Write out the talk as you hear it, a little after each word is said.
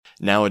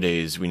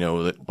nowadays we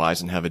know that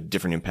bison have a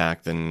different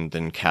impact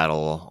than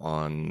cattle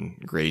on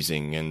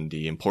grazing, and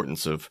the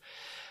importance of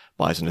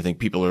bison. I think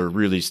people are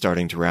really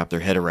starting to wrap their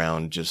head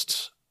around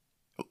just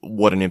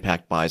what an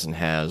impact bison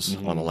has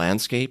on the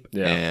landscape,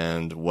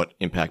 and what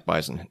impact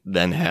bison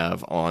then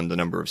have on the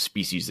number of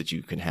species that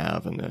you can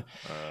have, and the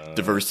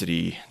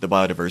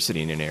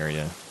biodiversity in an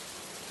area.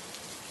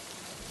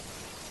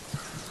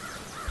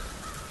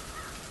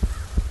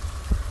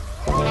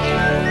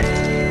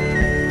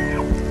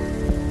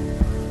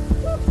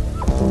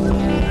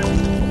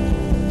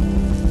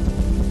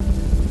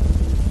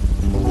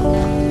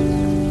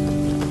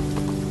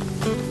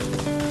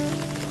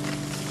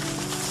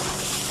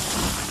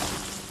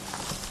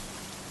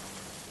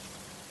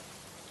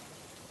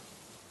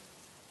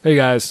 Hey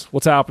guys,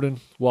 what's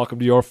happening? Welcome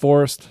to Your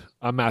Forest.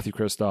 I'm Matthew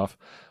Kristoff.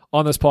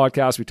 On this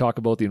podcast, we talk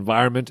about the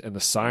environment and the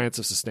science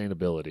of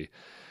sustainability.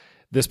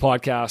 This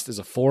podcast is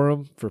a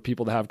forum for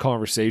people to have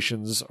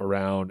conversations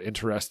around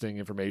interesting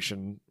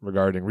information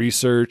regarding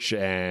research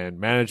and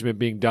management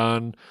being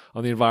done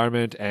on the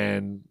environment.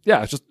 And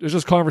yeah, it's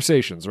just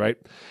conversations, right?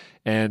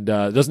 And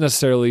it doesn't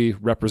necessarily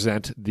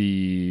represent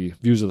the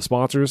views of the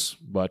sponsors,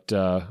 but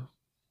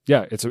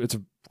yeah, it's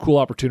a cool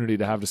opportunity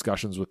to have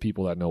discussions with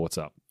people that know what's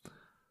up.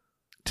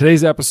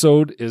 Today's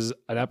episode is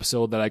an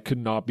episode that I could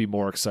not be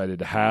more excited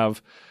to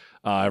have.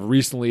 I've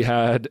recently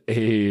had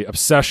a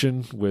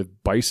obsession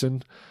with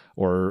bison,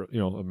 or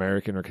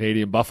American or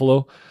Canadian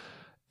buffalo,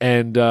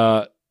 and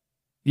yeah,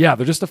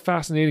 they're just a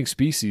fascinating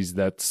species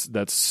that's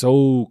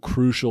so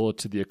crucial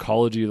to the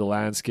ecology of the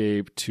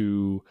landscape,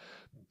 to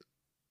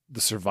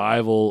the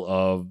survival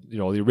of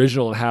the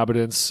original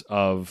inhabitants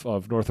of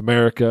North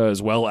America,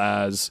 as well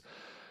as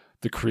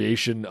the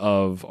creation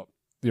of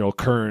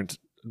current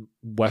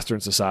Western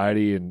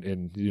society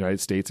in the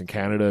United States and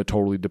Canada,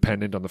 totally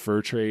dependent on the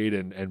fur trade,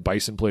 and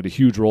bison played a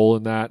huge role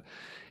in that.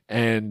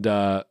 And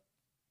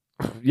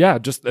yeah,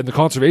 and the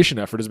conservation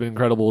effort has been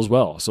incredible as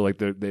well. So like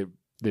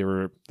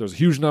there's a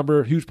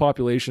huge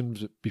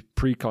population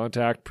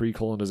pre-contact,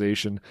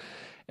 pre-colonization,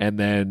 and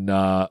then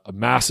a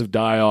massive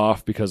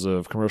die-off because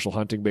of commercial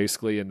hunting,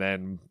 basically, and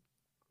then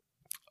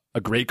a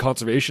great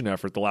conservation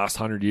effort the last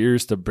 100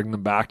 years to bring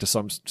them back to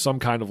some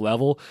kind of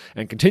level,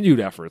 and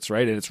continued efforts,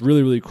 right? And it's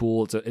really, really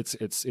cool. It's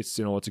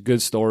a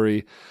good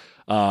story.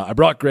 I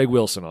brought Greg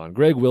Wilson on.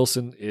 Greg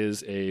Wilson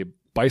is a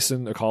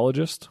bison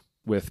ecologist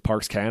with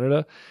Parks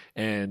Canada,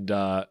 and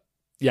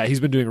yeah, he's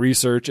been doing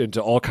research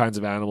into all kinds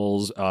of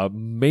animals,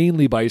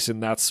 mainly bison.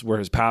 That's where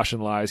his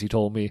passion lies, he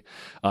told me.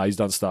 He's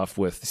done stuff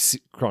with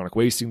chronic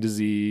wasting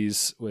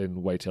disease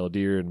in white-tailed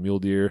deer and mule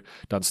deer,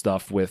 done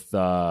stuff with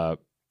the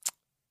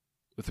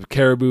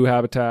caribou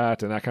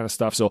habitat and that kind of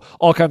stuff. So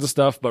all kinds of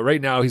stuff. But right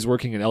now he's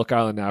working in Elk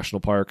Island National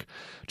Park.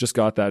 Just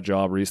got that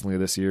job recently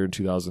this year in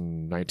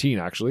 2019,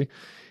 actually.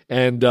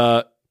 And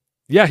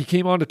yeah, he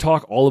came on to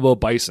talk all about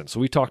bison.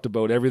 So we talked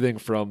about everything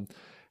from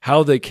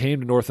how they came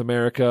to North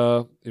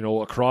America,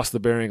 across the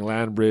Bering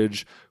Land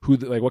Bridge,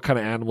 what kind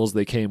of animals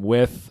they came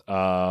with,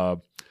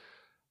 how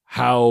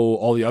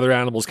all the other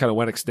animals kind of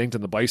went extinct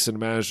and the bison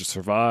managed to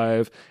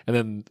survive. And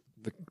then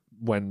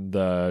when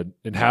the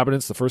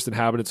first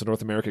inhabitants of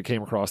North America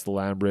came across the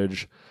land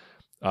bridge,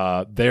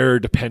 their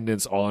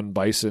dependence on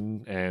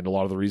bison, and a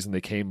lot of the reason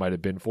they came might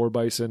have been for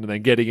bison, and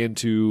then getting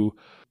into,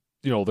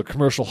 the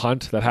commercial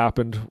hunt that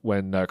happened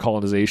when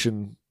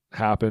colonization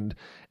happened,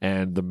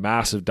 and the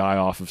massive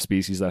die-off of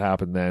species that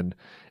happened then,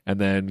 and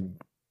then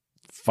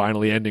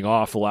finally ending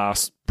off the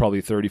last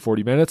probably 30,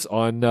 40 minutes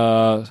on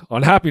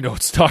happy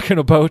notes, talking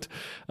about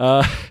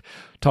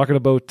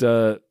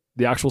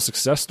the actual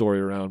success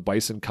story around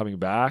bison coming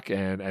back,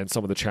 and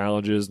some of the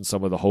challenges and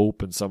some of the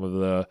hope and some of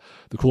the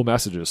cool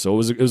messages. So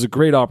it was a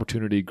great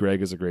opportunity.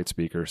 Greg is a great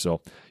speaker,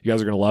 so you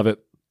guys are going to love it.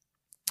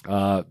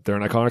 They're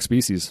an iconic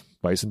species,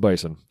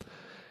 bison.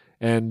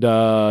 And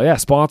yeah,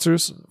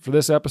 sponsors for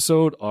this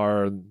episode,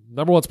 our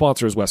number one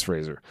sponsor is West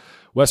Fraser.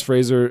 West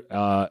Fraser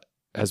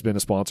has been a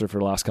sponsor for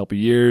the last couple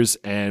of years,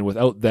 and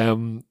without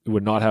them, it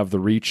would not have the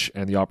reach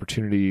and the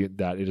opportunity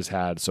that it has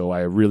had. So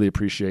I really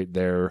appreciate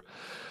their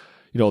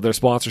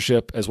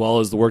sponsorship, as well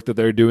as the work that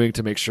they're doing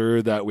to make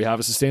sure that we have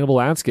a sustainable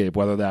landscape,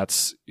 whether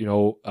that's,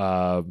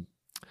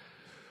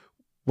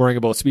 worrying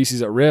about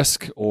species at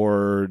risk,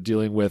 or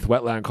dealing with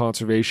wetland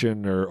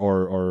conservation,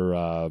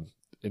 or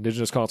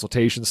indigenous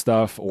consultation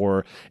stuff,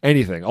 or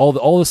anything, all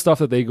the stuff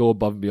that they go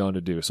above and beyond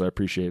to do. So I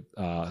appreciate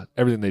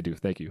everything they do.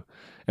 Thank you.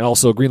 And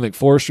also Greenlink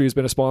Forestry has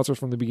been a sponsor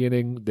from the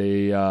beginning.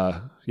 They,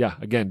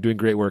 again, doing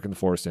great work in the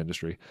forest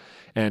industry.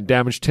 And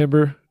Damaged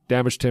Timber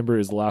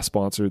is the last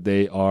sponsor.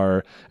 They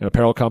are an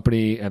apparel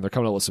company, and they're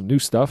coming out with some new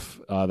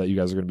stuff that you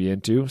guys are going to be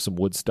into, some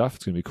wood stuff.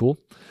 It's going to be cool.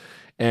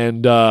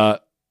 And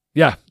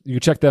yeah, you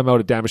can check them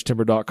out at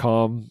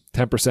damagedtimber.com.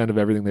 10% of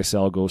everything they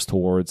sell goes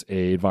towards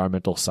a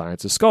environmental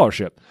sciences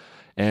scholarship.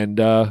 And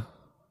yeah,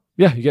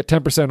 you get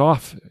 10%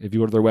 off if you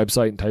go to their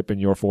website and type in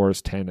Your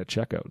Forest 10 at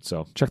checkout.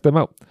 So check them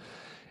out.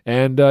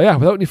 And yeah,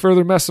 without any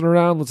further messing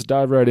around, let's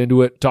dive right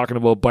into it. Talking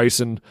about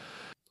bison,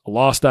 a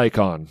lost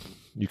icon,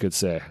 you could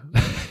say.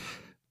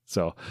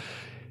 So,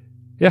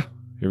 yeah,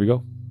 here we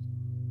go.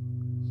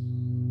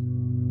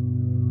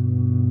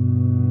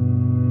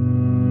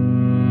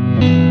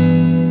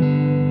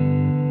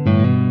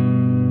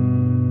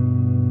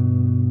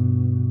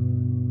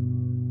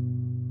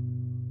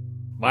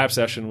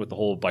 obsession with the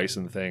whole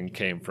bison thing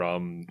came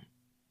from,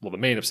 well, the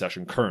main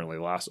obsession currently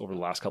over the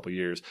last couple of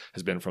years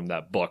has been from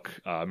that book,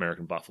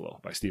 American Buffalo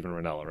by Steven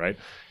Rinella, right?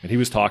 And he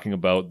was talking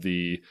about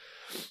the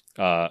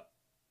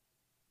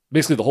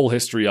basically the whole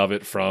history of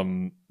it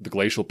from the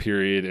glacial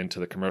period into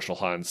the commercial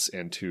hunts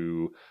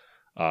into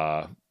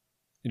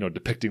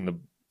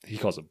depicting he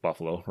calls it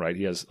buffalo, right?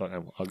 He has,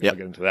 I'll get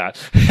into that.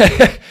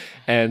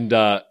 And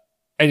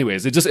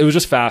anyways, it was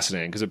just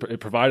fascinating because it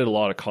provided a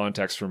lot of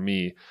context for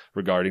me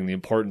regarding the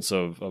importance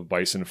of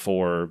bison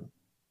for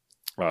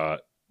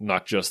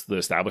not just the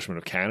establishment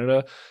of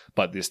Canada,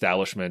 but the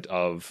establishment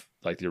of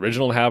like the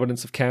original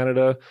inhabitants of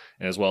Canada,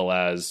 and as well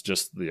as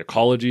just the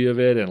ecology of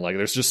it. And like,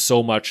 there's just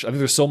so much, I think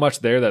there's so much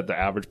there that the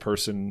average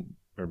person,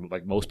 or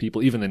like most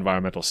people, even the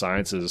environmental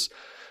sciences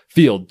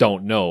field,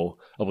 don't know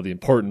about the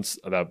importance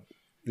of that,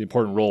 the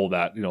important role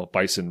that,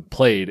 bison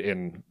played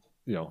in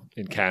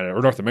Canada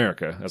or North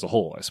America as a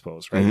whole, I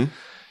suppose. Right.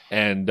 Mm-hmm.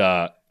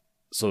 And,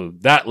 so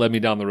that led me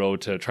down the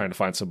road to trying to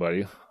find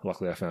somebody.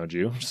 Luckily, I found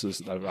you.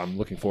 I'm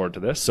looking forward to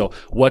this. So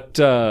what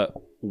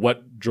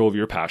drove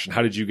your passion?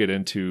 How did you get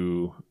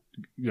into,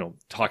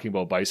 talking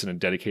about bison and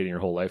dedicating your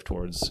whole life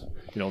towards,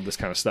 this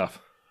kind of stuff?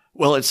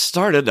 Well, it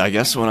started, I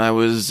guess, when I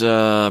was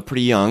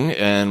pretty young,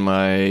 and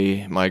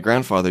my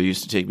grandfather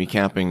used to take me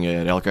camping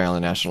at Elk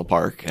Island National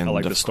Park. And I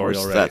like the story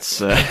already.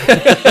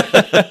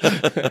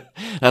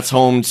 That's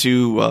home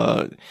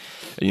to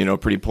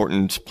pretty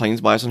important plains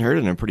bison herd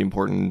and a pretty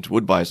important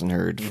wood bison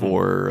herd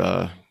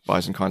for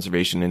bison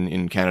conservation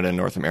in Canada and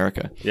North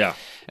America. Yeah.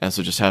 And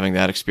so just having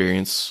that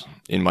experience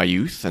in my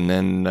youth, and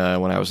then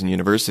when I was in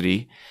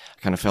university,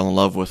 I kind of fell in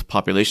love with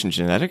population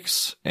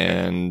genetics,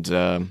 and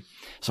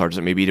as hard as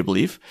it may be to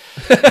believe.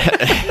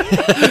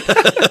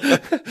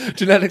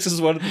 Genetics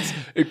is one of these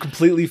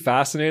completely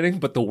fascinating,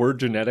 but the word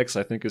genetics,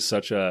 I think, is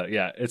such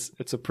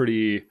it's a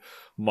pretty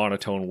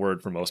monotone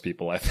word for most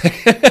people, I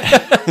think.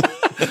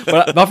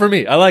 But not for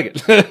me. I like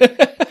it.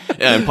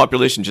 Yeah, and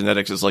population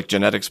genetics is like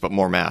genetics, but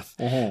more math.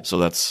 Mm-hmm. So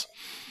that's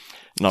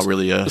not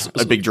really a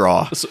big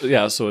draw.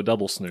 So a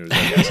double snooze,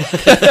 I guess.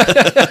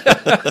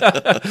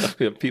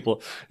 Yeah,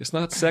 people, it's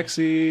not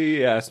sexy.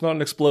 Yeah, it's not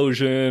an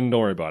explosion. Don't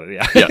worry about it.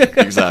 Yeah,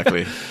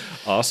 exactly.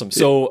 Awesome.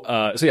 So,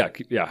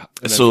 yeah.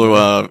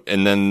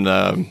 And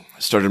then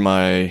started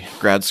my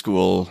grad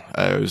school.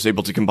 I was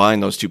able to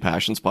combine those two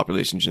passions,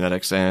 population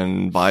genetics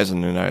and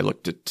bison, and I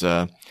looked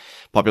at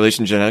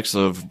population genetics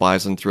of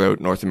bison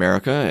throughout North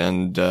America.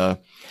 And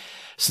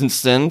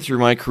since then, through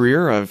my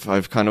career,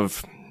 I've kind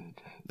of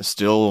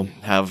still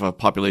have a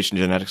population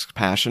genetics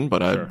passion,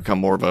 but I've become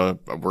more of a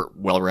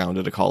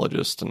well-rounded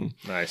ecologist. And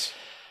nice.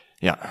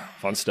 Yeah.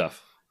 Fun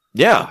stuff.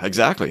 Yeah,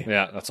 exactly.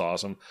 Yeah, that's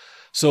awesome.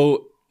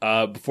 So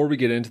before we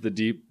get into the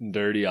deep and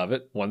dirty of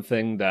it, one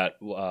thing that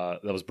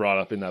was brought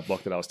up in that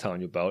book that I was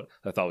telling you about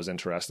that I thought was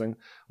interesting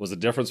was the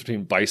difference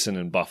between bison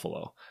and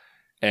buffalo.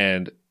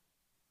 And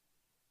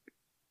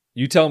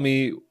you tell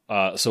me,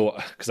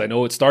 because I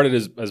know it started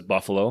as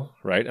buffalo,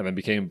 right, and then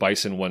became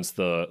bison once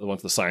the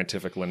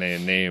scientific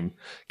Linnaean name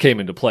came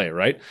into play,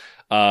 right?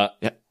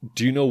 Yeah.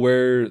 Do you know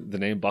where the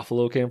name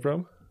buffalo came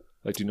from?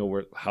 Like, do you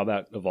know how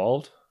that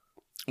evolved?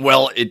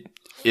 Well,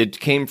 it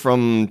came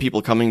from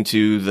people coming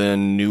to the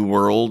New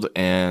World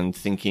and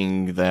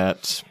thinking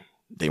that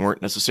they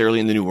weren't necessarily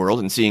in the New World,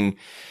 and seeing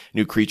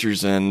new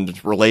creatures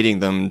and relating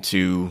them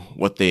to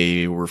what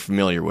they were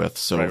familiar with.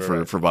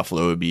 So for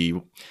buffalo, it would be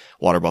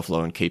water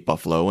buffalo and Cape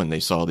buffalo, and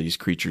they saw these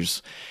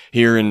creatures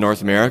here in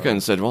North America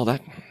and said, well,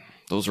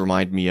 those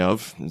remind me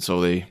of, and so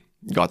they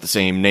got the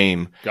same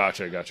name.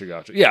 Gotcha.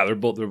 Yeah, they're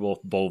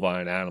both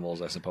bovine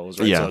animals, I suppose,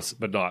 right? Yeah. So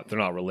they're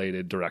not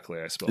related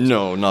directly, I suppose.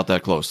 No, not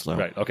that close, though.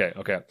 Right. Okay.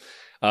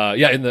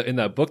 Yeah, in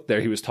that book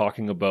there, he was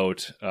talking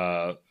about,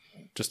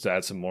 just to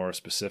add some more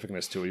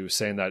specificness to it, he was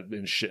saying that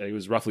it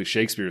was roughly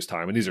Shakespeare's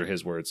time, and these are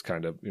his words,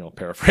 kind of,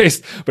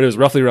 paraphrased, but it was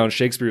roughly around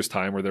Shakespeare's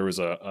time where there was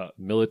a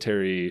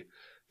military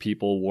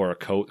people wore a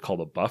coat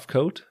called a buff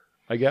coat,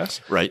 I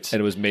guess. Right. And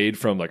it was made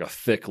from like a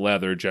thick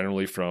leather,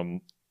 generally from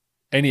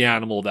any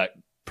animal that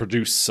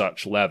produced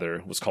such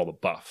leather was called a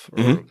buff,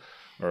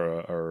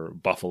 or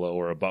buffalo,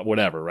 or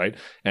whatever, right?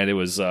 And it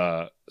was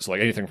so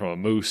like anything from a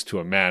moose to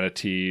a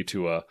manatee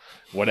to a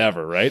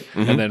whatever, right?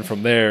 Mm-hmm. And then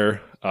from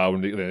there,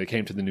 when they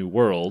came to the New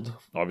World,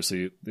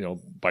 obviously,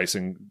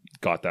 bison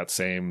got that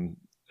same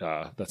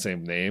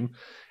name.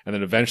 And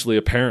then eventually,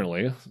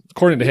 apparently,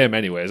 according to him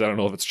anyways, I don't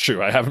know if it's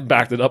true, I haven't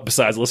backed it up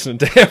besides listening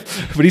to him,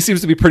 but he seems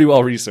to be pretty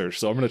well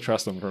researched, so I'm going to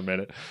trust him for a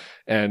minute.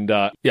 And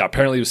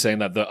apparently he was saying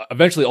that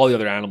eventually all the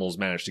other animals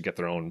managed to get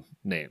their own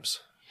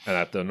names, and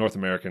that the North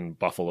American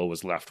buffalo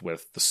was left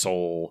with the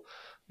sole,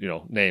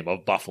 name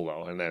of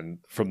buffalo. And then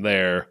from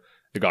there,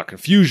 it got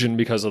confusion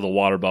because of the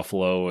water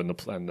buffalo and the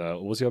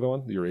what was the other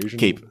one? The Eurasian?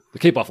 The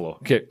Cape buffalo.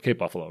 Cape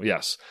buffalo,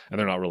 yes. And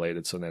they're not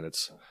related, so then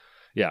it's,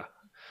 yeah.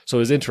 So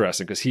it was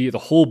interesting because the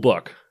whole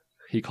book,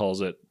 he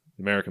calls it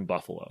American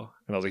buffalo.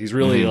 And I was like, he's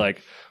really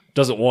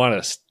doesn't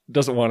want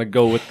to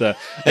go with the,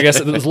 I guess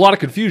there's a lot of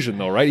confusion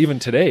though, right? Even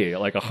today,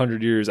 like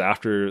 100 years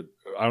after,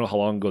 I don't know how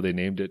long ago they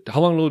named it. How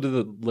long ago did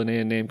the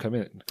Linnaean name come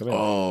in?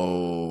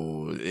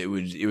 Oh, it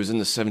was in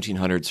the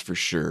 1700s for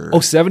sure. Oh,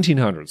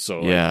 1700s.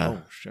 So yeah.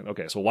 oh shit.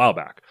 Okay, so a while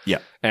back. Yeah.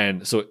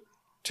 And so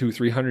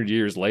 200-300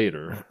 years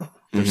later,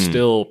 there's Mhm.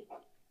 still,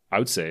 I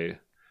would say,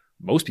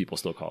 most people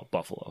still call it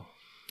buffalo.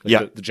 Like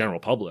Yeah. the general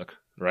public,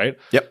 right?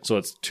 Yep. So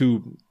it's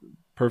two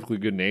perfectly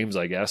good names,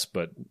 I guess,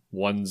 but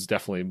one's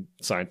definitely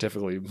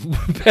scientifically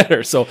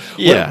better. So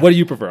Yeah. what do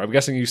you prefer? I'm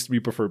guessing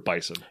you prefer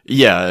bison.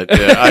 Yeah,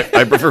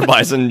 I prefer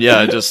bison.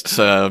 Yeah, just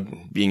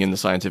being in the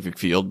scientific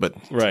field, but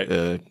Right.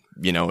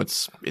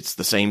 it's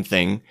the same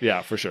thing.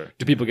 Yeah, for sure.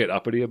 Do people get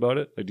uppity about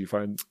it? Like, do you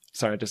find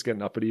scientists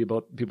getting uppity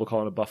about people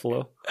calling it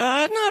buffalo?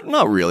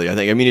 Not really.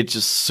 I mean, it's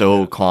just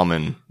so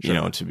common,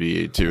 Sure.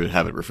 to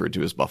have it referred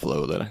to as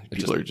buffalo that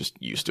people are just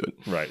used to it.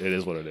 Right. It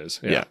is what it is.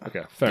 Yeah.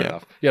 Okay. Fair Yeah.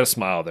 enough. You had a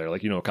smile there.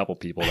 Like, a couple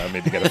people that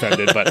maybe get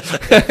offended, but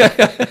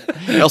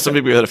Well, some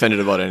people get offended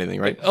about anything,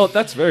 right? oh,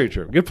 that's very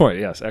true. Good point.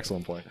 Yes.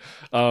 Excellent point.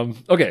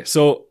 Okay.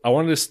 So I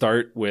wanted to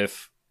start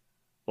with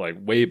like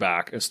way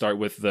back and start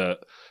with the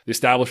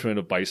establishment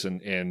of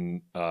bison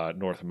in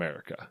North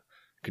America.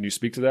 Can you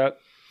speak to that?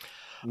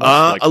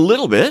 A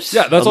little bit.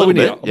 Yeah, that's a all we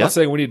need. little I'm bit, yeah. not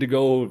saying we need to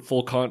go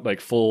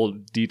full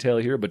detail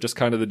here, but just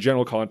kind of the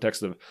general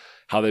context of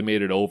how they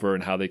made it over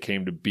and how they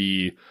came to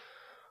be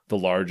the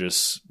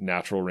largest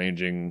natural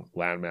ranging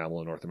land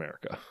mammal in North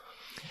America.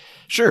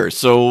 Sure.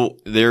 So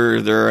there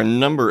are a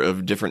number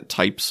of different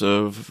types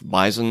of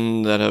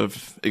bison that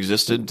have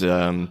existed.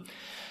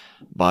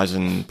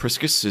 Bison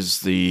priscus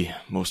is the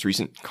most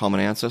recent common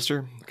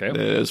ancestor,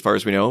 Okay. as far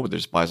as we know. But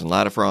there's bison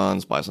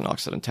latifrons, bison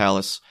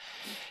occidentalis,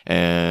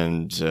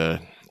 and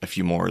a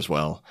few more as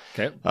well.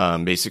 Okay.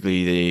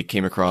 Basically, they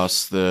came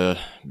across the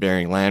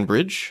Bering Land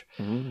Bridge,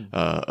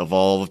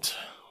 evolved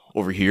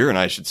over here, and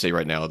I should say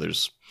right now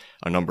there's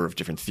a number of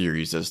different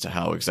theories as to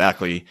how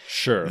exactly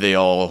Sure. they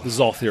all This is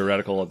all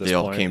theoretical at this they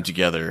all point. came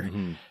together.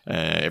 Mhm.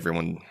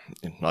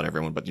 Not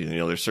everyone, but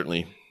there's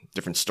certainly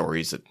different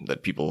stories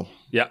that people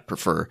Yeah.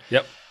 prefer.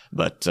 Yep.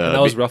 But And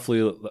that was roughly,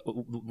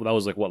 that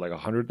was like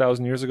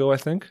 100,000 years ago, I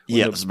think?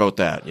 yeah, it's about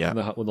that. Yeah,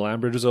 When the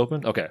land bridge was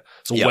open? Okay.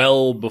 So Yeah.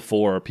 well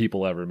before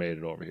people ever made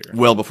it over here.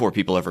 well before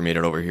people ever made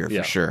it over here,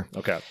 Yeah. for sure.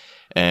 Okay.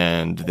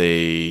 And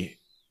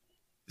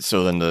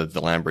so then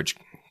the land bridge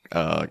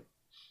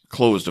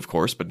closed, of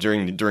course. But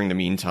during the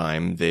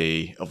meantime,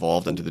 they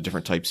evolved into the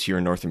different types here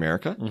in North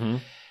America, Mm-hmm.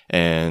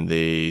 and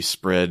they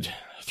spread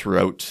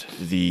throughout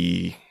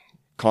the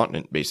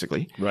continent,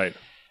 basically. Right.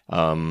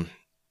 And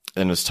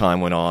as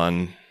time went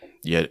on,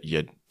 you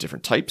had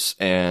different types,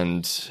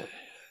 and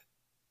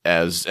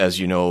as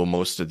you know,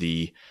 most of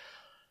the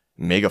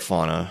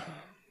megafauna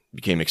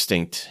became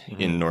extinct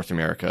in North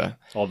America.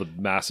 All the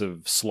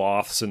massive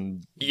sloths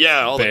and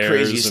Yeah, all the Bears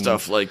crazy and-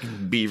 stuff like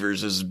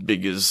beavers as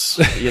big as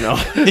your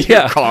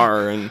Yeah.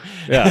 car, and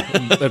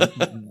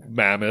and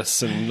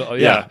mammoths and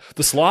Yeah.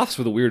 The sloths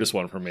were the weirdest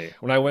one for me.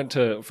 When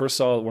I first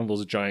saw one of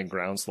those giant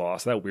ground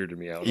sloths, that weirded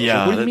me out. I was Yeah,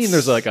 like, what do you mean that's-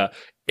 there's like a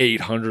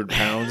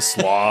 800-pound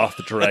sloth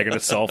dragging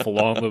itself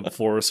along the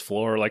forest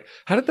floor? Like,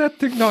 how did that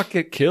thing not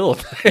get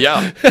killed?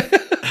 yeah,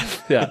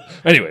 Yeah.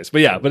 Anyways,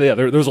 there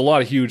was a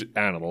lot of huge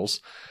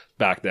animals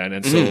back then,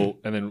 and so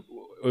Mm-hmm. and then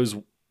it was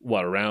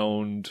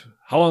around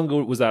how long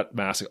ago was that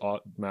mass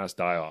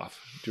die off?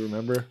 Do you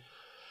remember?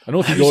 I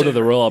know if you go to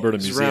the Royal Alberta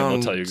it's Museum, they'll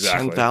around tell you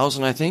exactly.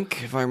 10,000, I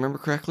think, if I remember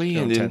correctly.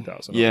 Around And then-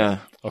 10,000. Yeah,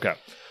 Okay.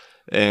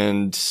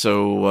 and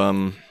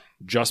so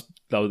Just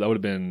that would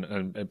have been,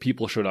 and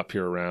people showed up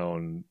here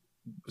around.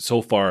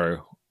 So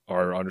far,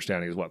 our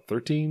understanding is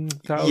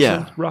 13,000,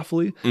 Yeah.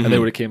 roughly, Mhm. and they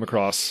would have came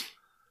across.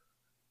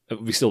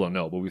 We still don't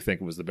know, but we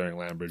think it was the Bering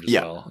Land Bridge as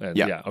Yeah. well. And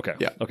Yeah. okay,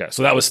 Yeah. okay.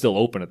 So that was still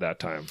open at that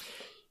time.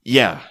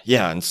 yeah,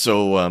 and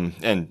so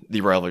and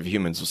the arrival of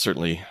humans was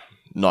certainly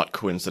not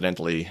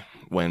coincidentally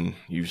when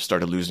you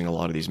started losing a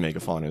lot of these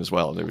megafauna as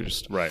well. They were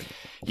just Right.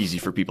 easy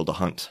for people to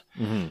hunt.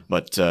 Mm-hmm.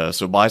 But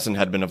so bison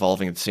had been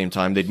evolving at the same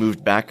time. They'd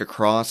moved back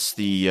across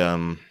the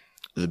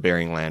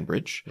Bering Land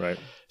Bridge. Right.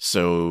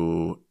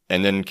 So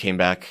and then came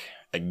back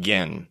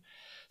again.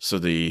 So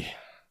the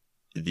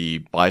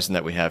bison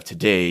that we have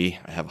today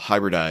have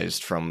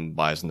hybridized from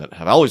bison that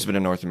have always been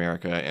in North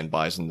America and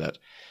bison that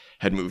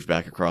had moved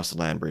back across the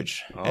land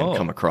bridge Oh. and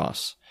come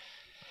across.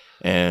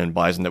 And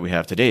bison that we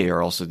have today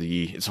are also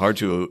it's hard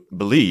to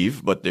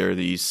believe, but they're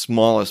the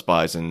smallest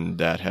bison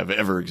that have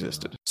ever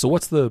existed. So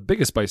what's the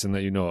biggest bison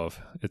that you know of?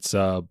 It's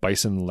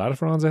bison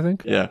latifrons, I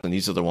think. Yeah. And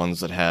these are the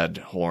ones that had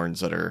horns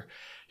that are,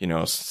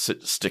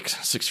 stick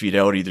 6 feet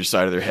out either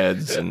side of their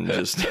heads and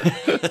just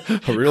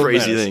A real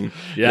crazy menace. thing.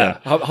 Yeah.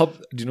 How do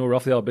you know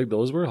roughly how big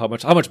those were? How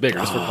much bigger?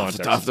 Just for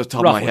context. Off the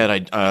top Roughly. of my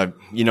head,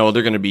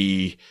 they're going to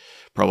be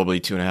probably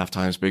 2.5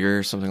 times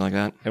bigger, something like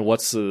that. And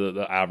what's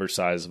the average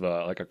size of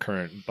a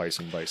current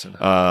bison?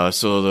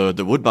 So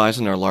the wood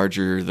bison are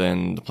larger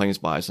than the plains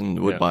bison.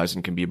 The wood Yeah.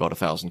 bison can be about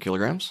 1,000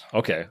 kilograms.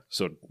 Okay,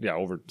 so yeah,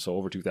 over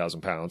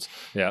 2,000 pounds.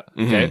 Yeah.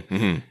 Mhm, Okay.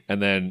 mhm.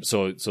 And then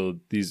so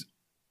these,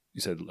 you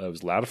said it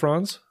was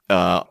latifrons,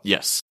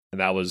 Yes. and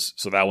that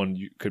one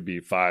could be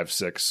 5,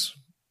 6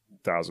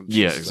 100,000.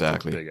 Yeah, That's a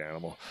exactly. big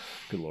animal.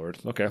 Good Lord.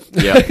 Okay.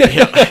 Yeah.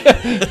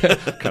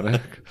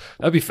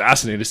 That'd be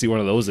fascinating to see one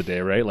of those a day,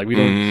 right? Like we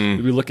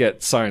look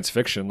at science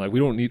fiction, like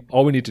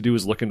all we need to do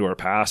is look into our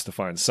past to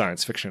find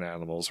science fiction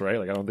animals, right?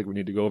 Like I don't think we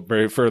need to go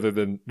very further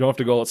than, don't have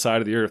to go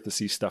outside of the earth to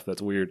see stuff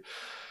that's weird.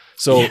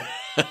 So,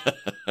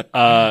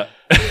 and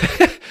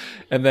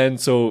then,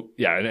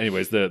 and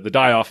anyways, the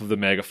die off of the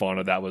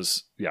megafauna, that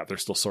was, they're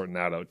still sorting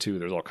that out too.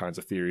 There's all kinds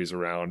of theories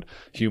around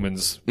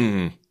humans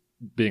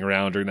being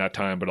around during that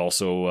time, but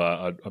also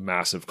a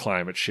massive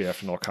climate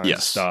shift and all kinds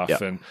of stuff.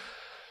 Yeah. And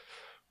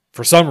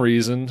for some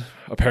reason,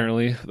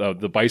 apparently,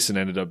 the bison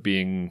ended up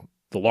being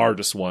the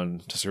largest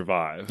one to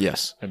survive.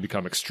 Yes. And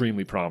become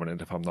extremely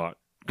prominent, if I'm not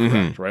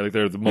correct, right? Like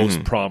they're the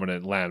most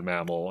prominent land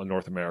mammal in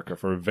North America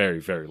for a very,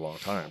 very long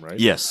time, right?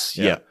 Yes.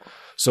 Yeah.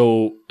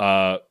 So,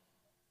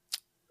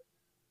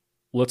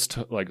 let's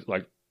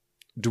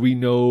do we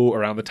know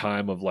around the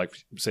time of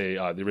say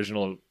the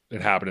original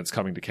inhabitants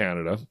coming to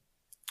Canada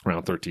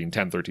around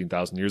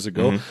 13,000 years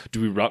ago,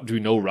 do we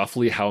know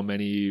roughly how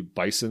many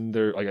bison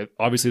there? Like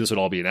obviously this would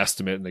all be an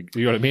estimate, and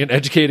you know what I mean,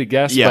 educated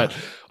guess, but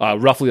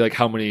roughly like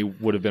how many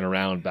would have been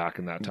around back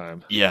in that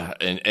time? Yeah,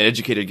 an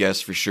educated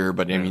guess for sure,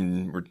 but I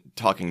mean we're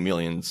talking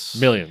millions.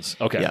 Millions.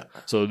 Okay. Yeah.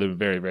 So they're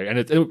very, very, and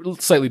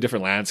it's slightly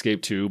different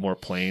landscape too, more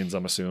plains,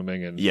 I'm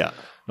assuming, and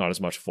not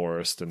as much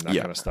forest and that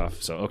kind of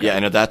stuff. So okay. Yeah,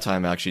 and at that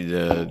time actually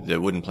the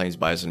Woodland Plains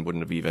bison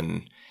wouldn't have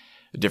even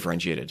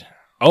differentiated.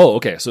 Oh,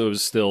 okay. So it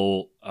was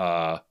still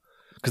because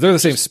they're the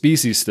same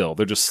species still.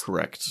 They're just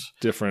correct,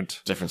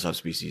 different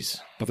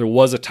subspecies. But there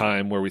was a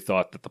time where we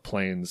thought that the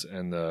plains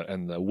and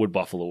the wood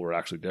buffalo were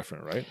actually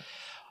different, right?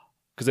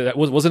 Because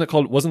wasn't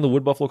the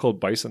wood buffalo called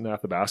Bison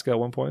Athabasca at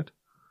one point?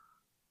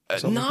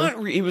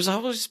 It was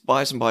always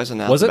Bison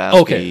Athabasca. Was it?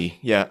 Okay.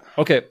 Yeah.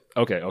 Okay.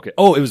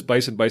 Oh, it was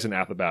Bison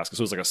Athabasca.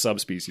 So it was like a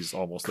subspecies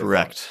almost.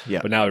 Correct.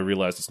 Yeah. But now I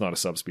realized it's not a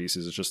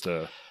subspecies. It's just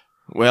a.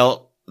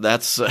 Well,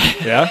 that's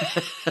yeah.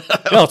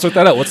 No, let's work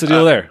that out. What's the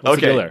deal there? What's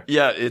the deal there?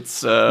 Yeah,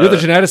 it's you're the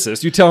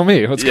geneticist. You tell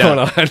me what's going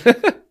on.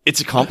 It's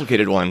a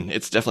complicated one.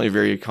 It's definitely a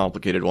very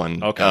complicated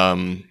one.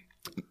 Okay.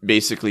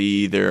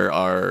 Basically, there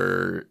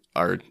are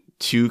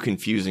two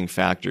confusing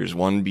factors.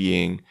 One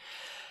being,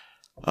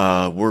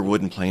 were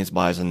Woodland Plains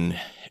bison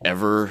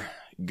ever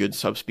good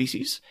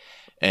subspecies?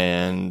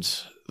 And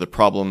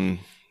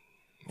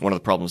one of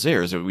the problems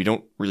there is that we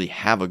don't really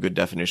have a good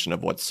definition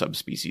of what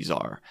subspecies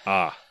are.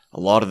 A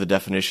lot of the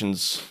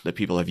definitions that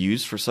people have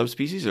used for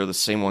subspecies are the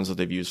same ones that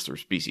they've used for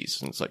species.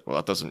 And it's like, well,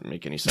 that doesn't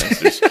make any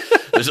sense.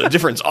 There's a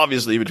difference,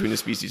 obviously, between a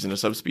species and a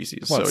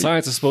subspecies. Well,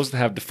 science is supposed to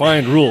have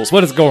defined rules.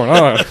 What is going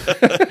on?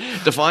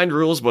 Defined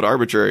rules, but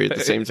arbitrary at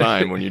the same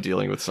time when you're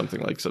dealing with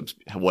something like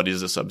what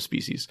is a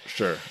subspecies.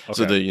 Sure. Okay.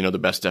 So the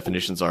best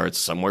definitions are it's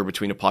somewhere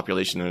between a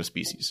population and a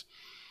species.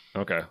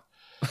 Okay.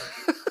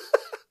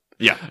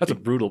 Yeah. That's a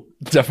brutal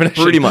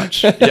definition. Pretty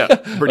much. Yeah,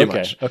 pretty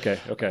much. Okay.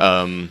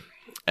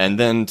 And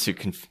then to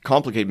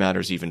complicate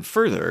matters even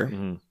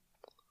further,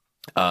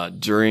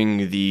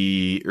 during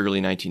the early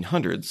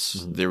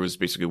 1900s, there was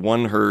basically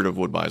one herd of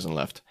wood bison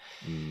left.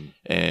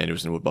 And it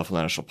was in Wood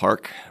Buffalo National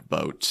Park,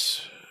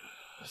 about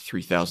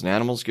 3,000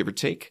 animals, give or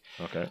take.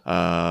 Okay.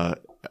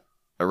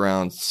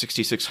 Around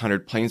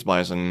 6,600 plains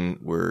bison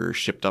were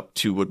shipped up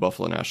to Wood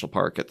Buffalo National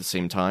Park at the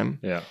same time.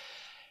 Yeah.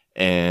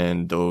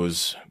 And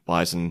those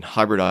bison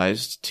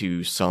hybridized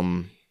to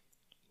some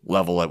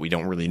level that we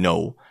don't really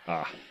know.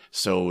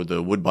 So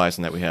the wood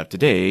bison that we have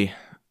today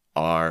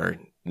are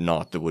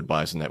not the wood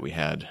bison that we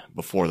had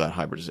before that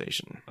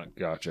hybridization.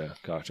 Gotcha.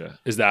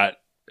 Is that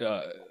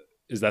the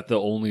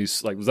only,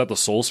 was that the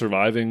sole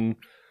surviving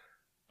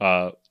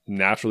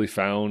naturally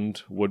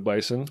found wood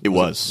bison? It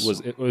was.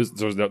 There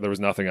was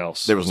nothing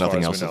else. There was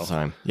nothing else at the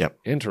time. Yep.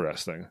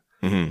 Interesting.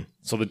 Mm-hmm.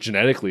 So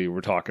genetically,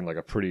 we're talking like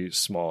a pretty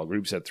small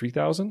group. You said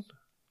 3,000?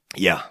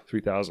 Yeah.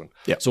 3,000.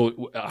 Yeah.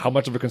 So how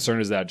much of a concern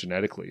is that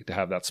genetically to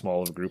have that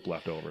small of a group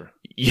left over?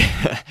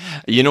 Yeah.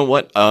 You know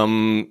what?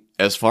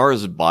 As far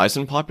as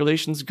bison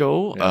populations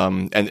go,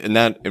 and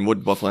that in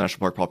Wood Buffalo National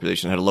Park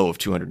population had a low of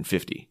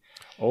 250.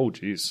 Oh,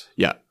 geez.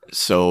 Yeah.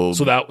 So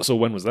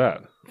when was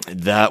that?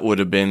 That would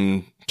have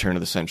been turn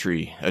of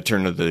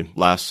the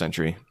last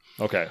century.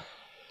 Okay.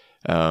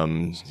 In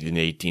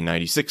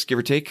 1896, give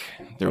or take,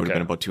 there would have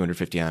been about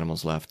 250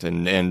 animals left.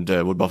 And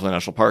Wood Buffalo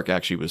National Park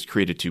actually was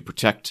created to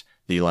protect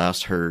the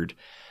last herd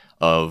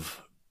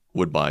of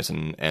wood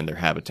bison and their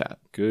habitat.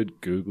 Good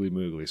googly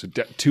moogly. So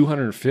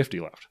 250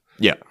 left.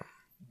 Yeah.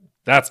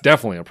 That's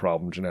definitely a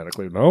problem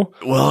genetically, no?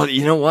 Well,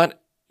 you know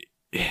what?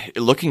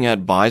 Looking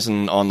at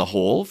bison on the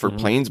whole, for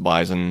plains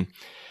bison,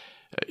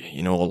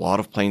 a lot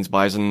of plains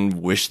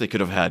bison wish they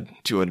could have had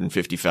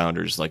 250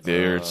 founders. Like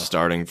they're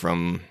starting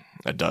from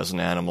a dozen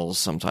animals,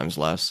 sometimes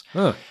less.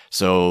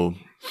 So,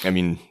 I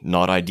mean,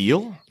 not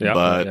ideal,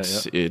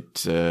 but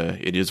it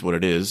is what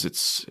it is.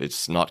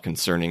 It's not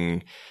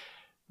concerning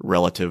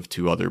relative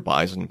to other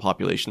bison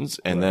populations.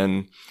 And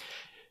then,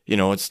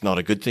 it's not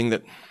a good thing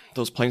that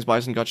those plains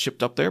bison got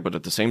shipped up there, but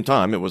at the same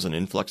time, it was an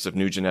influx of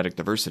new genetic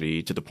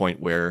diversity to the point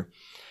where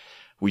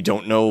we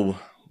don't know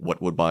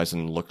what wood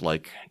bison looked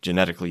like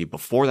genetically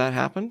before that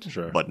happened.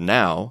 Sure. But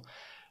now,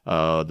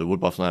 the Wood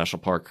Buffalo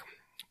National Park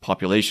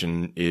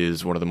population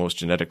is one of the most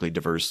genetically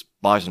diverse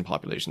bison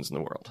populations in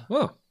the world.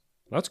 Oh,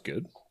 that's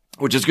good.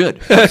 Which is good.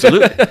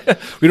 Absolutely.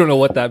 We don't know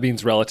what that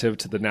means relative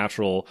to the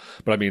natural,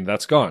 but I mean,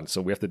 that's gone.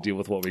 So we have to deal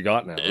with what we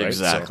got now, right?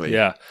 Exactly.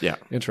 So, Yeah.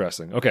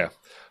 Interesting. Okay.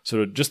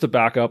 So just to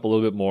back up a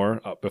little bit more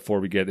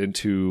before we get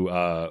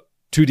into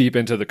too deep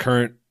into the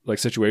current like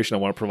situation, I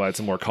want to provide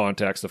some more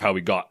context of how we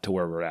got to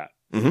where we're at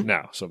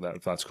now. So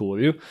if that's cool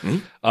with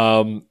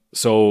you.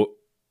 So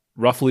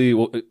roughly,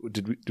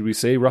 did we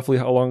say roughly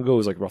how long ago? It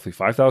was like roughly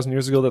 5,000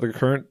 years ago that the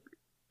current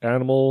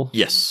animal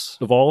Yes.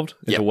 evolved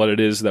into what it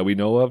is that we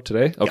know of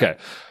today. Okay.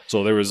 Yeah.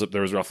 So there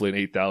was roughly an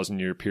 8,000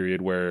 year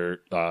period where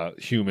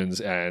humans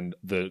and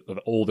the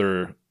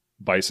older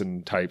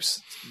bison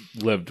types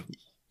lived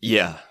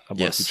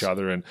amongst each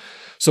other. And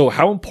so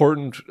how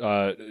important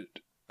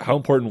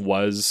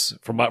was,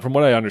 from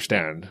what I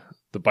understand,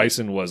 the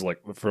bison was like,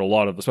 for a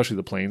lot of, especially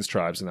the Plains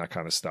tribes and that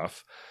kind of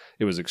stuff,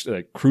 it was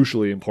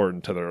crucially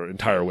important to their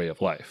entire way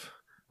of life,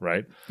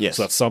 right? Yes.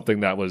 So that's something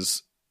that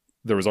was,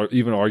 there was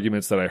even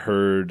arguments that I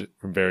heard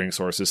from varying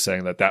sources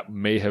saying that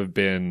may have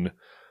been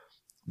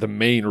the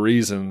main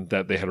reason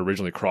that they had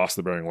originally crossed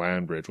the Bering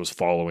Land Bridge, was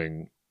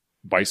following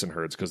bison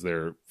herds, because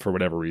they're, for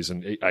whatever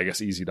reason, I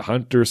guess easy to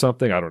hunt or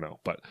something. I don't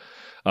know. But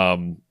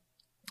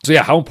so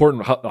yeah, how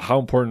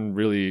important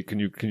really, can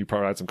you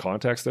provide some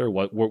context there?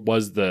 What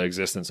was the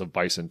existence of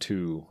bison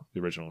to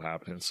the original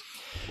inhabitants?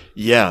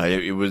 Yeah,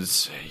 it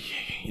was,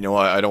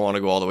 I don't want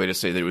to go all the way to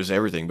say that it was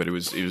everything, but it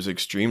was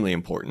extremely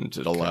important.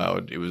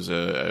 It was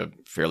a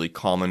fairly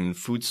common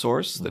food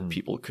source that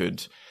people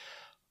could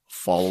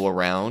follow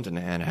around and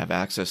have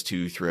access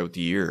to throughout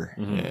the year.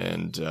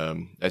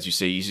 And as you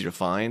say, easy to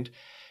find,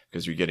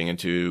 because you're getting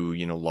into,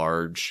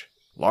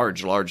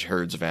 large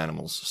herds of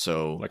animals.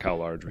 So like how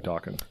large are we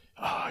talking?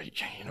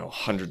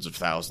 Hundreds of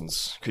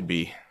thousands could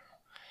be.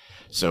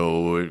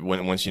 So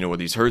once you know what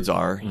these herds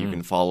are, you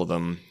can follow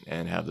them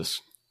and have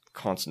this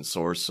constant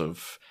source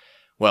of,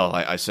 well,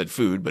 I said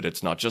food, but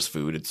it's not just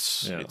food.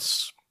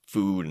 It's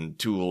food and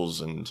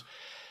tools and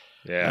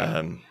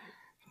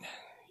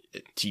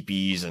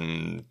teepees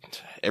and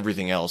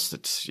everything else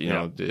that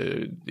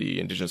the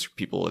indigenous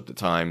people at the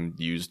time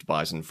used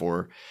bison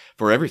for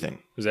everything.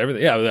 It was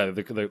everything. Yeah,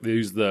 they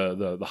used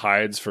the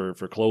hides for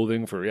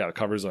clothing, for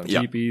covers on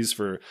teepees,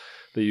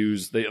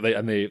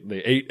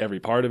 they ate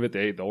every part of it. They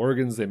ate the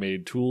organs. They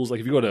made tools.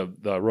 Like if you go to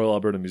the Royal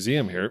Alberta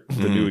Museum here,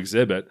 the new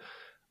exhibit,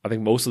 I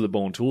think most of the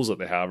bone tools that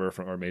they have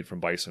are made from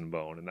bison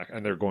bone,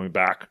 and they're going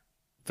back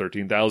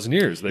 13,000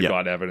 years. They've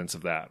got evidence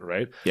of that,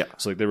 right? Yeah.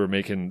 So like they were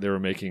making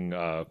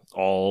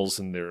awls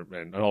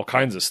and all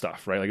kinds of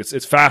stuff, right? Like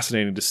it's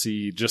fascinating to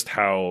see just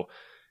how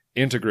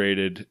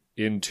integrated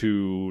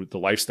into the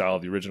lifestyle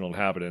of the original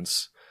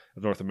inhabitants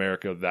of North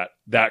America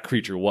that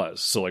creature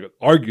was. So like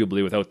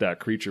arguably without that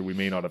creature, we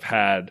may not have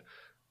had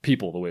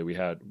people the way we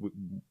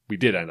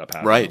did end up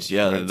having. Right. Them,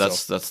 yeah. right?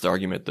 That's the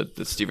argument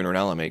that Stephen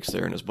Rinella makes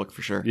there in his book,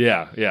 for sure.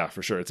 Yeah,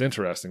 for sure. It's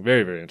interesting.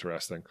 Very, very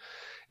interesting.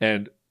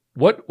 And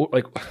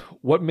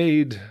what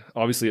made,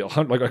 obviously a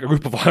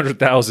group of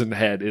 100,000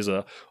 head is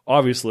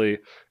obviously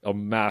a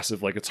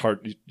massive, like it's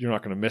hard, you're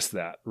not going to miss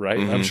that, right?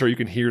 I'm sure you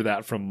can hear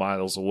that from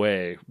miles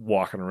away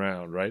walking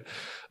around, right?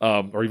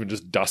 Or even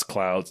just dust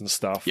clouds and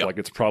stuff. Like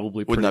it's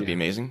probably Wouldn't that be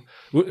amazing?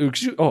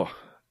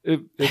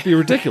 It'd be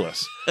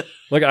ridiculous.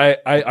 Like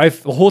I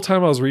the whole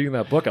time I was reading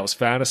that book, I was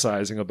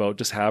fantasizing about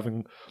just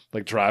having,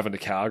 like, driving to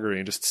Calgary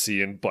and just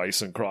seeing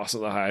bison crossing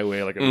the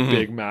highway, like in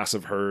big,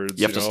 massive herds.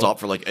 You have to stop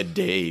for like a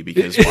day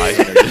because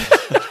bison are just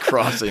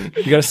crossing.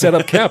 You got to set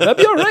up camp. That'd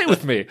be all right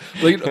with me.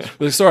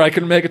 Like, sorry, I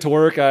couldn't make it to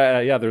work.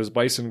 There's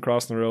bison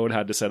crossing the road.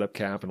 Had to set up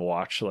camp and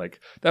watch. Like,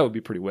 that would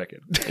be pretty wicked.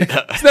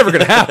 It's never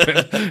going to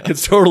happen.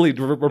 It's totally,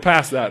 we're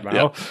past that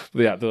now.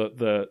 Yeah,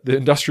 the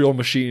industrial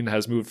machine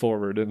has moved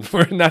forward, and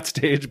we're in that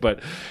stage.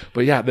 But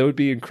yeah, that would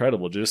be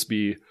incredible. Just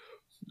be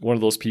one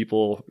of those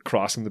people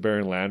crossing the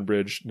Bering Land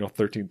Bridge,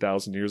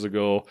 13,000 years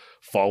ago,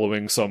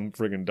 following some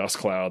friggin' dust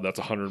cloud that's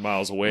 100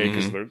 miles away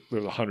because there's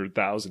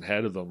 100,000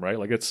 head of them, right?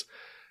 Like I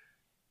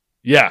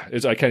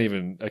can't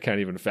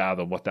even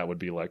fathom what that would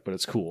be like, but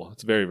it's cool.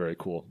 It's very, very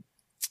cool.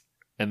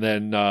 And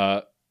then,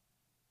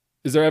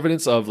 is there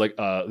evidence of like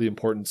the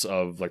importance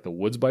of like the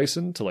woods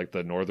bison to like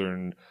the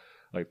northern,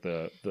 like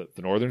the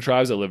northern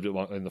tribes that lived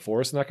in the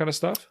forest and that kind of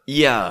stuff?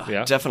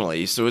 Yeah,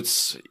 definitely. So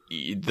it's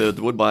the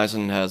wood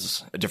bison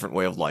has a different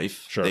way of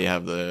life. Sure. They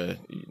have the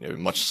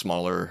much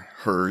smaller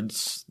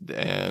herds,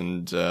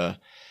 and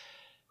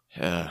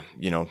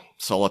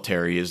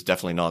solitary is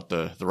definitely not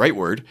the right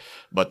word,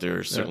 but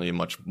they're certainly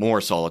much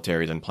more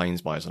solitary than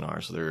plains bison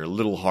are. So they're a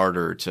little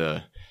harder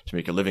to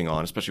make a living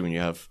on, especially when you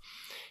have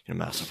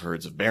massive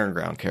herds of barren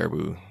ground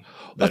caribou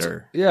that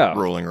are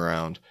rolling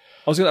around.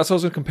 That's what I was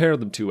going to compare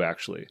them to,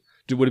 actually.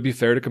 would it be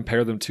fair to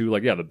compare them to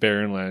like, the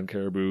barren land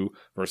caribou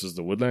versus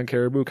the woodland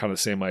caribou? Kind of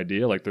the same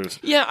idea. Like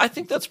Yeah, I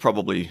think that's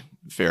probably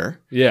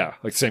fair. Yeah,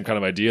 like same kind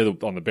of idea.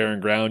 On the barren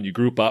ground, you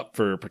group up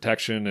for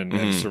protection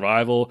and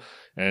survival.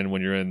 And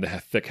when you're in the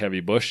thick,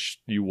 heavy bush,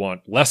 you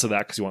want less of that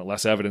because you want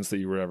less evidence that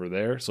you were ever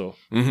there. So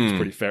it's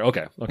pretty fair.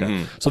 Okay.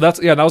 So that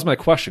was my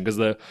question,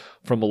 because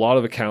from a lot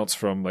of accounts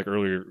from like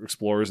earlier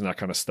explorers and that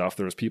kind of stuff,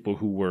 there was people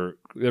who were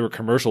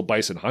commercial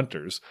bison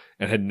hunters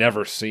and had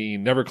never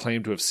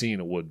claimed to have seen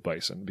a wood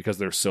bison because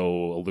they're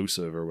so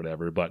elusive or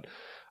whatever. But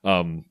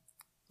so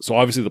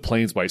obviously the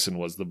plains bison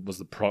was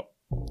the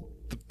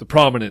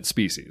prominent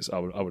species, I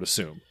would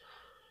assume.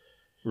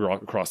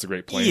 Across the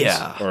Great Plains.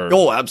 Yeah.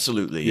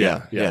 Absolutely.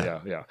 Yeah.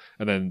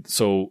 And then,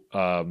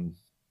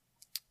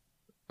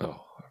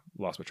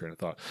 lost my train of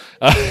thought.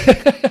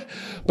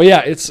 But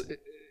yeah, it's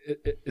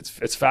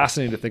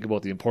fascinating to think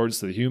about the importance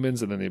to the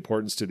humans and then the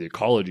importance to the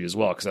ecology as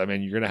well. Because I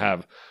mean, you're going to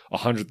have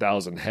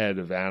 100,000 head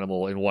of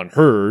animal in one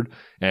herd,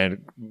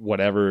 and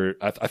whatever.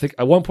 I think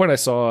at one point I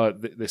saw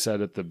they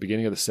said at the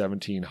beginning of the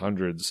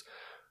 1700s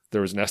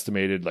there was an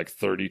estimated like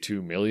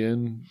 32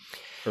 million.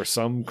 Or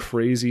some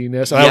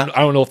craziness. I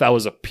don't know if that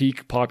was a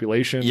peak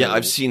population. Yeah,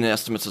 I've seen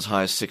estimates as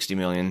high as 60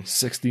 million.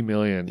 60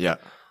 million. Yeah.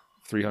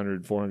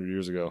 300, 400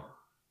 years ago.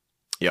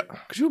 Yeah.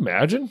 Could you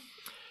imagine?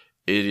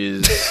 It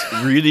is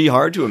really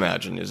hard to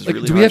imagine.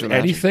 Do we have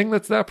anything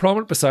that's that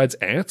prominent besides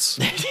ants?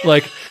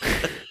 Like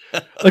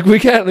we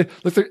can't.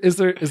 Is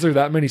there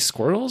that many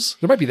squirrels?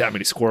 There might be that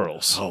many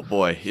squirrels. Oh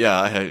boy,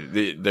 yeah,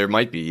 there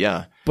might be.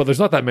 Yeah, but there's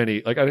not that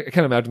many. Like I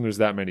can't imagine there's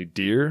that many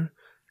deer.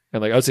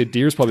 And like I would say,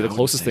 deer is probably the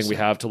closest thing we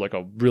have to like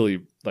a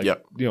really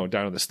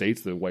down in the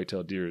States, the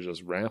white-tailed deer is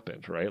just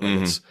rampant, right?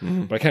 Like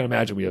but I can't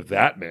imagine we have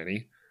that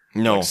many.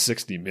 No, like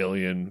 60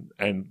 million,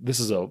 and this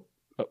is a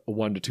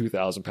 1,000 to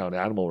 2,000 pound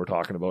animal we're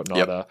talking about,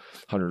 not a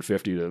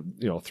 150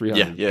 to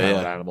 300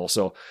 pound animal.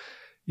 So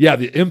yeah,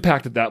 the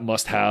impact that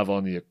must have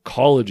on the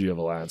ecology of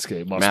a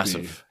landscape must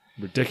be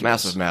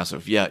ridiculous.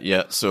 Massive.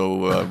 Yeah.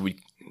 So we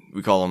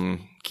call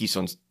them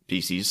keystone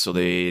species. So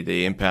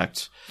they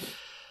impact.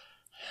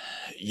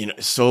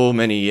 So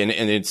many, and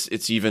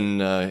it's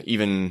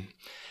even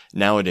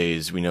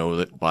nowadays we know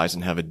that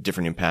bison have a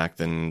different impact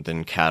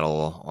than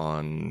cattle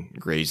on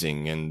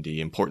grazing and the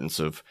importance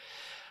of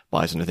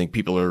bison. I think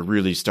people are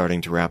really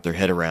starting to wrap their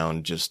head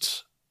around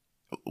just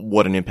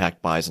what an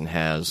impact bison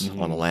has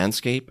on the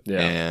landscape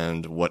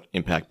and what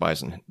impact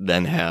bison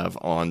then have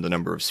on the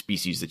number of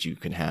species that you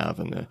can have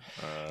and the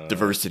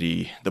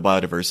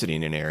biodiversity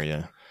in an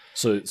area.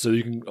 So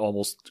you can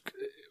almost.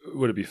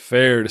 Would it be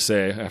fair to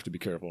say, I have to be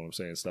careful when I'm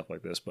saying stuff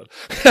like this, but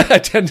I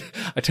tend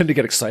to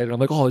get excited. I'm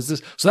like, is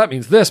this, so that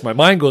means this, my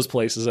mind goes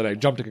places and I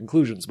jump to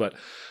conclusions. But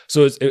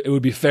so it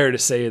would be fair to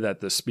say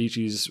that the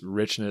species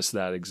richness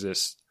that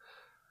exists,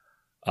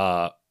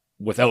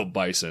 without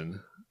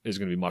bison is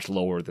going to be much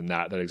lower than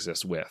that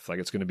exists with. Like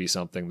it's going to be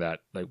something that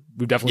like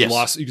we've definitely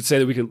lost. You could say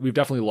that we've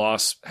definitely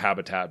lost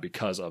habitat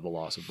because of the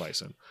loss of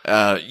bison.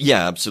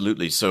 Yeah,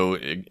 absolutely. So,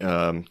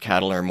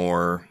 cattle are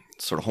more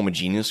sort of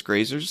homogeneous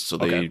grazers. So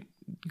they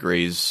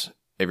graze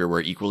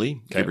everywhere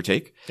equally, give or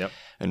take. Yep.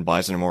 And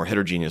bison are more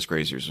heterogeneous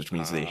grazers, which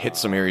means they hit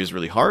some areas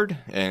really hard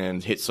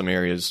and hit some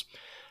areas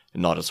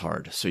not as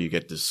hard. So you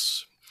get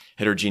this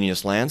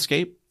heterogeneous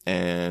landscape,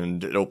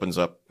 and it opens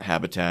up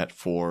habitat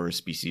for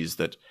species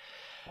that,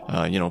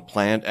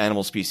 plant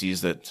animal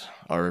species that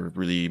are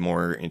really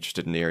more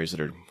interested in the areas that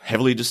are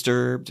heavily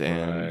disturbed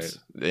and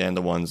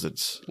the ones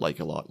that's like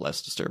a lot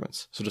less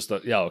disturbance. So just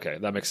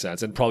that makes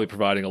sense, and probably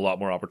providing a lot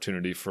more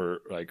opportunity for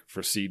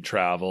seed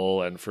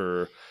travel and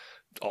for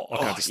all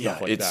kinds of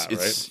stuff like that,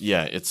 right?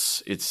 Yeah,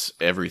 it's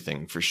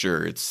everything for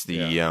sure. It's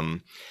the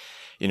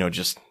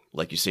just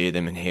like you say,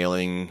 them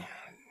inhaling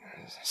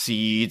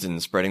seeds and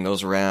spreading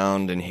those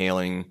around,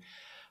 inhaling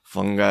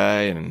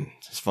fungi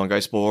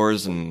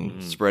spores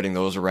and spreading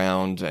those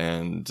around,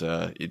 and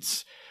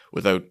it's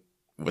without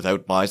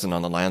bison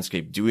on the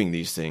landscape doing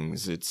these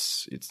things, it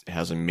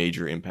has a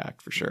major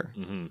impact for sure.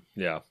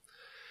 Yeah.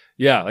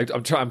 Like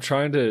I'm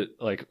trying to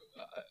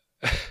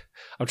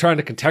I'm trying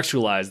to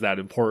contextualize that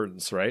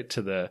importance, right?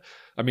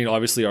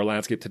 Obviously our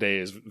landscape today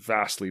is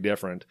vastly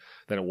different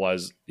than it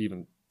was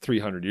even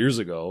 300 years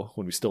ago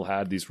when we still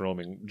had these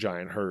roaming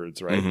giant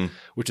herds, right? Mm-hmm.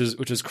 Which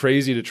is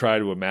crazy to try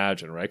to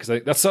imagine, right?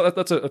 Because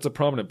that's a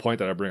prominent point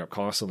that I bring up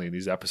constantly in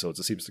these episodes.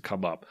 It seems to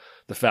come up,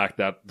 the fact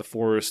that the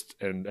forest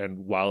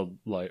and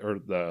wildlife, or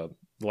the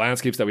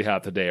landscapes that we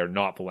have today, are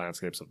not the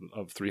landscapes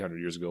of 300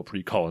 years ago,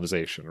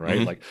 pre-colonization, right?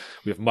 Mm-hmm. Like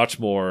we have much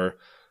more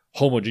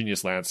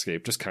homogeneous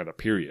landscape, just kind of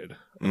period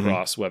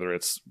across, whether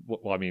it's,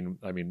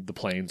 the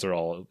plains are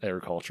all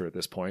agriculture at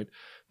this point.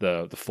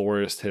 The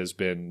forest has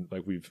been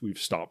like, we've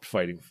stopped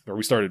fighting, or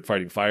we started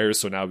fighting fires.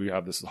 So now we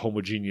have this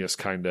homogeneous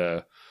kind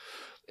of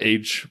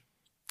age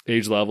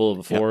level of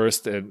the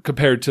forest. And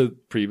compared to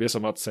previous,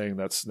 I'm not saying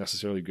that's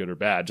necessarily good or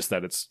bad, just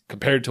that it's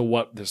compared to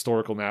what the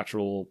historical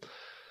natural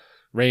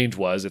range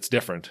was, it's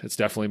different. It's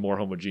definitely more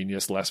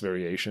homogeneous, less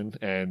variation.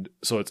 And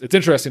so it's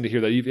interesting to hear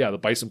that, the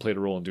bison played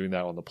a role in doing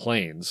that on the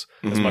plains,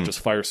 as much as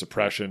fire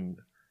suppression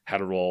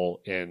had a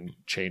role in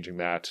changing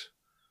that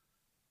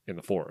in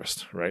the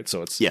forest, right?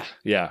 So it's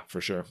Yeah.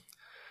 for sure.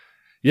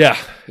 Yeah,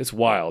 it's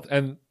wild.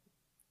 And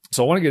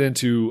so I want to get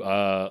into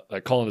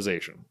like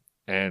colonization.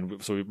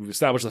 And so we've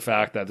established the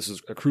fact that this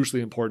is a crucially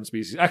important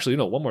species. Actually,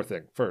 no, one more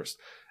thing first.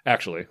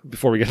 Actually,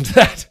 before we get into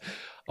that,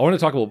 I want to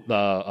talk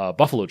about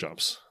buffalo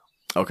jumps.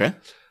 Okay.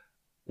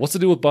 What's the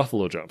deal with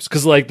buffalo jumps?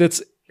 Because like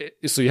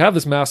so you have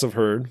this massive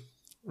herd,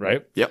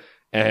 right? Yep.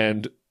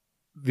 And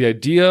the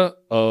idea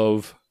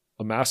of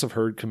a massive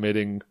herd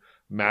committing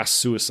mass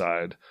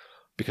suicide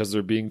because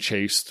they're being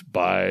chased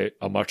by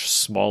a much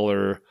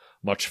smaller,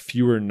 much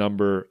fewer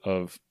number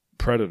of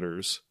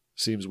predators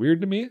seems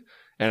weird to me.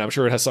 And I'm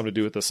sure it has something to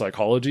do with the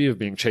psychology of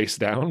being chased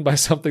down by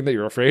something that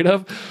you're afraid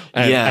of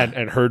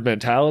and herd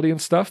mentality and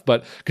stuff.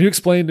 But can you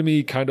explain to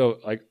me kind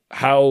of like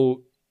how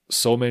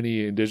so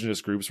many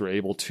indigenous groups were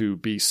able to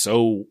be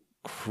so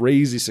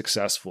crazy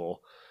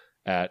successful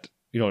at,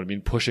 you know what I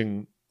mean,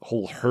 pushing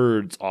whole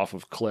herds off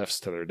of cliffs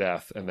to their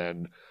death, and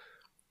then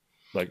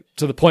like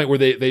to the point where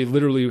they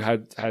literally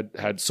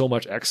had so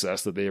much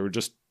excess that they were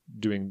just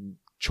doing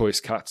choice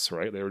cuts,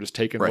 right? They were just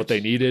taking what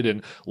they needed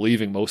and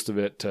leaving most of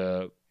it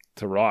to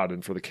rot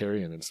and for the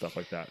carrion and stuff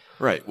like that.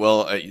 Right.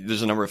 Well,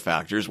 there's a number of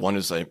factors. One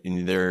is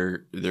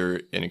they're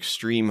an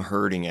extreme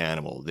herding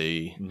animal.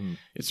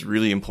 It's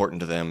really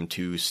important to them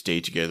to stay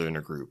together in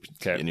a group.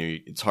 Okay. And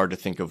it's hard to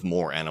think of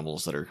more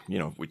animals that are,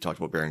 we talked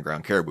about bearing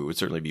ground. Caribou would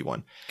certainly be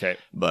one. Okay.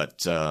 But,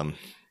 there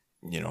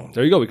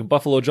you go. We can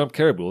buffalo jump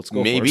caribou. Let's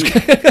go. Maybe. For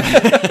it.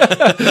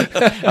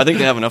 I think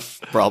they have enough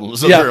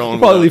problems of their own.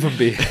 Probably leave them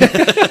be.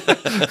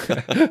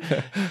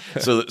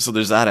 So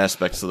there's that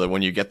aspect, so that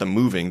when you get them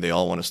moving, they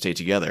all want to stay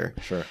together.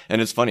 Sure. And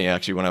it's funny,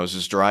 actually, when I was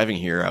just driving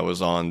here, I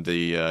was on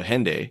the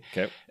Henday,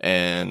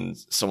 and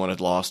someone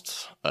had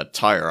lost a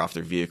tire off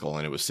their vehicle,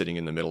 and it was sitting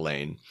in the middle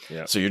lane.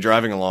 Yeah. So you're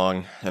driving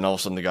along, and all of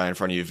a sudden the guy in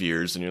front of you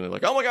veers, and you're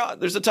like, oh my God,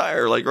 there's a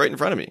tire, like right in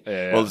front of me.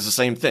 Yeah. Well, it's the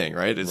same thing,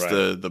 right? It's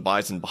the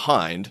bison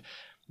behind.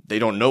 They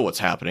don't know what's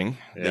happening.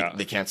 Yeah.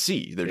 They can't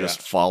see. They're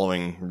just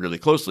following really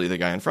closely the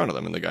guy in front of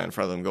them, and the guy in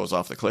front of them goes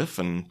off the cliff,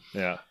 and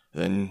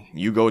then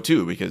you go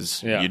too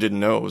because you didn't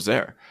know it was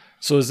there.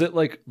 So is it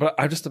like? But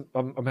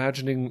I'm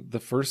imagining the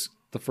first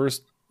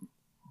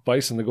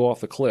bison to go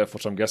off the cliff,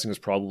 which I'm guessing is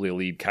probably a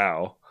lead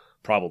cow.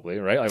 Probably,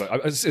 right?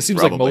 Like, it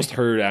seems like most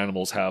herd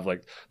animals have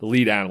like the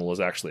lead animal is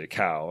actually a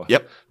cow.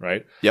 Yep.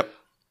 Right. Yep.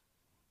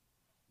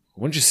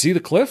 Wouldn't you see the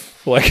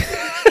cliff? Like,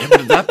 but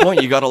at that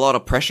point, you got a lot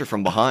of pressure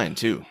from behind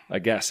too. I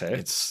guess, hey,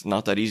 it's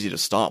not that easy to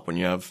stop when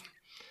you have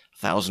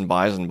 1,000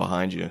 bison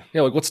behind you.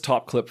 Yeah, like what's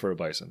top clip for a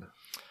bison?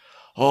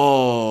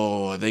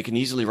 Oh, they can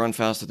easily run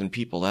faster than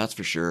people, that's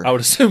for sure. I would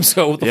assume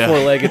so. The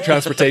four-legged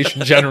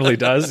transportation generally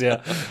does,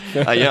 yeah.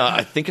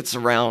 I think it's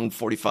around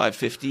 45,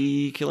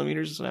 50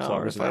 kilometers an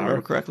hour, if I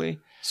remember correctly.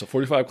 So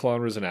 45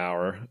 kilometers an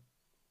hour.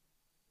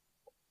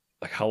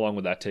 Like, how long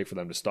would that take for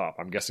them to stop?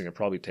 I'm guessing it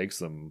probably takes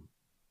them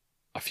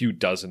a few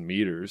dozen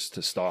meters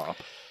to stop.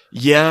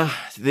 Yeah,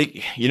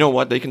 you know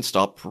what? They can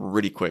stop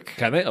pretty quick.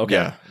 Can they? Okay.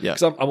 Yeah.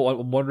 Because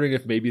I'm wondering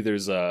if maybe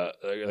there's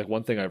like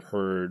one thing I've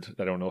heard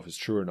that I don't know if it's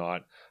true or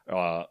not.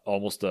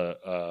 Almost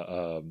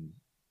an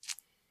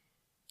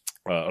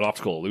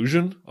optical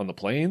illusion on the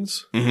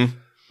plains,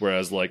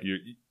 whereas like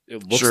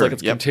it looks like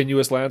it's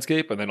continuous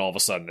landscape, and then all of a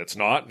sudden it's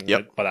not.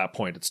 And by that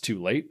point, it's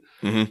too late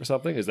or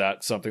something. Is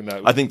that something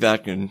that I think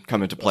that can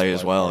come into play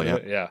as well?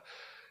 Yeah.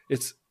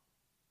 It's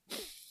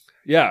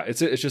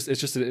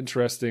just an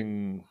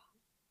interesting.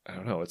 I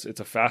don't know. It's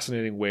a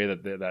fascinating way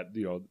that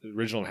the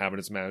original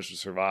inhabitants managed to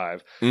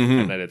survive,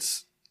 and that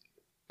it's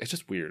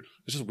just weird.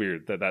 It's just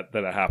weird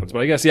that happens.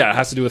 But I guess it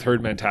has to do with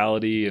herd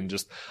mentality, and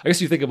just I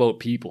guess you think about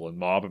people and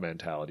mob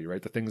mentality,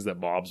 right? The things that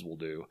mobs will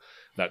do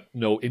that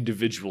no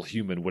individual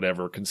human would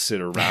ever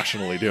consider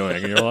rationally doing,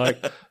 and you're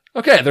like,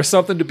 okay, there's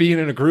something to being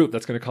in a group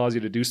that's going to cause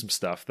you to do some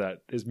stuff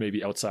that is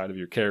maybe outside of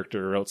your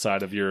character or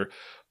outside of your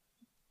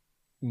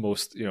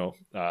most,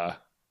 I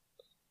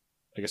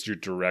guess your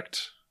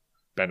direct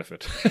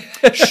benefit.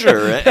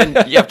 Sure. And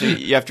you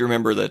have to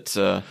remember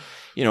that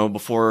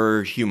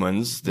before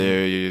humans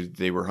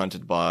they were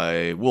hunted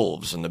by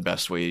wolves, and the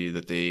best way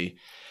that they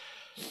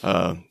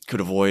could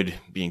avoid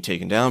being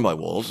taken down by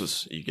wolves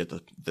is you get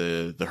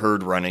the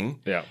herd running,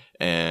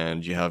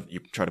 and you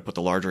try to put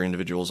the larger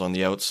individuals on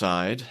the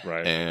outside,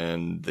 right,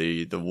 and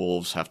the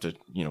wolves have to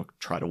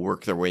try to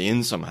work their way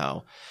in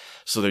somehow.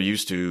 So they're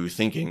used to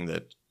thinking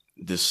that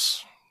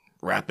this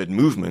rapid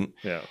movement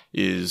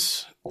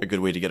is a good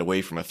way to get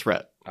away from a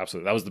threat.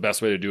 Absolutely. That was the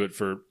best way to do it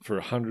for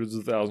hundreds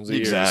of thousands of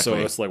years. So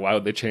it's like, why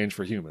would they change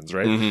for humans,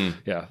 right?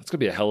 Yeah. It's going to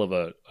be a hell of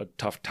a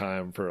tough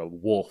time for a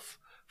wolf,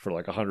 for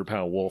like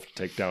 100-pound wolf to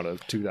take down a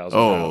 2,000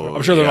 pound.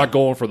 I'm sure they're not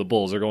going for the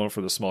bulls. They're going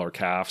for the smaller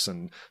calves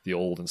and the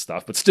old and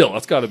stuff. But still,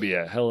 that's got to be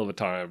a hell of a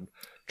time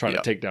trying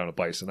to take down a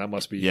bison. That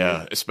must be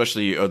Yeah,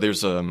 especially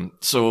there's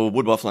so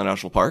Wood Buffalo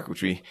National Park,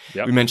 which we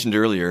mentioned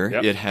earlier.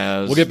 Yep. It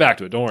has. We'll get back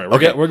to it. Don't worry. We're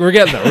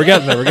getting there.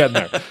 We're getting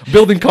there.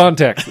 Building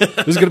context.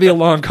 This is going to be a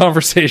long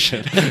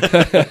conversation.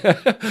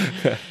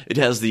 It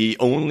has the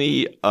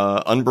only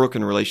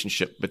unbroken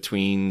relationship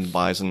between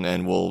bison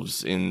and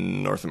wolves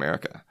in North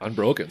America.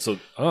 Unbroken. So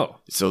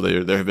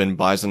there have been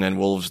bison and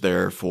wolves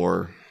there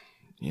for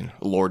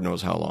Lord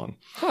knows how long.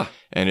 Huh.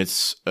 And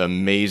it's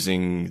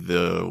amazing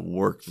the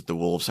work that the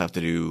wolves have to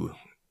do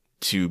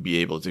to be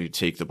able to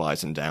take the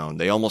bison down.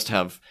 They almost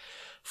have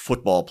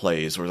football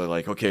plays where they're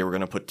like, okay, we're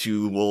going to put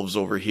 2 wolves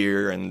over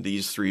here and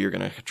these 3 are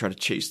going to try to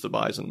chase the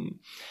bison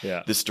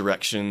this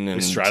direction. And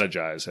they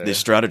strategize. They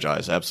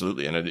strategize,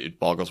 absolutely. And it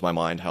boggles my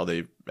mind how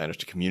they manage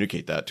to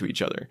communicate that to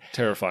each other.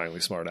 Terrifyingly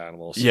smart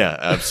animals. Yeah,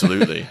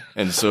 absolutely.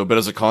 And so, but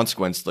as a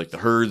consequence, like the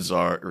herds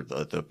or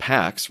the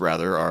packs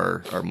rather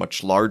are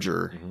much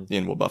larger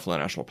in Wood Buffalo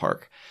National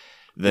Park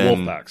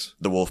than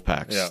the wolf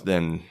packs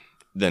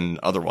than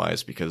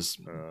otherwise, because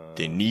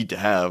they need to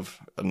have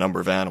a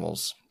number of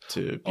animals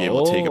to be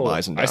able to take a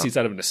bison down. I see it's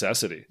out of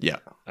necessity. Yeah.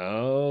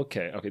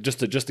 Okay. Just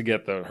to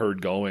get the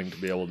herd going, to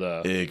be able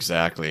to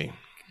exactly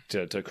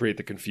to create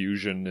the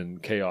confusion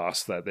and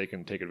chaos that they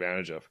can take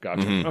advantage of.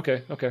 Gotcha.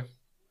 Okay.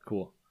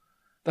 Cool.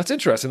 That's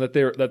interesting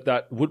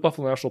that Wood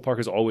Buffalo National Park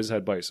has always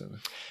had bison.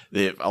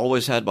 They've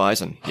always had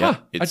bison. Yeah.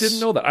 I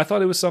didn't know that. I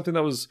thought it was something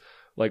that was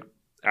like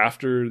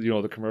after,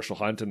 the commercial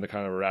hunt and the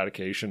kind of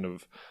eradication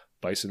of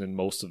bison in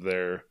most of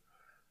their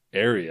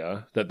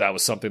area, that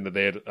was something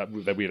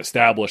that we had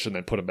established and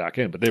then put them back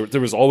in. But there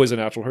was always a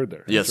natural herd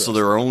there. Yes, so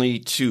there are only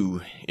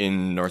 2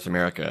 in North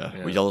America.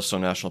 Yeah.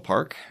 Yellowstone National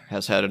Park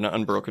has had an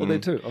unbroken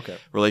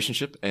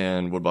relationship,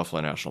 and Wood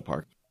Buffalo National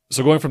Park.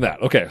 So going from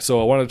that, okay, so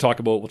I wanted to talk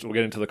about, we'll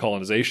get into the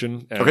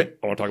colonization, and I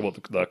want to talk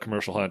about the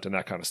commercial hunt and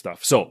that kind of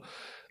stuff. So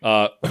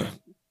my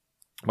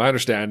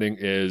understanding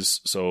is,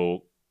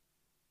 so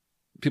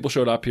people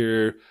showed up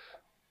here,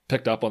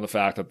 picked up on the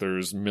fact that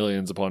there's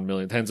millions upon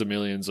millions, tens of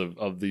millions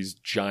of these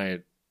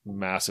giant,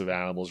 massive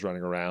animals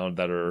running around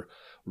that are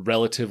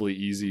relatively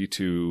easy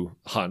to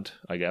hunt,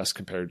 I guess,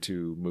 compared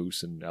to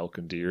moose and elk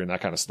and deer and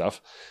that kind of stuff.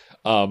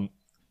 At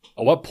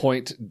what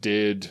point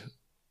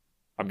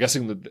I'm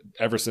guessing that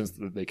ever since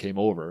they came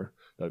over,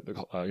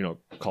 the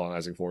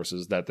colonizing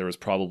forces, that there was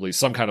probably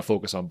some kind of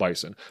focus on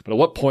bison. But at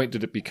what point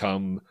did it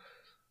become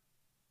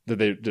that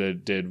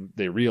did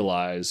they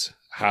realize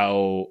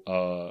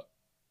how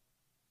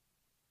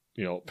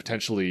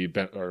potentially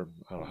or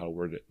I don't know how to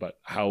word it, but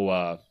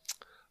how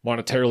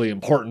monetarily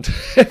important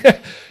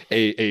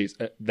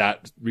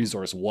that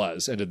resource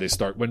was, and did they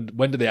start? When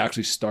did they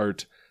actually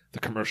start the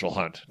commercial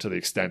hunt to the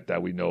extent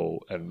that we know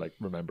and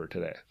remember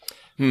today?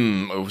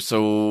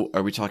 So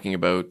are we talking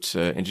about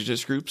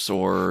indigenous groups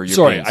or Europeans?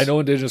 Sorry, I know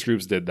indigenous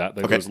groups did that.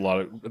 There was a lot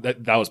of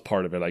that was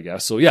part of it, I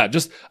guess. So yeah,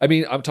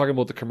 I'm talking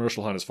about the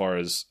commercial hunt as far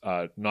as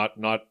not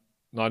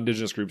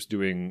non-indigenous groups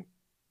doing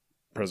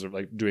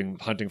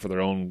hunting for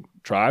their own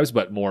tribes,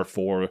 but more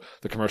for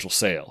the commercial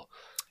sale.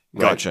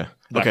 Right? Gotcha.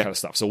 That kind of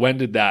stuff. So when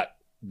did that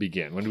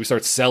begin? When did we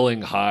start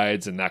selling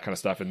hides and that kind of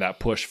stuff, and that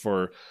push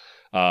for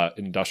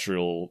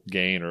industrial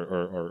gain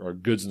or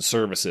goods and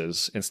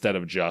services instead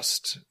of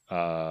just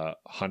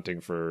hunting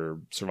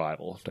for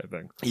survival type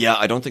thing? Yeah,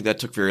 I don't think that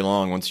took very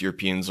long. Once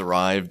Europeans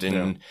arrived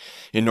in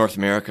North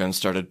America and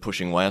started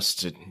pushing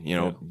west,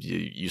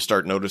 you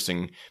start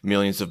noticing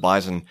millions of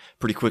bison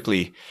pretty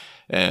quickly.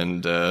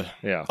 And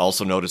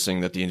also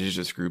noticing that the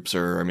indigenous groups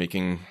are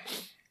making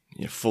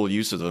full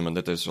use of them, and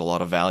that there's a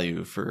lot of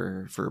value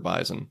for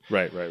bison.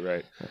 Right.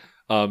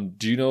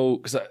 Do you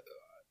know?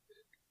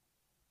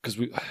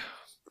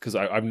 Because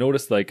I've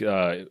noticed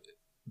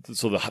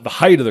so the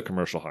height of the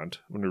commercial hunt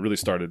when we really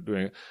started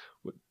doing it.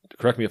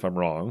 Correct me if I'm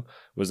wrong.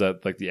 Was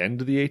that the end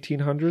of the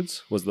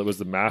 1800s? Was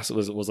the mass?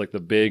 Was the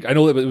big? I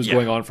know that it was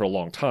going on for a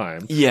long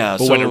time. Yeah,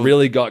 but when it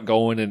really got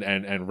going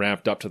and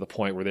ramped up to the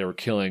point where they were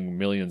killing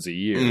millions a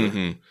year.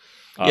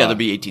 Mm-hmm. That'd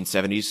be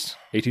 1870s.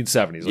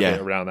 1870s,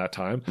 around that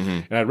time. Mm-hmm.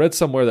 And I read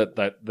somewhere that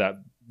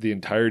the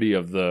entirety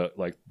of the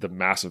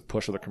massive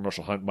push of the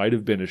commercial hunt might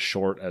have been as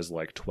short as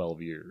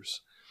 12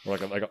 years, or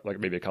like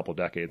maybe a couple of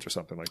decades or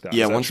something like that.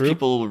 Yeah, once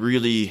people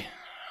really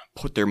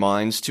put their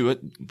minds to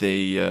it,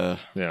 they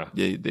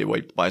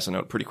wiped bison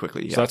out pretty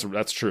quickly. Yeah. So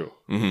that's true.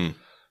 Mm-hmm.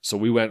 So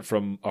we went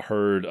from a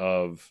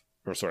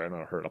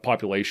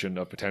population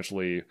of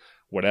potentially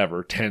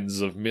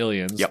tens of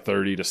millions,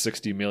 30 to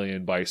 60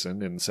 million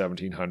bison in the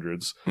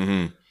 1700s,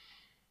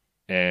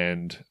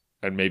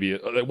 and maybe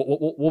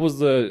what was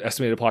the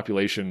estimated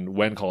population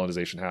when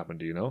colonization happened?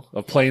 Do you know,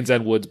 of plains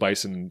and woods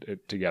bison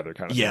together?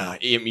 Kind of. Yeah,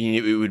 thing? I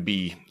mean it would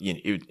be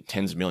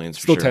tens of millions.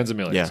 Still for sure. Tens of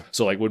millions. Yeah.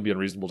 So wouldn't be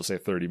unreasonable to say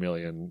 30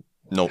 million.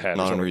 No,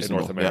 not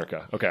unreasonable. In North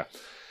America. Yeah.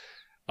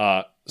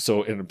 Okay.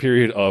 So in a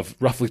period of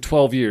roughly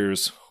 12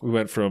 years, we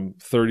went from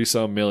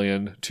 30-some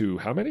million to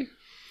how many?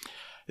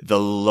 The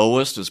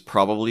lowest is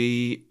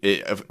probably,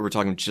 if we're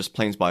talking just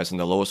plains bison,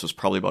 the lowest was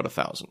probably about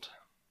 1,000.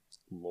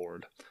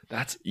 Lord.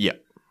 That's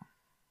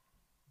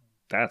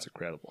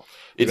incredible.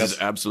 It is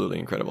absolutely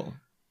incredible.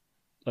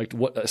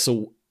 What?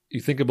 So you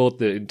think about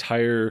the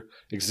entire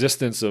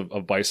existence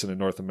of bison in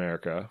North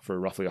America for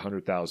roughly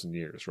 100,000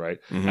 years, right?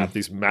 Mhm. At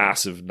these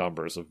massive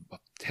numbers of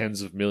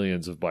tens of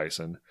millions of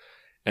bison,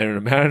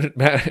 and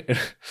in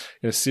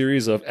a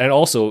series of, and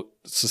also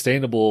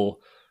sustainable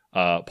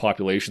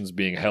populations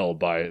being held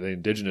by the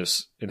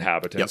indigenous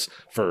inhabitants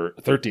for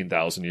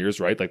 13,000 years,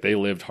 right? Like they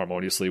lived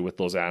harmoniously with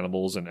those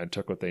animals and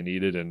took what they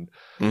needed, and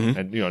you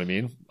know what I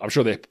mean? I'm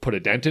sure they put a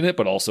dent in it,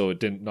 but also it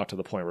didn't, not to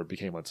the point where it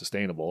became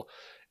unsustainable.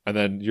 And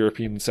then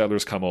European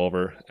settlers come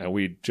over and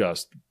we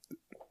just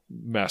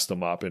messed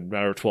them up. In a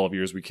matter of 12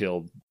 years, we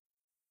killed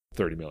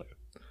 30 million.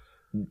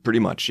 Pretty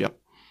much, yep.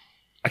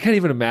 I can't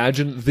even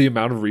imagine the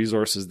amount of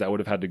resources that would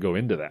have had to go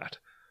into that.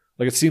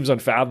 Like, it seems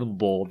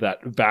unfathomable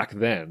that back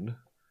then,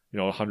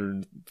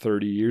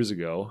 130 years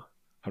ago,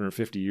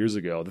 150 years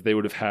ago, that they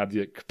would have had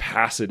the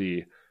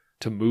capacity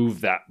to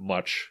move that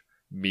much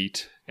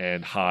meat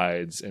and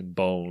hides and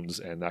bones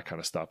and that kind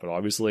of stuff. But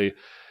obviously,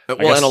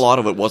 well, and a lot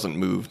of it wasn't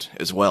moved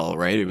as well,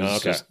 right? It was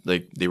Okay. just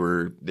like they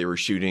were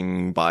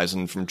shooting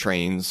bison from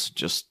trains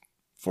just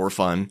for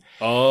fun.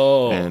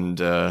 oh, And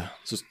so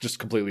it's just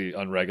completely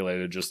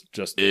unregulated,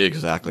 just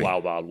exactly.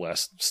 Wild Wild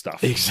West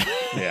stuff.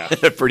 Exactly. Yeah.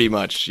 Pretty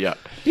much, yeah.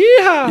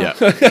 Yeah.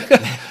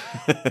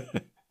 Yeah.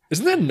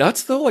 Isn't that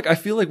nuts though? Like, I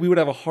feel like we would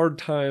have a hard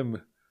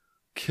time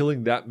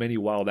killing that many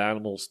wild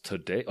animals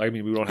today. I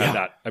mean, we don't have Yeah.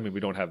 that. I mean, we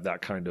don't have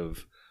that kind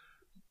of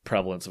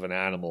prevalence of an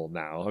animal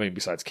now. I mean,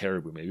 besides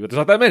caribou, maybe, but there's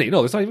not that many.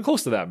 No, there's not even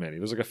close to that many.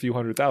 There's like a few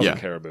 100,000 Yeah.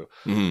 caribou.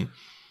 Mhm.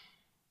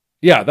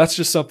 Yeah, that's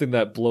just something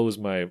that blows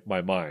my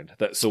mind.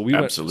 That so we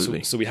Absolutely.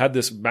 went, so we had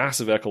this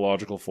massive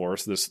ecological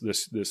force, this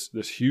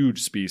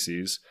huge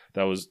species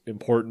that was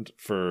important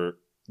for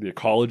the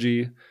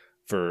ecology,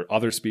 for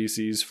other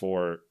species,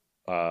 for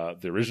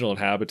the original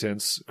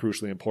inhabitants,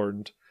 crucially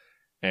important,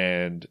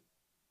 and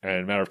in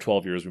a matter of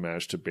 12 years, we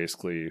managed to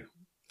basically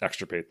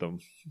extirpate them,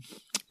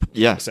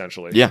 Yeah.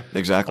 essentially. Yeah,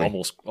 exactly.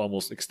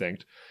 almost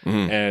extinct.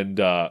 Mhm. And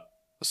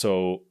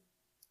so,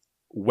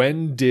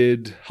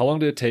 how long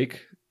did it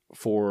take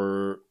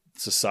for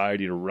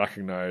society to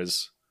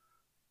recognize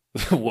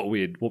what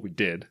we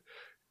did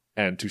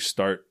and to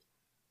start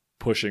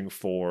pushing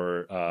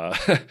for,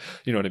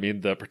 you know what I mean,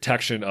 the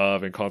protection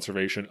of and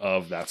conservation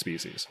of that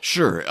species?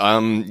 Sure.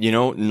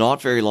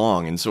 Not very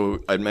long. And so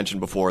I mentioned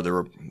before there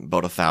were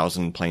about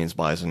 1,000 plains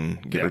bison,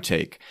 give Yeah. or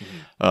take.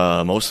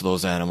 Most of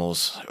those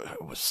animals,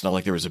 it's not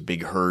like there was a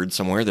big herd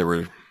somewhere. There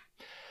were,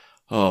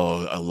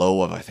 a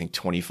low of, I think,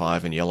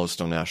 25 in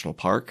Yellowstone National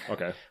Park.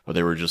 Okay. But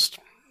they were just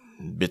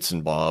bits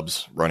and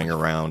bobs running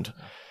around.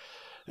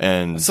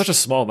 And It's such a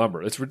small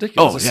number. It's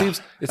ridiculous. Oh, it yeah.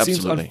 seems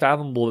Absolutely.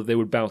 unfathomable that they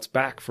would bounce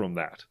back from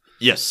that.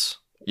 yes.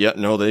 Yeah,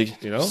 no, they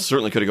You know?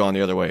 certainly could have gone the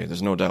other way.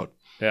 There's no doubt.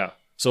 Yeah.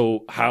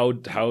 So how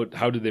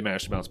did they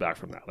manage to bounce back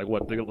from that?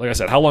 Like I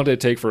said, how long did it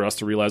take for us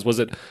to realize? Was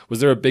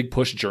there a big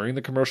push during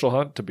the commercial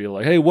hunt to be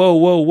like, hey, whoa?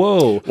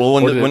 Well,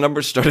 Or did it- when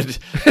numbers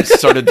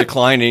started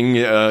declining,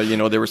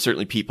 there were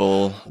certainly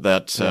people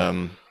that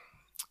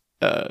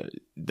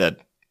that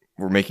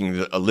were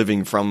making a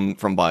living from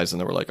bison.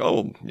 They were like,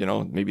 oh,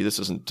 maybe this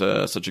isn't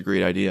such a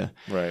great idea.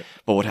 Right.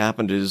 But what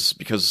happened is,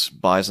 because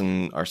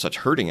bison are such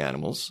herding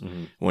animals,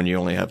 when you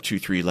only have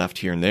 2-3 left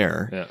here and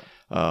there, Yeah.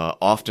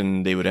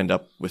 often they would end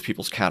up with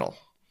people's cattle.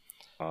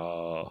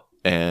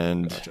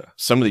 And Gotcha.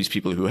 some of these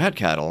people who had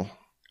cattle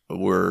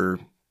were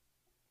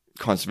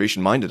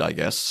conservation minded, I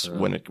guess,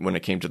 when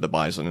it came to the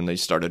bison, and they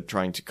started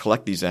trying to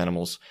collect these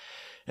animals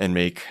and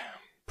make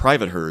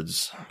private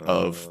herds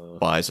of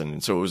bison.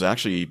 And so it was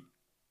actually,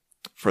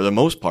 for the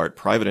most part,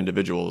 private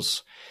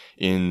individuals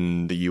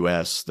in the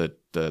U.S.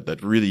 that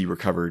really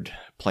recovered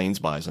plains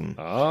bison.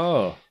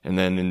 Oh. And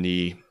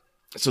then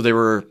so there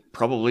were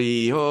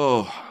probably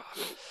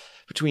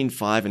between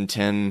 5 and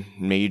 10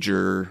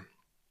 major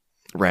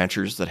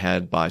ranchers that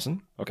had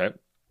bison. Okay.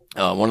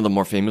 One of the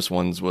more famous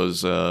ones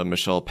was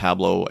Michel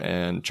Pablo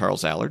and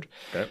Charles Allard.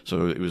 Okay.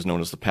 So it was known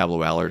as the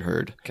Pablo Allard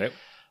herd. Okay.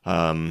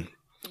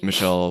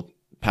 Michel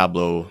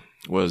Pablo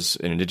was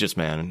an indigenous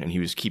man, and he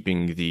was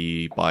keeping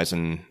the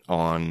bison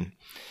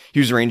he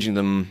was arranging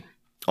them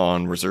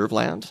on reserve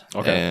land.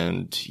 Okay.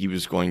 And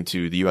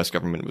the U.S.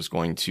 government was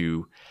going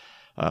to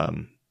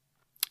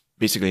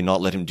basically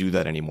not let him do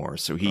that anymore.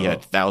 So he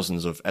had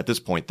thousands of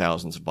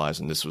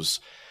bison. This was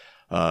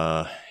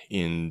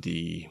in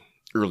the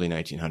early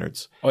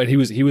 1900s. Oh, and he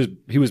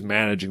was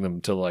managing them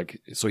to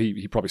so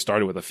he probably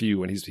started with a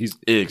few, and he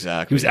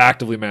Exactly. was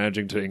actively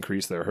managing to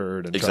increase their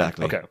herd. And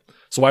Exactly. Okay.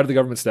 So why did the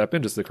government step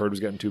in? Just the herd was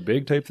getting too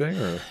big, type thing,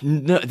 or?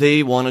 No,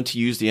 they wanted to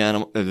use the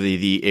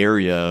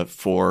area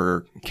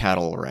for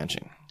cattle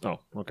ranching. Oh,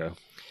 okay.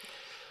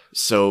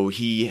 So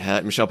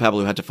Michel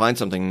Pablo had to find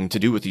something to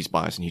do with these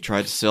bison. He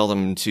tried to sell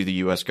them to the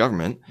U.S.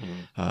 government.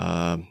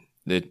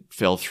 It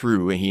fell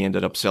through, and he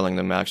ended up selling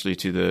them actually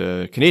to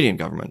the Canadian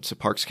government, to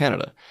Parks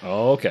Canada.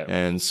 Oh, okay.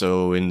 And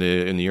so in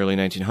the early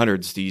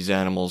 1900s, these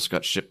animals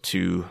got shipped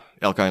to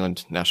Elk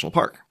Island National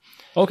Park.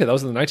 Okay, that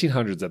was in the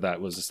 1900s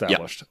that was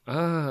established.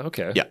 Ah,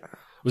 okay. Yeah.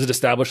 Was it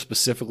established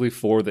specifically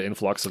for the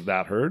influx of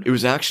that herd? It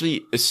was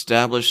actually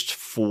established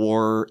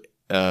for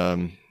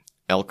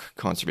elk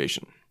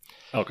conservation.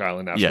 Elk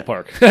Island National Yeah.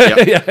 Park.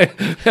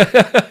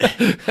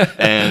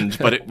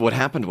 What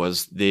happened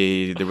was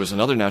there was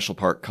another national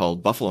park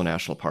called Buffalo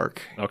National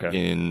Park. Okay.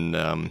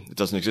 It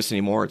doesn't exist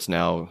anymore. It's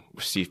now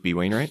CFB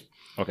Wainwright.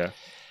 Okay.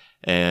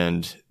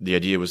 And the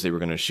idea was they were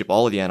going to ship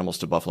all of the animals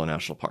to Buffalo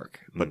National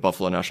Park, but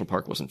Buffalo National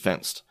Park wasn't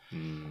fenced,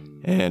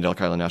 and Elk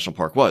Island National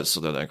Park was.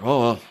 So they're like, oh,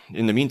 well,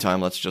 in the meantime,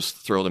 let's just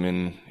throw them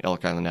in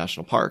Elk Island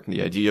National Park. And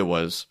the idea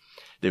was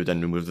they would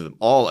then move them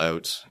all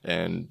out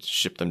and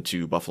ship them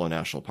to Buffalo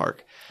National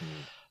Park.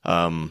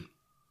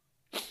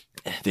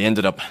 They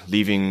ended up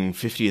leaving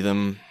 50 of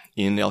them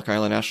in Elk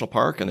Island National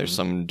Park, and there's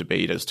some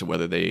debate as to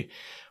whether they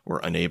were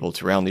unable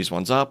to round these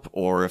ones up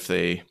or if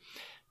they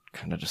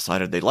kind of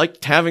decided they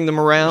liked having them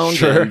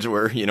around and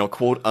were,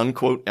 quote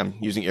unquote, I'm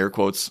using air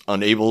quotes,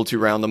 unable to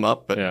round them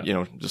up, but,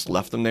 just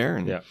left them there.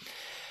 And,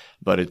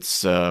 but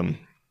it's a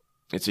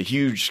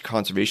huge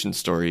conservation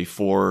story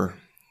for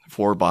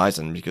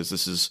bison, because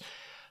this is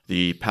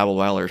the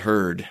Pablo-Allard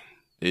herd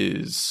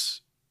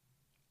is,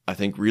 I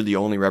think, really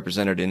only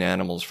represented in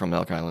animals from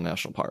Elk Island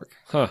National Park.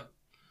 Huh.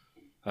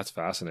 That's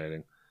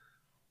fascinating.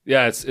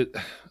 Yeah,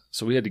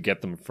 so we had to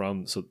get them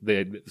so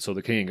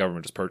the Canadian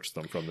government just purchased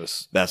them from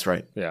this. That's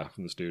right. Yeah,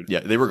 from this dude.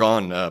 Yeah, they were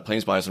gone.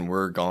 Plains bison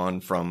were gone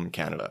from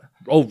Canada.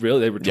 Oh, really?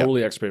 They were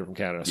totally extirpated from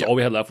Canada. So all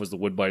we had left was the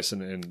wood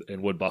bison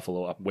and wood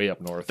buffalo way up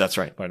north. That's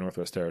right. By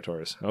Northwest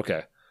Territories.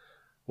 Okay.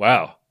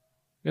 Wow.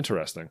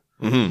 Interesting.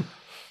 Mm-hmm.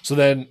 So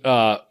then,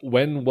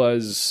 when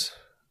was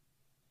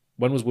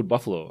wood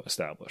buffalo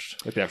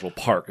established? Like the actual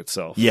park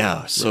itself?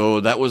 Yeah. So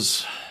that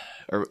was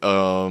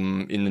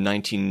in the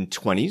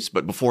 1920s,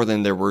 but before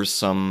then there were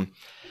some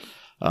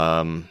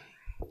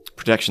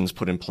protections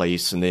put in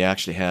place, and they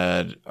actually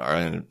had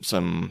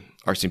some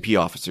RCMP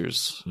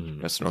officers,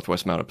 that's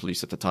Northwest Mounted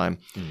Police at the time,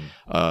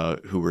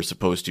 who were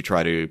supposed to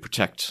try to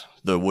protect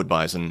the wood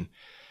bison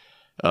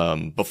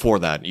before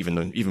that,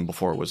 even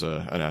before it was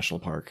a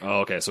national park. Oh,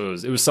 okay. So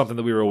it was something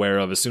that we were aware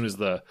of as soon as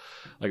the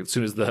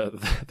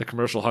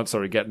commercial hunt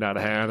started getting out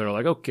of hand. They were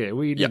like, okay,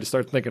 we need to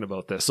start thinking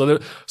about this. So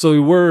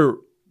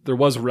there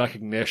was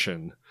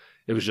recognition.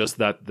 It was just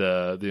that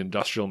the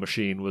industrial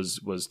machine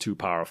was too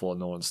powerful, and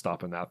no one's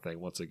stopping that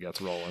thing once it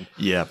gets rolling.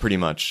 Yeah, pretty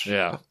much.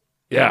 Yeah.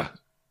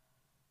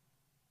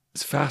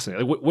 It's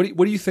fascinating. Like,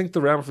 what do you think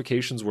the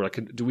ramifications were?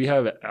 Like, do we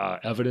have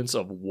evidence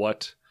of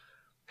what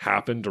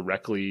happened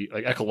directly,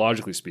 like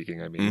ecologically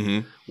speaking? I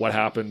mean, what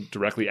happened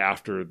directly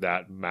after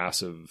that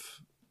massive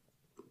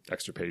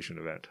extirpation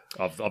event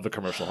of the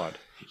commercial hunt?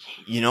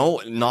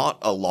 Not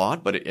a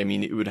lot, but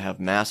it would have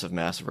massive,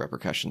 massive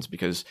repercussions,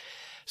 because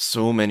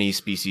so many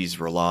species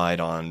relied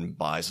on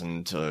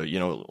bison to,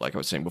 like I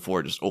was saying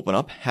before, just open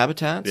up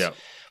habitats. Yeah.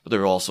 But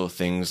there were also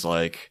things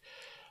like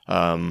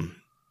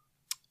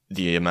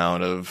the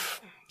amount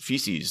of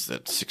feces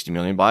that 60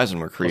 million bison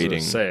were creating.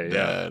 It's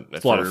a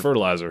lot of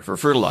fertilizer. For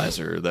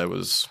fertilizer that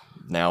was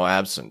now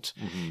absent.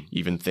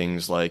 Even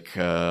things like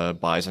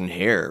bison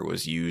hair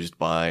was used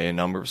by a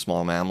number of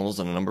small mammals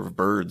and a number of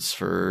birds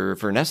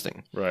for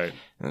nesting. Right.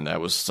 And that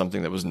was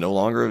something that was no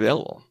longer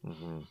available.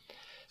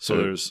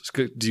 So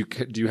do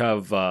you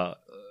have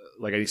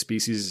like any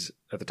species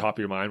at the top of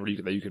your mind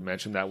that you could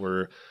mention that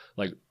were,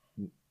 like,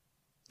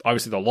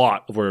 obviously the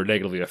lot were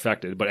negatively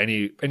affected, but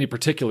any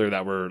particular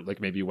that were,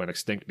 like, maybe went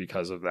extinct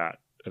because of that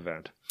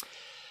event?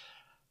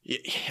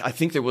 I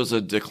think there was a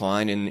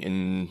decline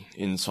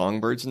in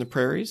songbirds in the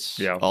prairies.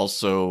 Yeah.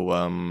 Also,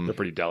 they're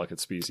pretty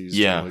delicate species,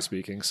 generally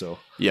speaking. So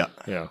yeah.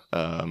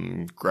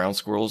 Ground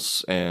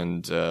squirrels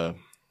and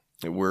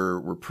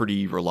were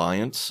pretty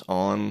reliant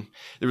on.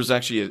 There was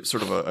actually a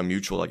sort of a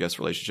mutual, I guess,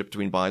 relationship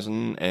between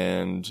bison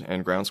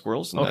and ground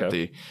squirrels, and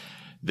that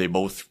they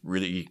both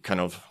really kind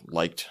of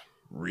liked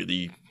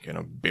really kind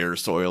of bare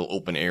soil,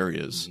 open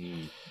areas.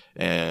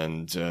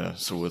 And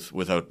so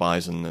without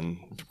bison, then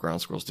the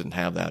ground squirrels didn't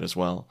have that as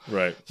well.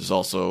 Right. There's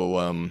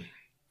also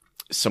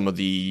some of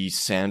the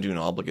sand dune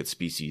obligate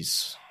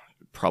species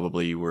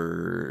probably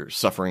were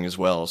suffering as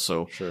well.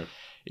 So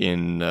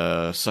in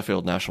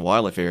Suffield National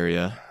Wildlife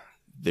Area,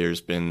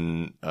 there's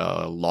been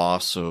a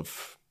loss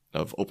of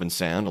open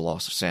sand, a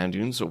loss of sand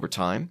dunes over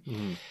time.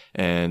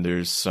 And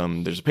there's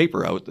a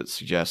paper out that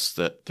suggests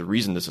that the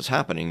reason this is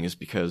happening is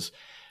because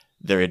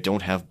they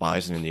don't have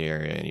bison in the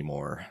area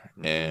anymore.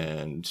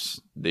 And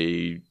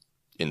they,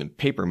 in the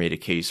paper, made a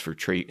case for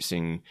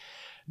tracing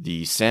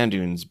the sand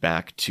dunes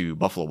back to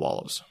buffalo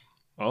wallows.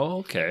 Oh,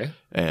 okay.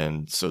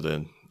 And so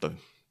the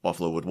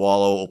buffalo would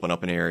wallow, open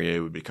up an area, it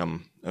would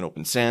become an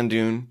open sand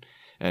dune.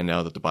 And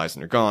now that the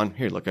bison are gone,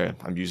 here, look,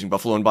 I'm using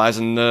buffalo and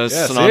bison synonymously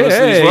as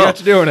well. You got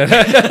you doing it.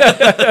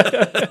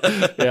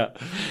 Yeah.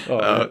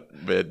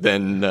 But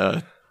then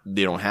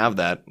they don't have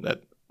that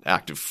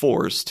active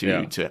force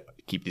to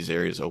keep these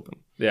areas open.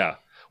 Yeah.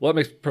 Well, that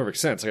makes perfect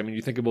sense. I mean,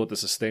 you think about the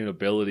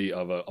sustainability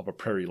of a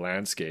prairie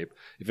landscape.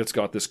 If it's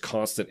got this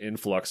constant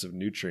influx of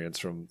nutrients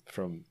from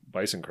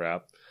bison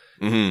crap,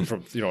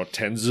 from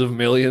tens of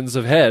millions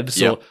of head,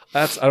 so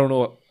that's, I don't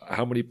know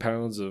how many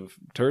pounds of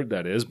turd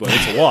that is, but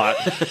it's a lot.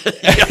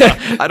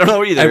 I don't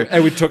know either.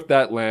 And we took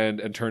that land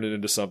and turned it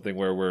into something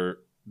where we're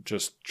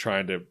just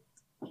trying to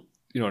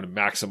to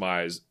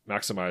maximize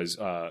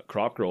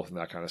crop growth and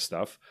that kind of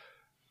stuff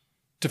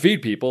to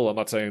feed people. I'm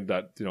not saying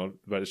that,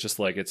 but it's just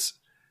like, it's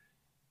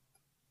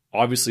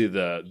obviously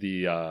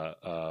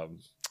the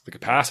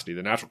capacity,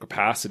 the natural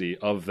capacity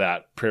of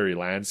that prairie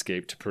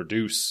landscape to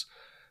produce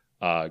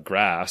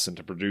grass and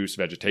to produce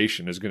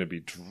vegetation is going to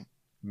be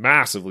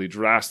massively,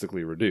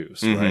 drastically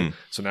reduced, right?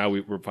 So now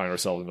we're finding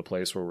ourselves in a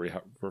place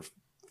where we're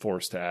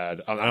forced to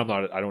add. I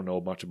don't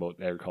know much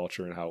about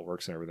agriculture and how it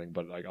works and everything,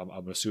 but like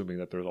I'm assuming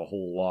that there's a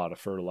whole lot of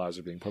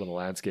fertilizer being put on the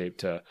landscape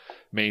to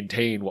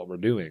maintain what we're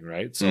doing,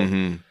 right? So,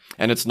 and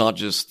it's not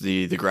just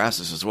the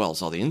grasses as well;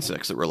 it's all the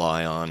insects that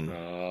rely on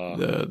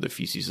the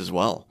feces as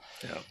well.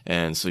 Yeah.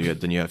 And so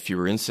you have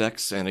fewer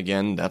insects, and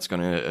again, that's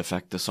going to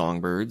affect the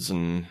songbirds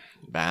and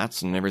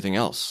bats and everything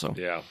else. So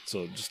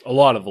so just a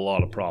lot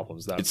of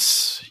problems.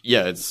 It's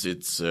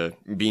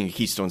being a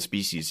keystone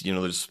species.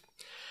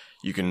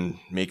 You can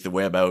make the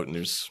web out, and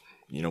there's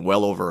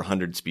well over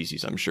 100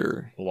 species. I'm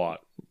sure a lot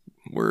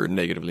were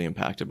negatively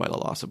impacted by the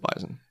loss of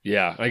bison.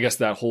 Yeah, I guess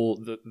that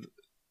whole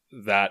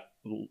that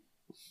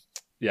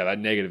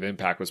negative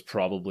impact was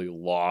probably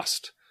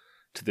lost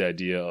to the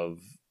idea of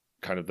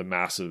kind of the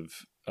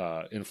massive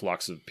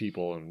influx of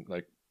people and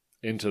like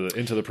into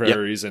the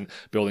prairies and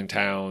building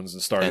towns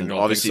and starting. And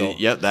obviously,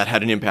 that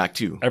had an impact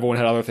too. Everyone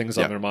had other things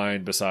on their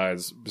mind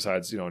besides,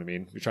 you know what I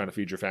mean? You're trying to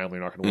feed your family.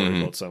 You're not going to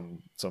worry about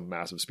some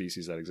massive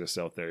species that exists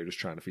out there. You're just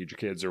trying to feed your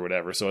kids or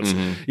whatever. So it's,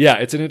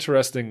 it's an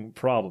interesting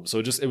problem. So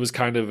it was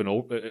kind of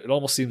it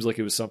almost seems like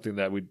it was something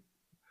that it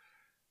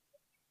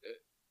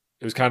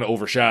was kind of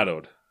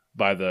overshadowed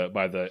by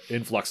the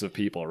influx of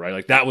people, right?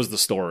 Like that was the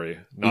story,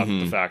 not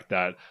the fact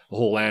that the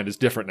whole land is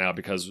different now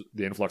because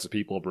the influx of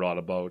people brought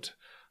about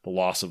the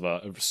loss of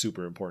a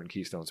super important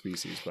keystone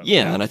species. But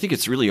and I think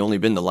it's really only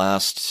been the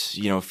last,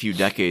 few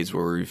decades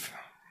where we've,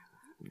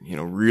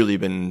 really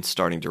been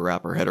starting to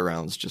wrap our head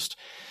around just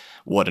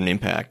what an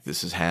impact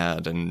this has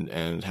had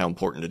and how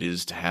important it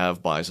is to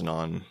have bison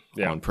on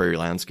prairie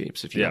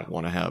landscapes if you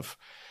want to have,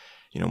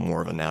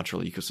 more of a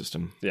natural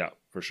ecosystem. Yeah,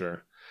 for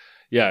sure.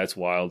 Yeah, it's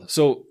wild.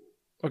 So,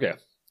 okay.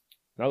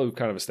 Now that we've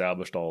kind of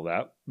established all of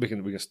that, we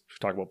can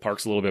talk about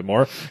parks a little bit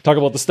more. Talk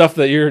about the stuff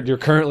that you're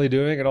currently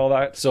doing and all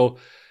that. So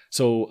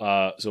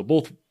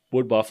both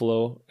Wood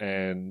Buffalo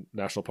and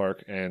National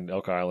Park and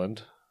Elk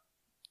Island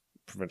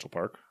Provincial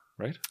Park,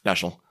 right?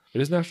 National.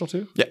 It is national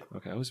too? Yeah.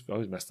 Okay, I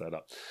always mess that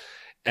up.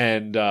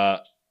 And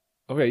you're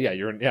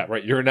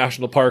a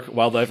national park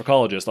wildlife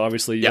ecologist.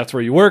 Obviously, that's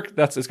where you work.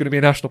 It's going to be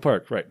a national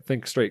park, right?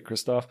 Think straight,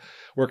 Christoph.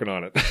 Working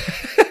on it.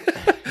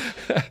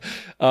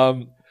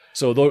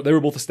 So they were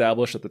both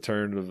established at the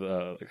turn of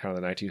kind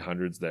of the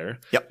 1900s there.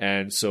 Yep.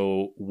 And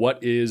so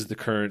what is the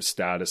current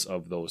status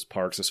of those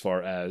parks as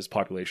far as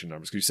population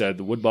numbers? Because you said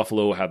the Wood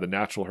Buffalo had the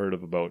natural herd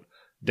of about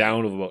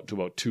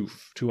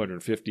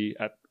 250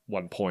 at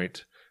one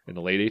point in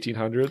the late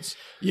 1800s.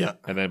 Yeah.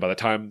 And then by the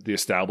time they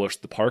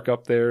established the park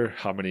up there,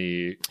 how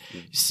many?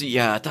 See,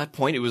 at that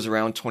point it was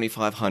around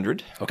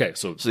 2,500. Okay.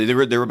 So they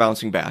were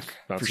bouncing back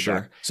for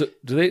sure. Back. So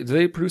do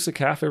they produce a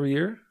calf every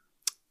year?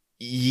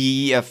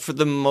 Yeah, for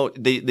the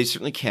they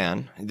certainly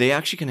can. They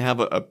actually can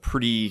have a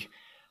pretty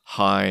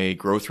high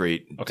growth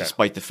rate,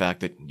 despite the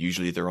fact that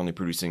usually they're only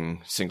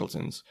producing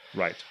singletons.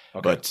 Right.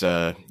 Okay. But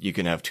you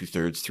can have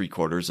 2/3,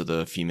 3/4 of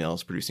the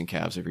females producing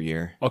calves every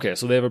year. Okay,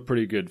 so they have a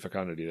pretty good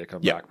fecundity. They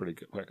come back pretty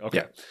quick.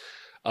 Okay.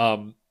 Yeah.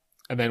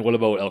 And then what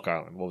about Elk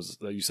Island? What was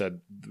you said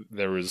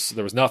there was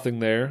nothing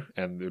there,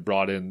 and they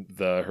brought in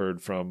the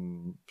herd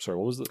from. Sorry,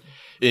 what was it?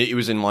 It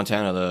was in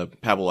Montana, the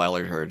Pablo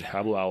Allard herd.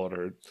 Pablo Allard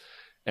herd.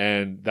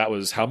 And that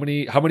was how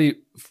many,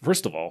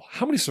 first of all,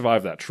 how many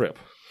survived that trip?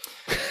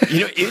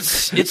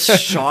 It's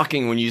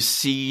shocking when you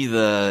see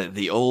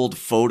the old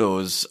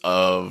photos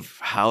of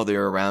how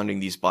they're rounding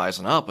these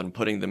bison up and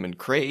putting them in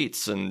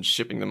crates and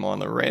shipping them on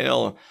the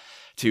rail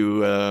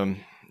to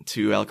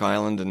Elk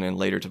Island and then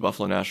later to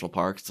Buffalo National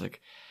Park. It's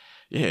like,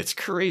 it's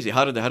crazy.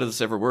 How did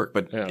this ever work?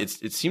 But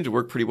it seemed to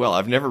work pretty well.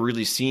 I've never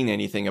really seen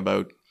anything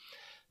about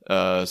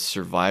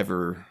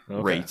survivor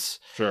rates.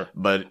 Sure.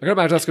 But I can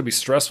imagine that's going to be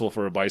stressful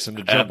for a bison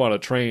to jump on a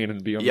train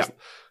and be on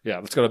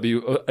that's going to be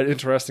an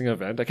interesting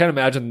event. I can't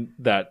imagine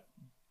that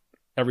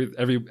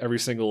every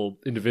single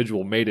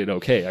individual made it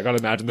okay. I got to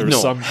imagine there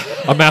was some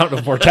amount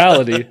of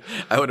mortality.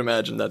 I would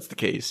imagine that's the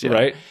case,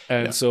 right?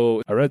 And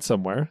so I read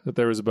somewhere that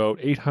there was about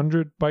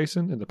 800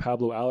 bison in the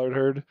Pablo Allard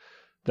herd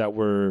that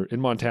were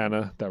in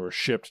Montana that were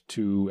shipped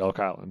to Elk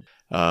Island.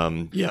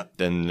 Then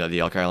the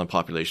Elk Island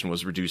population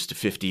was reduced to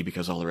 50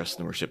 because all the rest of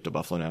them were shipped to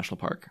Buffalo National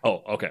Park.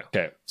 Oh, okay.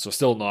 So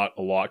still not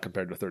a lot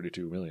compared to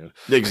 32 million.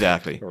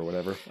 Exactly. Or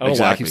whatever. I don't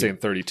know why I keep saying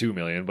 32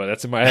 million, but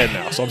that's in my head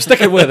now, so I'm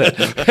sticking with it.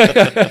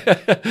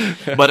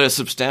 But a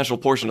substantial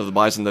portion of the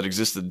bison that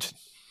existed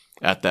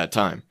at that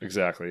time.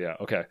 Exactly, yeah.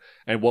 Okay.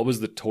 And what was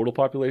the total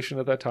population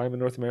at that time in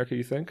North America,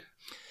 you think?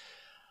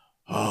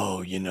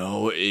 Oh,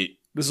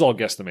 this is all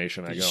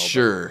guesstimation, I know.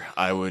 Sure.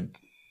 But I would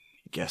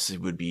guess it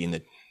would be in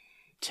the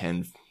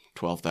 10,000,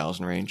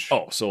 12,000 range.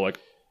 Oh, so like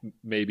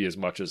maybe as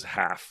much as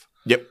half.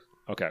 Yep.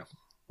 Okay.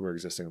 We're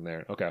existing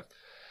there. Okay.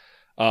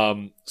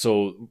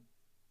 So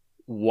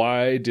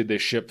why did they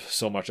ship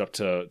so much up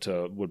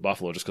to Wood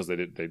Buffalo? Just because they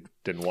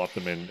didn't want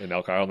them in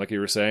Elk Island, like you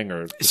were saying,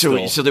 or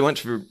so they went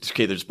for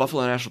there's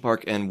Buffalo National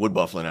Park and Wood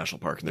Buffalo National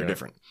Park, and they're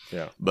different.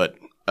 Yeah. But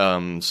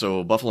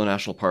so Buffalo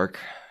National Park,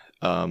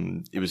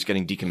 it was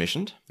getting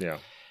decommissioned. Yeah.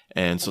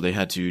 And so they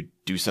had to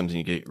do something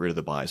to get rid of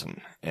the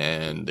bison,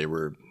 and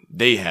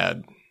they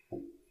had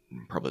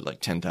probably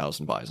like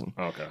 10,000 bison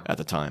at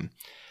the time.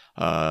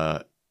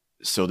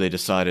 So they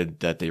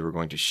decided that they were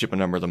going to ship a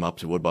number of them up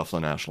to Wood Buffalo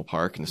National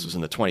Park, and this was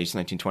in the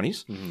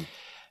 1920s. Mm-hmm.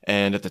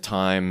 And at the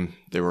time,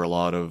 there were a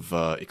lot of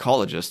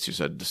ecologists who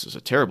said this is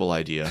a terrible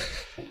idea,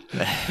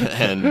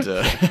 and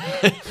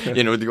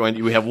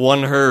we have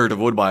one herd of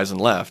wood bison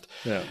left,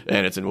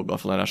 and it's in Wood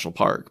Buffalo National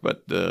Park.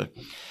 But the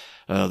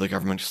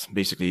government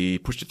basically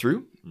pushed it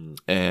through,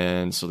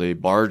 and so they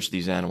barged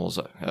these animals,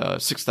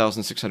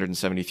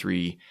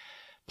 6,673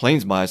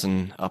 plains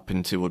bison up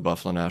into Wood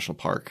Buffalo National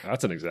Park.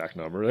 That's an exact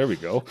number. There we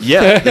go.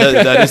 Yeah,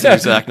 that is an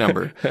exact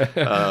number.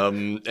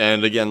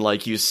 And again,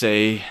 like you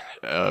say,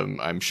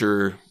 I'm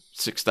sure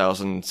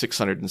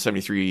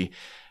 6,673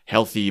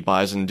 healthy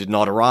bison did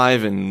not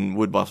arrive in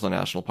Wood Buffalo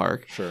National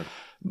Park. Sure.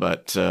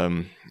 But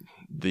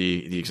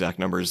the exact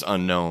number is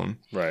unknown.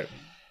 Right.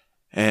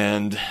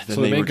 And then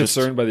so the main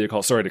concern by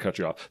the sorry to cut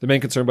you off. The main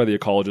concern by the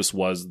ecologists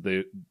was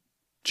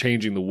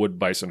changing the wood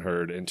bison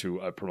herd into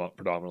a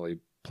predominantly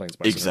plains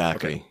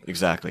bison.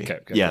 Exactly. Okay,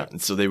 yeah.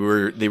 And so they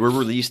were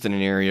released in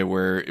an area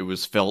where it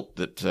was felt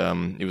that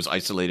it was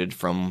isolated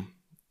from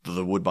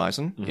the wood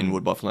bison in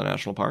Wood Buffalo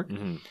National Park.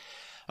 Mm-hmm.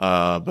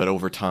 But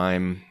over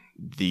time,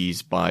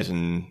 these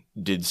bison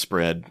did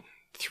spread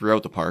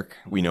throughout the park.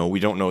 We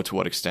don't know to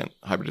what extent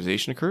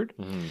hybridization occurred,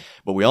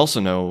 but we also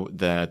know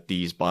that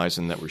these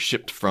bison that were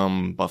shipped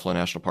from Buffalo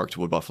National Park to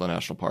Wood Buffalo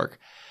National Park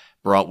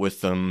brought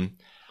with them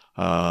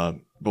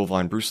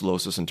bovine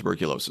brucellosis and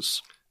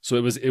tuberculosis. So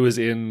it was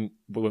in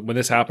when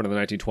this happened in the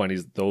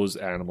 1920s. Those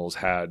animals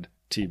had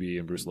TB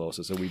and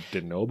brucellosis, and we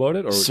didn't know about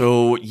it. Or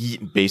so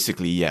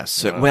basically,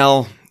 yes.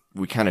 Well,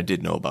 we kind of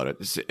did know about it,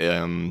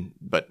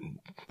 but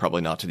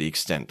probably not to the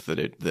extent that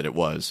it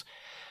was.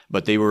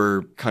 But they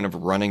were kind of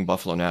running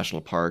Buffalo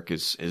National Park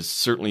is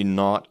certainly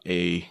not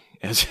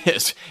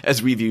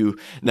as we view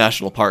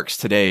national parks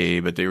today,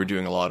 but they were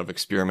doing a lot of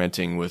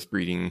experimenting with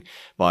breeding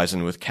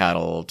bison with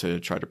cattle to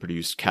try to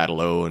produce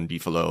cattle and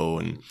beefalo,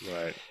 and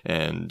right.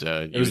 And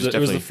it was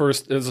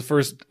the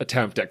first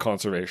attempt at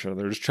conservation.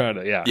 They're just trying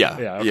to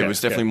it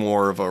was definitely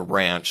more of a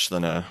ranch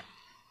than a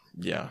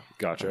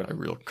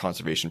real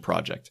conservation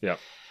project. Yeah.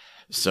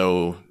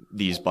 So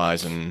these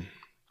bison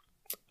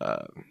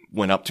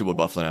went up to Wood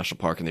Buffalo National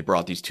Park, and they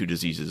brought these two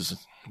diseases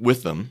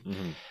with them.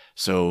 Mm-hmm.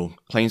 So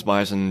plains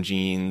bison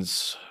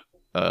genes,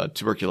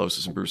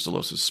 tuberculosis and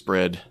brucellosis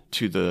spread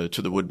to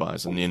the wood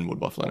bison in Wood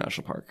Buffalo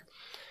National Park.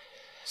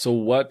 So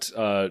what?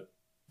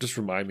 Just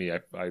remind me.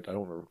 I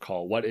don't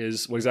recall what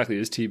exactly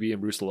is TB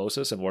and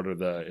brucellosis, and what are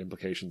the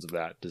implications of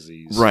that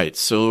disease? Right.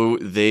 So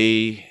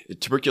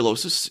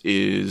tuberculosis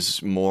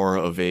is more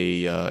of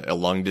a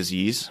lung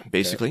disease,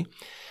 basically,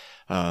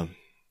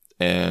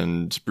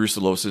 and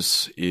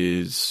brucellosis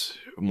is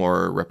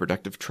more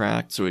reproductive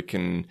tract, so it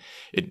can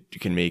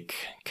make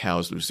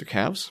cows lose their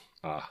calves.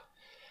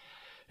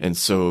 And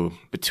so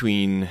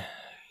between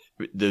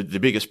the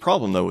biggest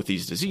problem though with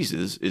these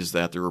diseases is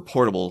that they're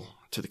reportable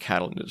to the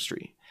cattle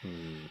industry.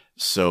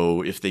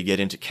 So if they get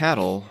into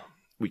cattle,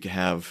 we could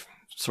have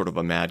sort of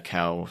a mad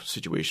cow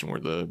situation where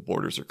the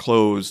borders are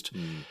closed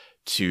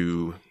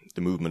to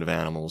the movement of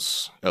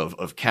animals,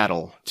 of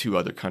cattle to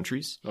other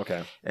countries.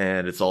 Okay.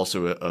 And it's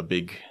also a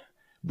big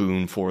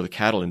boon for the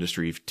cattle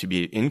industry to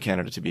be in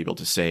Canada, to be able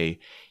to say,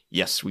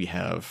 yes, we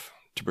have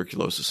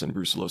tuberculosis and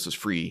brucellosis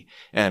free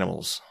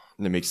animals,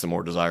 and it makes them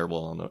more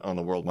desirable on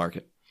the world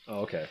market.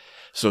 Oh, okay.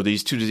 So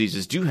these two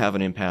diseases do have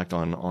an impact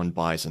on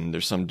bison.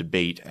 There's some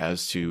debate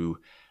as to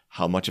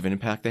how much of an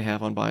impact they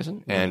have on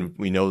bison, and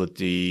we know that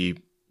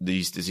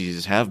these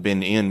diseases have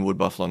been in Wood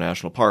Buffalo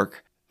National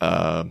Park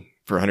for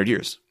 100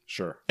 years.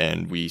 Sure.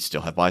 And we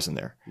still have bison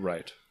there.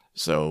 Right.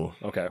 So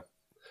okay.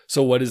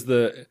 So what is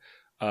the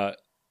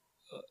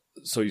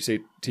so you say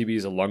TB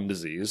is a lung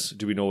disease.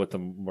 Do we know what the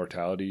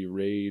mortality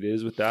rate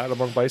is with that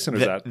among bison?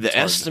 Or the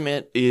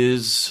estimate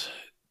is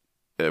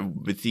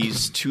with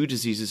these two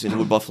diseases in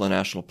Wood Buffalo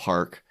National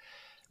Park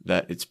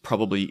that it's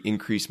probably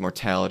increased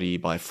mortality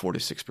by 4 to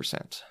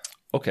 6%.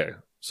 Okay,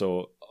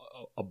 so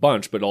a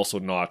bunch, but also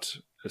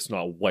it's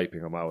not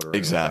wiping them out. Or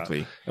exactly.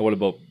 Like that. And what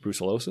about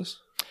brucellosis?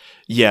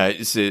 Yeah,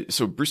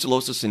 so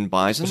brucellosis in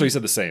bison. So you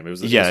said the same. It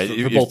was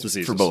for both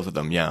diseases. For both of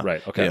them, yeah.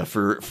 Right. Okay. Yeah,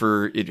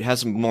 for it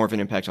has more of an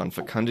impact on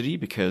fecundity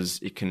because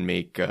it can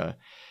make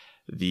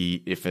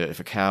if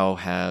a cow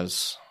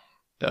has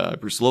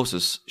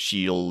brucellosis,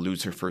 she'll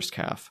lose her first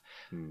calf,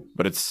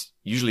 but it's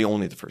usually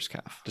only the first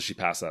calf. Does she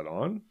pass that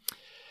on?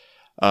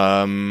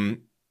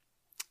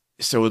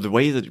 So the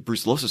way that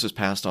brucellosis is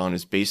passed on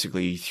is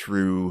basically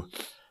through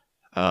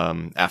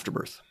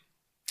afterbirth.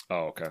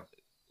 Oh, okay.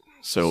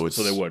 So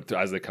they would,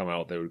 as they come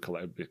out, they would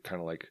collect, kind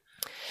of like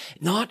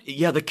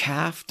The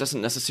calf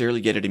doesn't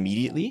necessarily get it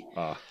immediately,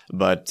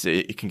 but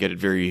it can get it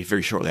very,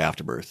 very shortly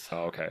after birth.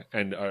 Oh, okay.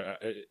 And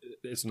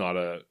it's not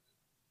a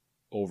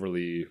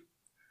overly,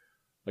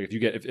 like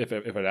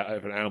if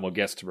an animal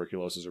gets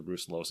tuberculosis or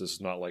brucellosis,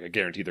 it's not like a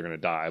guarantee they're going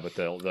to die, but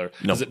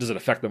does it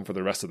affect them for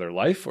the rest of their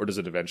life, or does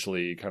it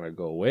eventually kind of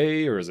go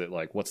away, or is it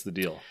like, what's the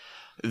deal?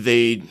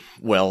 I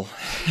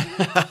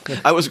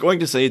was going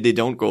to say they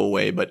don't go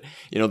away, but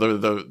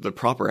the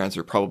proper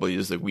answer probably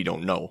is that we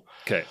don't know.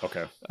 Okay.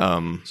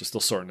 So still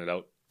sorting it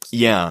out.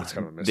 Yeah, it's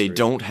kind of a mystery. They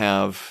don't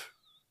have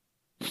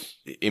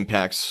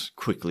impacts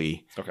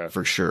quickly. Okay,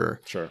 for sure.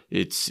 Sure.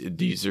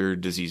 These are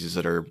diseases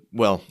that are,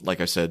 well,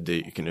 like I said,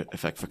 they can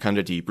affect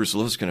fecundity.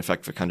 Brucellosis can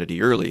affect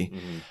fecundity early,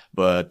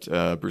 but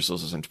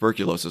brucellosis and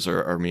tuberculosis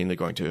are mainly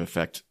going to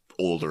affect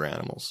older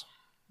animals.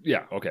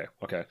 Yeah. Okay.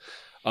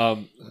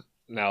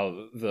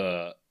 Now,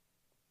 the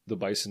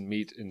bison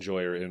meat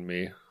enjoyer in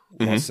me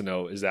wants to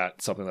know, is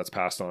that something that's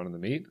passed on in the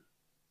meat,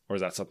 or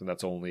is that something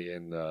that's only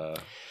in the...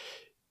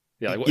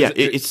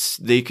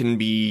 They can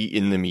be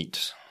in the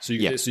meat. So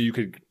you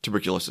could...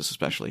 Tuberculosis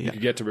especially, You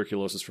could get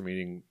tuberculosis from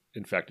eating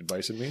infected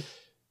bison meat?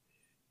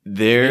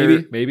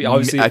 Maybe.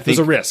 Obviously, there's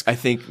a risk. I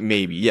think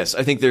maybe. Yes,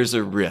 I think there's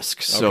a risk.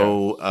 Okay.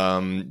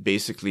 So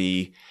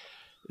basically,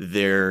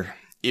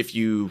 if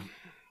you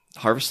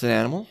harvest an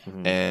animal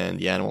and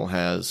the animal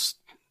has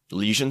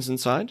lesions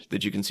inside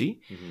that you can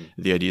see,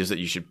 the idea is that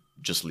you should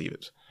just leave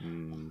it.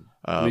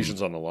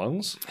 Lesions on the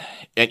lungs?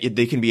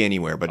 They can be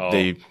anywhere, but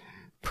they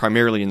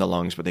primarily in the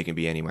lungs, but they can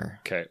be anywhere.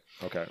 Okay.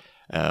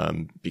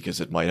 Because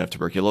it might have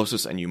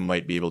tuberculosis, and you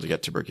might be able to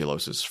get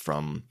tuberculosis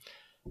from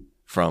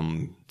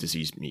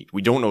diseased meat.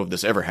 We don't know of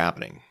this ever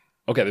happening.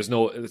 Okay, it's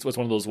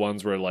one of those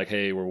ones where like,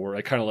 hey, we're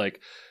like, kind of like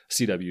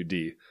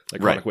CWD,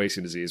 like chronic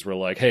wasting disease. We're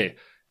like, hey,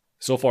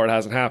 so far it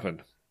hasn't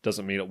happened.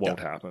 Doesn't mean it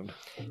won't happen.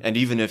 And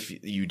even if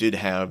you did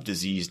have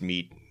diseased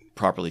meat,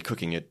 properly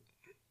cooking it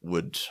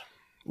would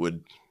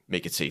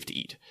make it safe to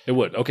eat. It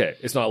would. Okay.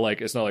 It's not like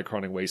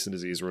chronic wasting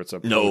disease where it's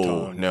a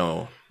proton.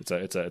 No.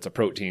 It's a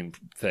protein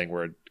thing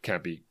where it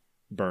can't be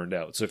burned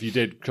out. So if you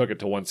did cook it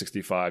to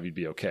 165, you'd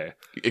be okay.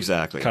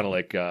 Exactly. Kind of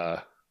like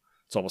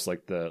it's almost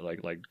like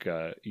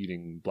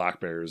eating black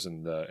bears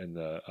in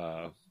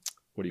the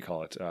what do you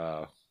call it?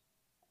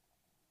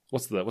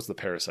 What's the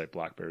parasite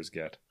black bears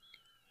get?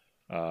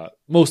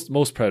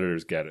 Most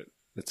predators get it.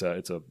 It's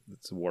a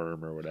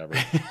worm or whatever.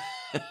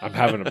 I'm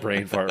having a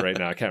brain fart right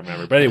now. I can't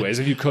remember. But anyways,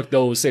 if you cook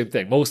those, same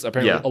thing.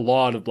 A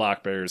lot of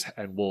black bears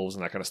and wolves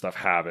and that kind of stuff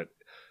have it.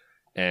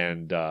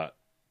 And if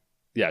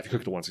you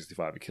cook it to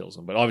 165, it kills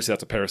them. But obviously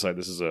that's a parasite.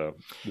 This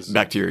is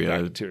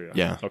bacteria.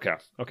 Yeah. Okay.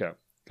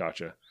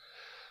 Gotcha.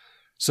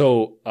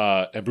 So,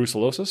 and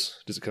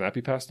brucellosis, can that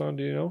be passed on?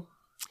 Do you know?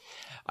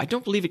 I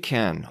don't believe it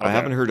can. Okay. I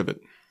haven't heard of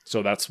it.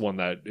 So that's one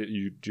that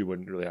you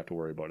wouldn't really have to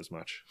worry about as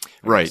much,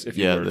 right? If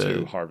you were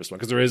to harvest one,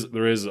 because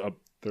there is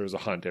a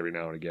hunt every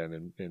now and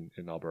again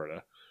in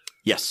Alberta.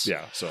 Yes.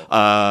 Yeah. So.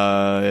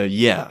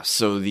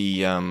 So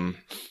the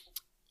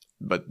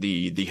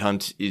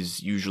hunt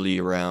is usually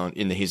around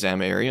in the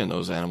Hazama area, and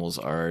those animals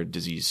are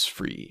disease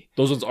free.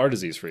 Those ones are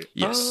disease free.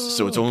 Yes.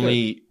 So it's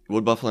only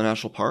Wood Buffalo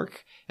National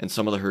Park and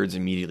some of the herds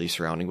immediately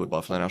surrounding Wood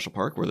Buffalo National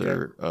Park where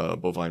their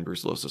bovine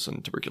brucellosis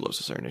and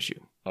tuberculosis are an issue.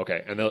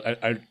 Okay.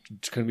 And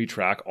can we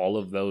track all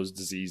of those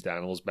diseased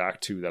animals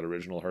back to that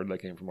original herd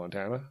that came from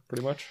Montana,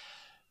 pretty much?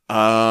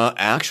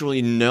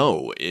 Actually,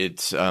 no.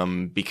 It's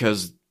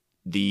because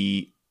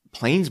the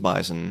plains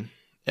bison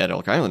at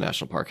Elk Island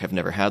National Park have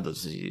never had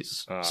those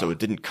diseases. So it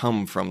didn't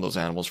come from those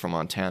animals from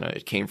Montana.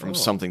 It came from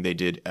something they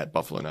did at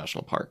Buffalo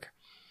National Park.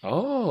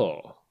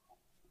 Oh.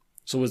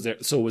 So was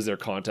there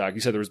contact?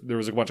 You said there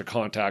was a bunch of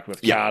contact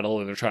with cattle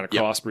and they're trying to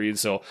crossbreed.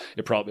 So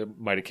it probably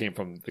might have came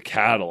from the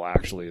cattle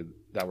actually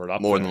that were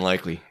up More there. than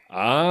likely.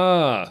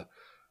 God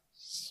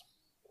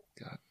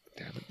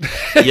damn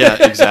it. Yeah,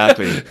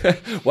 exactly.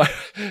 Why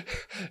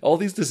all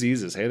these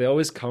diseases, hey, they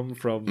always come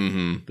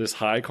from this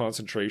high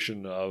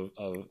concentration of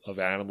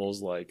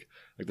animals like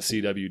the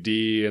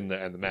CWD and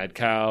the mad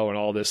cow and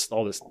all this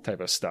type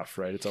of stuff,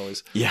 right? It's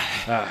always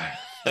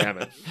damn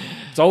it.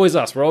 It's always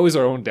us. We're always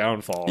our own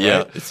downfall, right?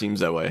 Yeah, it seems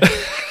that way.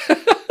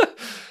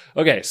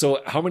 Okay, so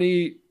how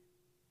many...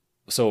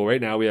 So right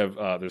now we have...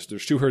 there's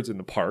 2 herds in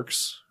the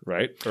parks,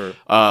 right?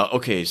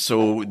 Okay,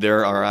 so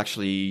there are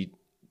actually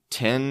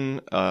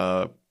 10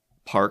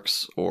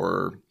 parks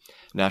or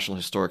national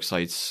historic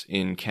sites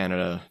in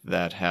Canada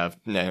that have...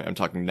 I'm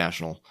talking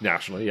national.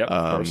 Nationally,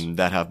 yeah.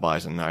 That have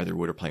bison, either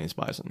wood or plains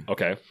bison.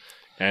 Okay.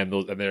 And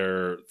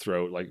they're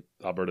throughout like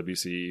Alberta,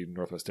 BC,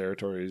 Northwest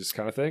Territories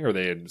kind of thing? Or are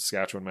they in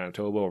Saskatchewan,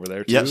 Manitoba over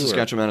there too? Yeah,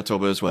 Saskatchewan,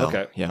 Manitoba as well.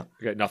 Okay. Yeah.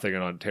 Okay, nothing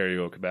in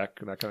Ontario, Quebec,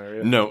 and that kind of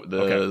area? No,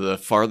 the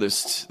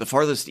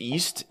farthest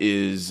east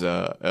is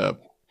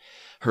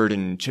herd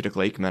in Chittick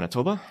Lake,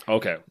 Manitoba.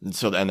 Okay.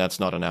 And that's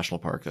not a national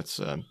park.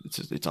 That's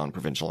it's on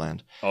provincial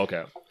land.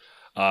 Okay.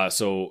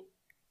 So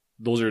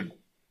those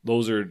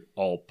are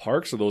all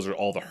parks, or those are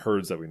all the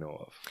herds that we know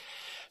of?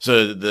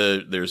 So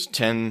there's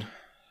 10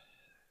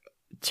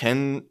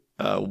 10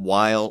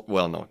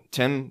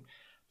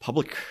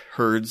 public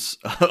herds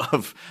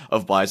of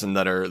bison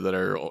that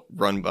are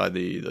run by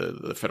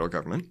the federal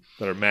government,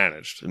 that are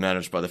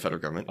managed by the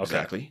federal government. Okay.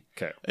 Exactly.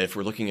 Okay. If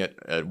we're looking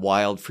at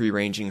wild free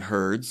ranging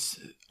herds,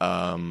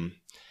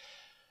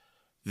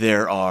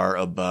 there are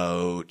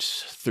about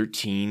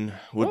 13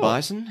 wood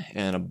bison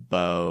and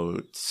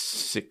about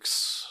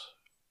 6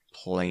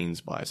 plains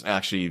bison.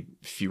 Actually,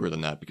 fewer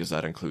than that because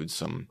that includes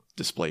some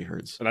display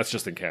herds And that's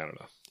just in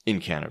Canada. in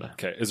Canada.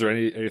 Okay. Is there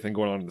anything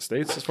going on in the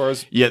States as far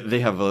as Yeah, they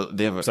have a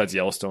besides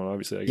Yellowstone,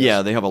 obviously? I guess.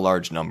 yeah, they have a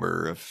large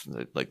number of,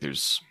 like,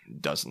 there's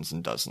dozens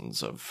and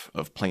dozens of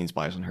plains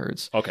bison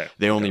herds. Okay.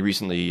 They only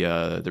recently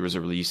there was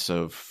a release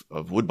of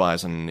wood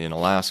bison in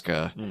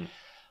Alaska.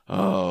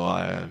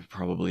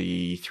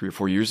 Probably 3 or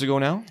 4 years ago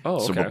now.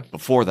 Oh, okay. So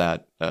before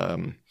that,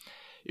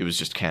 it was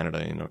just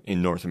Canada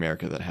in North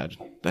America that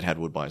had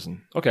wood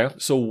bison. Okay.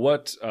 So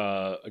what,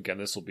 again,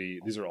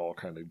 these are all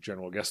kind of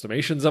general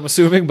guesstimations, I'm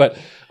assuming, but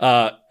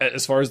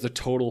as far as the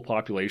total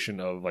population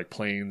of like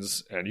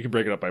plains, and you can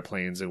break it up by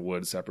plains and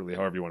wood separately,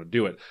 however you want to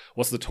do it,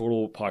 what's the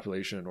total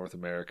population in North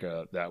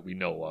America that we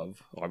know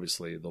of?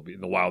 Obviously, there'll be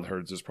in the wild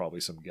herds, there's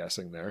probably some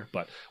guessing there,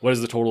 but what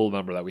is the total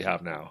number that we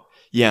have now?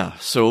 Yeah,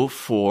 so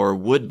for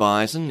wood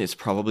bison, it's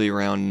probably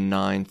around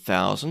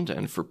 9,000,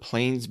 and for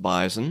plains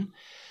bison,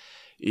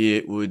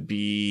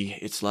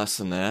 it's less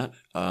than that.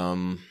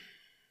 I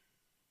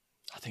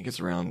think it's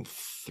around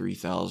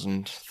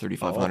 3,000,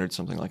 3,500,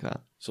 something like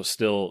that. So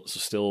still,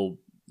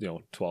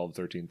 12,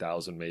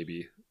 13,000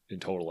 maybe in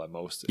total at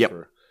most. Yep.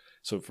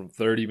 So from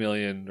 30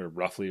 million or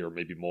roughly, or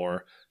maybe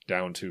more,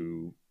 down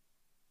to,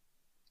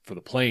 for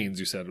the plains,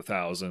 you said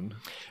 1,000.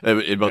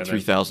 About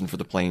 3,000 for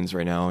the plains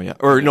right now, yeah.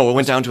 Or no, it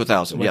went down to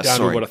 1,000. Went Yes, down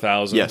sorry. to what,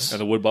 1,000? Yes.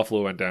 And the wood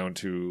buffalo went down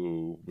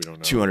to, we don't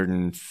know.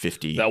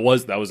 250. That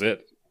was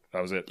it.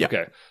 That was it. Yeah.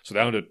 Okay. So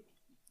down to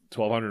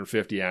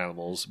 1,250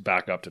 animals,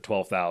 back up to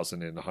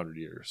 12,000 in 100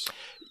 years.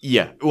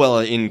 Yeah. Well,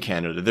 in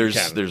Canada, there's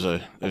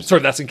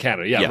Sorry, that's in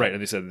Canada. Yeah, Yeah. right.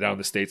 And they said down in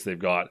the States they've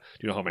got, do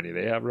you know how many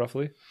they have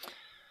roughly?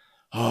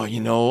 Oh,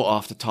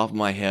 off the top of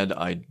my head,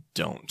 I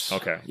don't.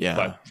 Okay. Yeah.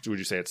 But would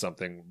you say it's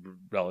something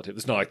relative?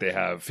 It's not like they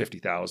have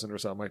 50,000 or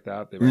something like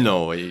that?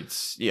 No,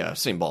 it's,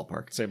 same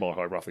ballpark. Same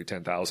ballpark, roughly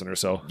 10,000 or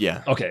so.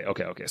 Yeah. Okay.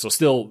 So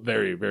still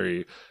very,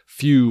 very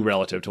few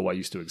relative to what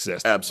used to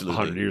exist Absolutely.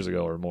 100 years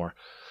ago or more.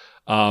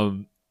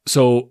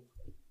 So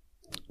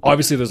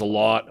obviously there's a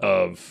lot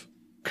of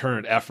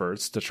current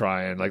efforts to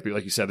try and, like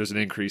you said, there's an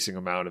increasing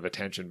amount of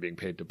attention being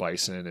paid to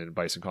bison and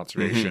bison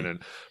conservation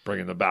and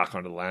bringing them back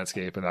onto the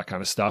landscape and that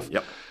kind of stuff.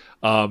 Yep.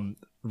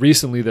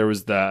 Recently there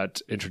was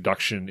that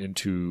introduction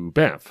into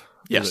Banff.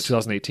 Yes. Was it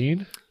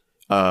 2018? It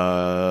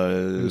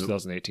was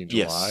 2018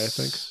 July, yes.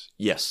 I think.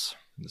 Yes.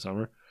 In the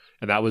summer.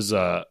 And that was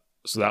that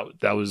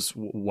was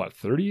what,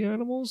 30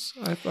 animals,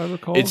 if I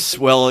recall?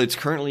 It's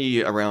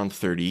currently around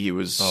 30. It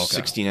was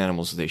 16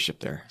 animals they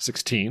shipped there.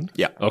 16?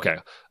 Yeah. Okay.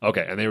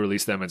 And they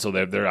released them, and so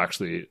they're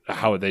actually,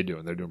 how are they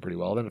doing? They're doing pretty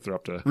well then, if they're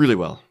up to... Really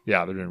well.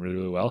 Yeah, they're doing really,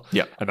 really well.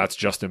 Yeah. And that's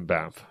just in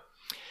Banff.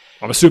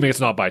 I'm assuming it's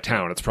not by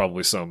town. It's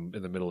probably some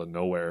in the middle of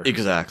nowhere.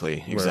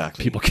 Exactly. Where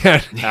people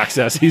can't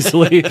access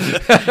easily.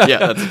 Yeah,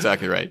 that's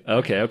exactly right.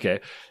 Okay.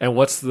 And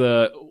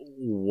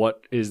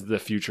what is the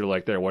future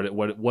like there?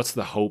 What's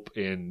the hope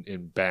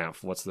in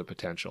Banff? What's the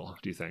potential,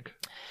 do you think?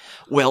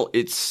 Well,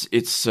 it's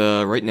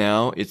right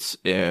now it's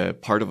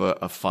part of a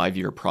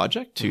 5-year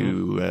project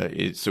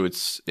to so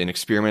it's an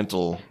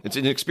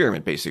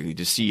experiment basically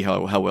to see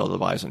how well the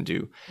bison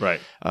do. Right.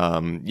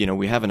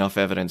 We have enough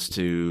evidence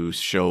to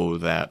show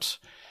that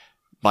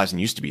bison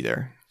used to be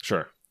there.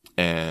 Sure.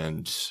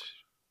 And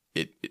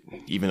it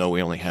even though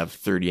we only have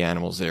 30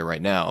 animals there right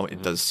now,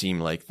 it does seem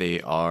like they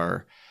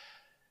are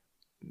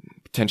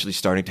potentially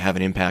starting to have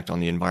an impact on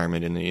the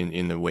environment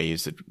in the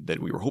ways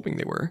that we were hoping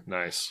they were.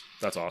 Nice.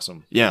 That's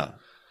awesome. Yeah.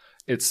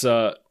 It's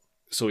so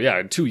yeah,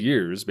 in 2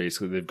 years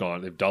basically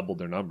they've doubled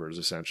their numbers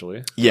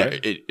essentially. Yeah,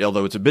 right?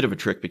 Although it's a bit of a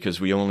trick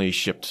because we only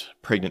shipped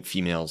pregnant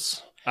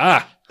females.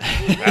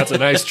 That's a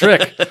nice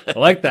trick. I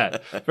like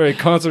that. Very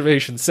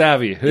conservation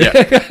savvy.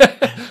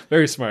 Yeah.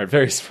 Very smart.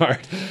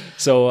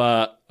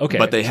 So okay.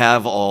 But they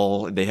have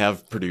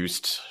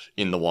produced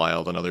in the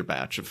wild another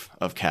batch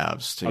of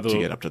calves to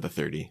get up to the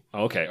 30.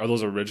 Okay. Are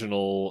those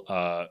original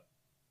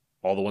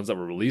all the ones that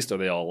were released, are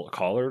they all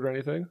collared or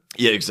anything?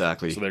 Yeah,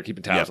 exactly. So they're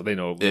keeping tabs, so they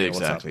know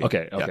exactly. What's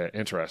up. Okay,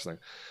 interesting.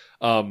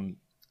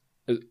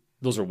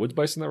 Those are woods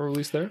bison that were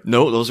released there?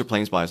 No, those are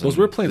plains bison. Those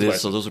were plains bison.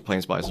 So those are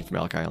plains bison from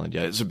Elk Island.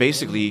 Yeah. So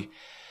basically,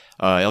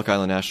 Elk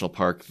Island National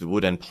Park, the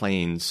Wood and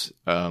Plains,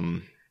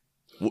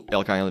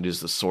 Elk Island is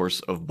the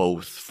source of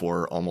both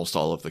for almost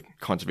all of the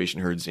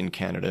conservation herds in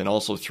Canada and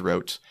also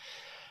throughout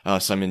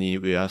some in the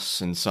US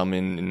and some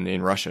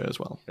in Russia as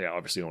well. Yeah,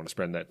 obviously you don't want to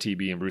spread that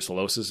TB and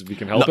brucellosis if you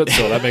can help it,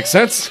 so that makes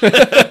sense.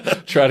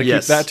 Try to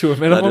keep that to a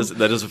minimum.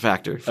 That is a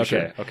factor, for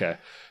sure. Okay.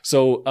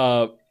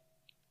 So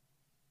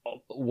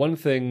one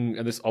thing,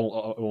 and this I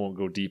won't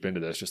go deep into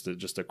this,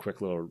 just a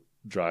quick little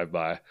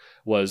drive-by,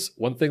 was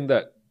one thing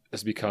that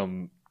has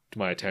become to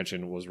my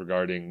attention was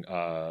regarding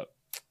the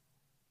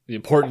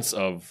importance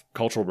of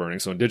cultural burning,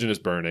 so indigenous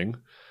burning,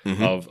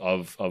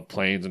 of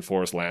plains and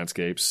forest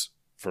landscapes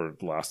for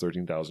the last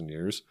 13,000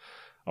 years,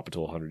 up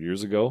until 100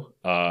 years ago.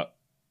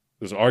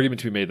 There's an argument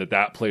to be made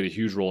that played a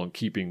huge role in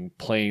keeping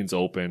plains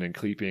open and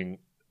keeping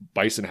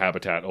bison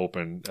habitat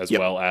open, as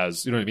well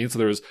as, you know what I mean? So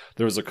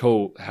there was a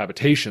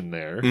cohabitation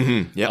there.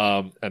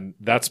 And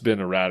that's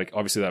been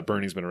obviously that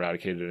burning's been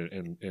eradicated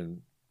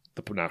in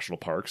the national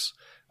parks.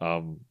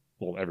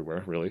 Well,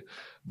 everywhere really.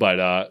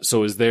 But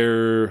so is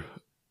there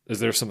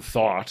some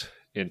thought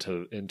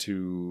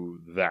into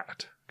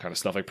that kind of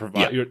stuff? Like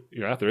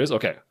there is?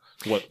 Okay.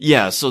 What?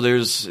 Yeah, so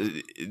there's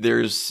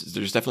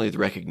definitely the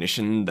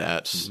recognition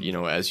that, you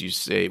know, as you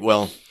say,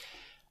 well,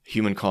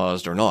 human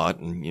caused or not,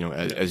 and, you know,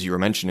 as you were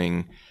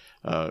mentioning,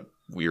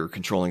 we are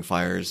controlling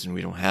fires and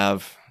we don't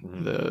have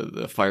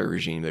the fire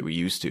regime that we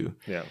used to.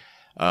 Yeah.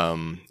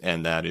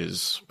 And that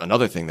is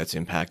another thing that's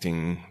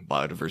impacting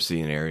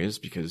biodiversity in areas,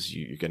 because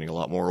you're getting a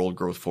lot more old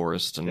growth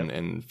forest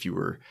and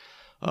fewer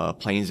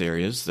plains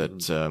areas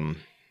that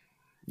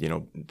you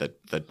know,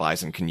 that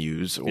bison can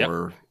use,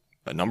 or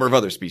a number of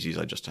other species.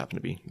 I just happen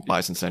to be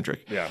bison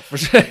centric. Yeah, for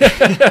sure.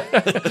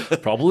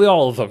 Probably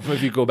all of them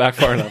if you go back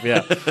far enough.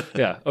 Yeah,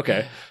 yeah.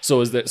 Okay.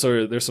 So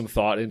there's some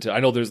thought into.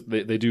 I know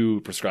they do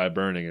prescribe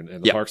burning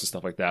in the parks and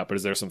stuff like that, but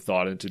is there some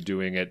thought into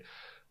doing it?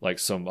 Like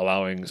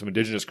allowing some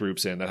indigenous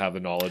groups in that have the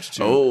knowledge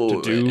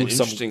to do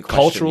some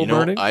cultural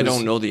burning? I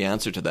don't know the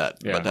answer to that,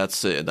 but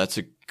that's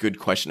a good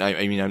question.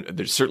 I mean,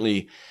 there's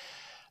certainly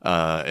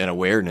an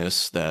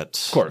awareness that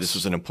this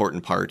was an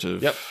important part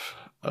of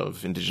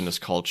indigenous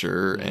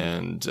culture,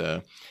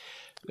 and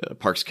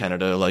Parks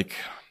Canada, like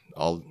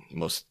all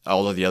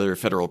of the other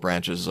federal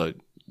branches,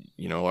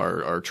 you know,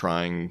 are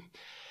trying.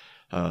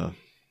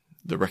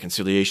 The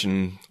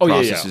reconciliation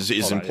process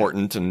is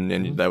important,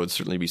 and that would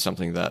certainly be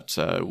something that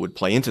would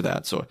play into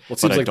that. So, it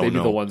seems like they'd be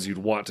the ones you'd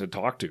want to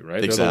talk to,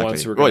 right? Exactly. They're the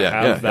ones who are going to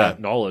have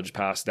that knowledge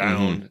passed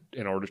down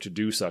in order to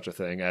do such a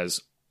thing as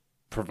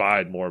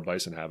provide more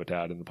bison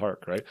habitat in the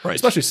park, right?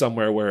 Especially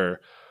somewhere where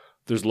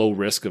there's low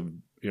risk of,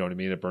 you know what I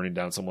mean, of burning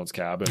down someone's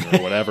cabin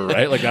or whatever,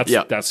 right? Like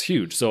that's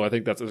huge. So I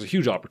think there's a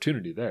huge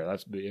opportunity there.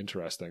 That's be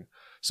interesting.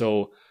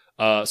 So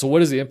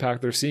what is the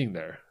impact they're seeing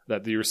there?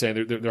 That you were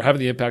saying they're having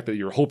the impact that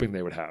you were hoping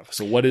they would have.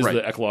 So what is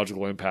the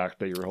ecological impact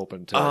that you were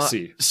hoping to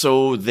see?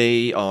 So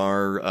they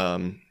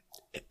are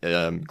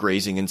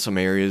grazing in some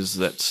areas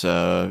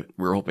that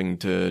we're hoping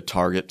to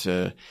target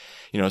to,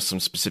 you know,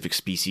 some specific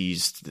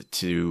species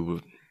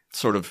to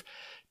sort of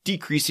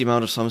decrease the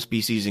amount of some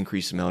species,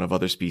 increase the amount of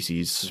other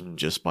species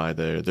just by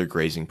their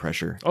grazing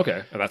pressure.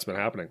 Okay, and that's been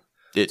happening.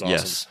 Awesome.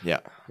 Yes, yeah.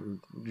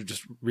 You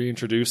just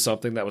reintroduce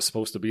something that was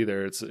supposed to be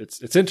there.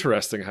 It's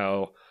interesting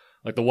how,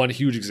 like, the one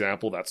huge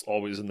example that's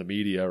always in the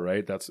media,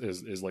 right?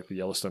 Is like the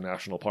Yellowstone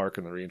National Park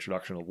and the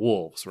reintroduction of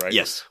wolves, right?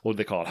 Yes. What do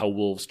they call it? How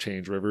wolves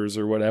change rivers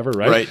or whatever,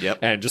 right? Right. Yep.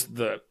 And just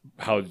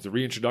how the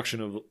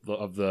reintroduction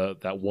of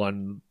that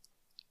one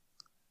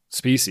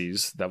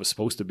species that was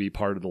supposed to be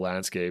part of the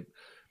landscape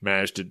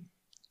managed to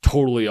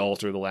totally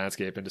alter the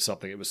landscape into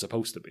something it was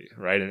supposed to be,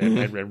 right?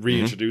 And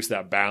reintroduce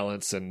that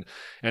balance, and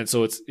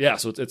so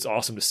it's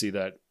awesome to see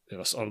that, you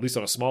know, at least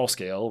on a small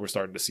scale, we're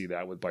starting to see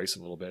that with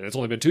bison a little bit. And it's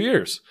only been 2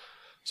 years.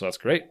 So that's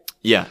great.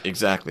 Yeah,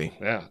 exactly.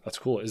 Yeah, that's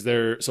cool. Are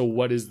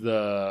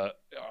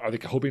they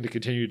hoping to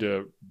continue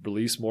to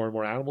release more and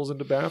more animals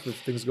into Banff if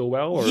things go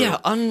well? Or? Yeah,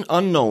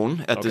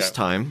 unknown at this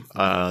time.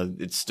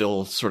 It's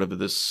still sort of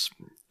this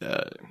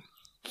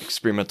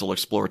experimental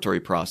exploratory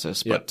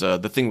process. But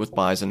the thing with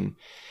bison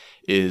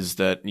is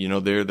that, you know,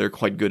 they're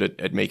quite good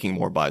at making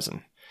more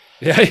bison.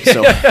 Yeah.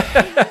 So,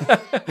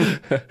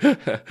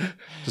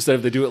 just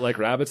if they do it like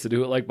rabbits, they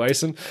do it like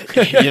bison.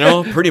 You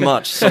know, pretty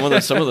much. Some of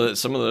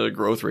the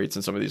growth rates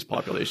in some of these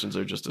populations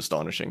are just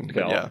astonishing.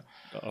 But yeah,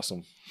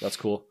 awesome. That's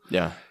cool.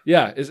 Yeah,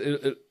 yeah.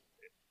 The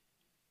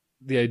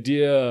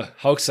idea?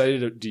 How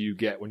excited do you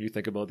get when you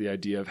think about the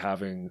idea of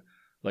having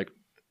like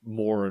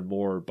more and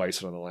more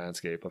bison on the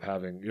landscape? Of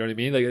having, you know what I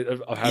mean? Like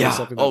of having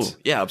something.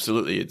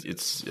 Absolutely.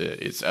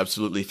 It's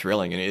absolutely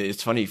thrilling, and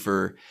it's funny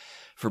for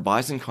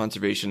bison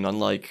conservation,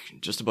 unlike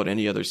just about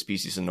any other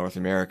species in North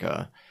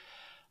America,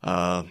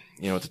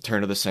 you know, at the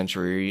turn of the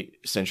century,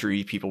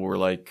 people were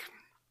like,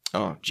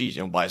 oh, geez,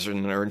 you know,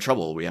 bison are in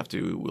trouble.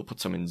 We'll put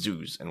some in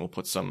zoos, and we'll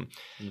put some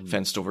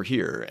fenced over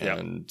here.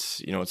 And,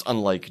 you know, it's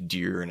unlike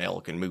deer and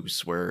elk and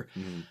moose, where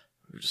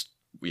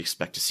we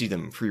expect to see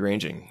them free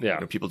ranging. Yeah.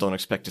 You know, people don't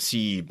expect to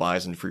see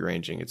bison free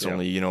ranging. It's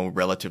only, you know,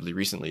 relatively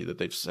recently that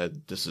they've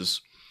said this is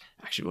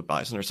actually what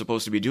bison are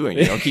supposed to be doing.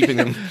 You know, keeping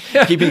them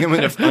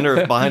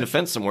behind a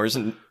fence somewhere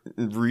isn't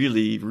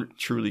really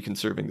truly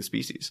conserving the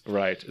species.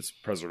 Right. It's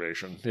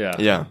preservation.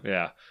 Yeah.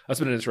 That's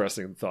been an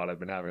interesting thought I've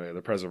been having, like,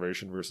 the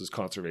preservation versus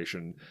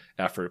conservation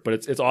effort. But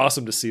it's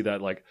awesome to see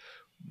that, like,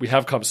 we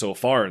have come so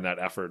far in that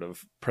effort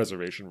of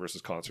preservation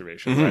versus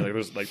conservation. Right?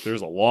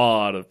 There's a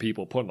lot of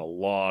people putting a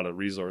lot of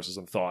resources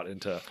and thought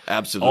into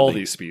all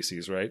these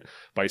species, right?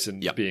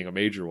 Bison being a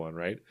major one,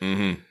 right?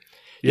 Mm-hmm.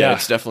 Yeah,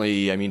 it's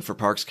definitely, I mean, for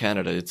Parks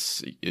Canada,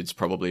 it's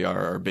probably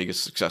our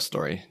biggest success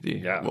story,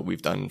 what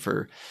we've done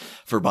for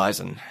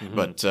bison.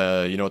 But,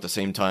 you know, at the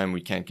same time,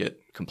 we can't get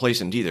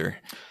complacent either.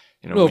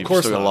 No, of we've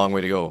course still got not. a long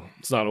way to go.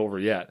 It's not over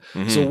yet.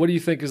 Mhm. So what do you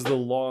think is the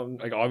long,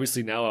 like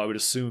obviously now I would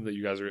assume that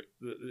you guys are,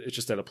 it's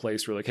just at a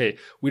place where like, hey,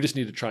 we just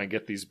need to try and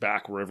get these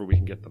back wherever we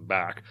can get them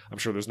back. I'm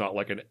sure there's not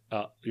like an,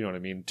 you know what I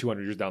mean?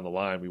 200 years down the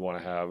line, we want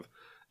to have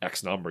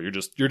X number. You're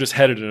just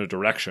headed in a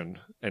direction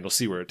and you'll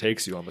see where it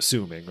takes you, I'm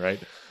assuming,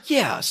 right?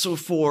 Yeah. So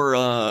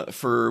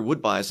for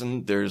wood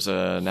bison, there's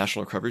a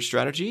national recovery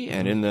strategy,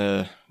 and in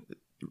the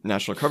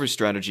national recovery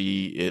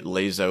strategy, it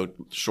lays out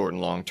short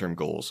and long-term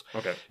goals.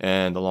 Okay.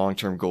 And the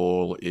long-term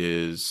goal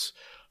is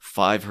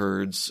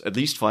at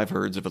least five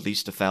herds of at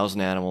least 1,000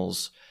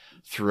 animals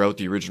throughout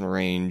the original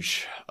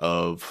range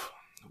of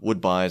wood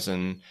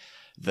bison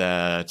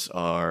that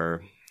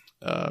are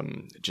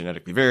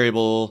genetically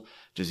variable,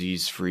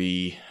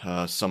 disease-free,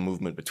 some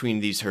movement between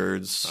these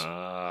herds.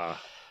 So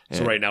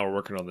right now we're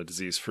working on the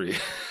disease-free.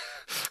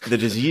 The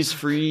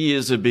disease-free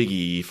is a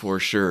biggie for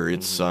sure.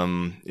 It's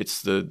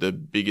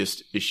the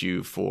biggest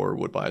issue for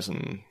wood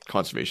bison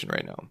conservation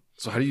right now.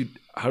 So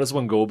how does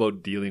one go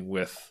about dealing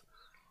with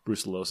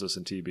brucellosis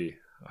and TB?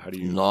 How do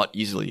you? Not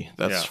easily,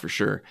 that's for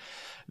sure.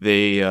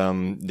 They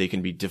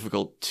can be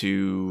difficult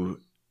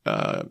to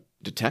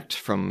detect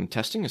from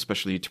testing,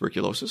 especially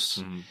tuberculosis.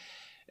 Mm-hmm.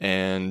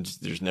 And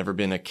there's never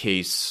been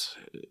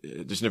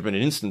an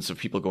instance of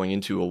people going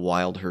into a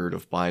wild herd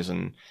of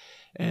bison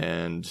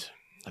and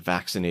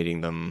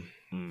vaccinating them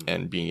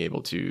and being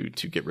able to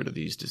get rid of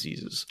these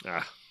diseases.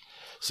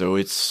 So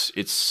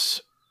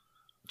it's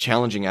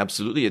challenging.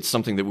 Absolutely. It's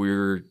something that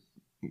we're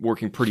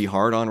working pretty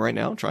hard on right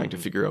now, trying to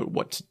figure out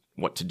what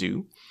to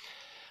do.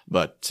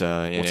 But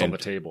what's on the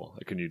table?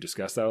 Can you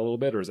discuss that a little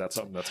bit, or is that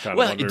something that's kind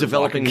of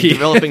developing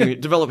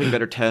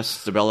better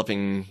tests,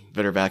 developing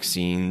better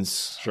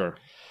vaccines? Sure.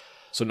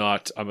 So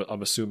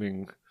I'm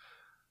assuming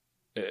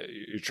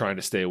you're trying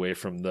to stay away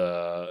from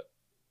the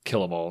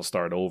kill them all and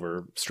start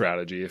over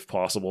strategy if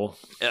possible.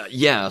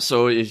 Yeah.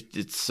 So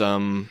it's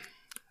basically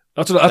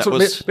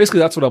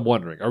that's what I'm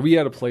wondering. Are we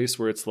at a place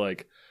where it's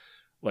like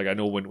I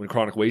know when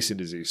chronic wasting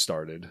disease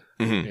started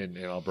in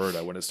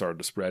Alberta, when it started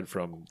to spread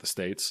from the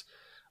States,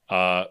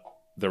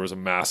 there was a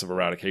massive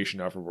eradication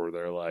effort where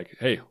they're like,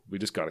 hey, we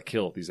just got to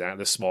kill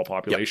this small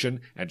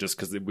population, and just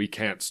because we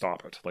can't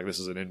stop it. Like, this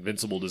is an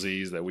invincible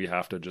disease that we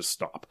have to just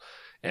stop.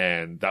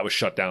 And that was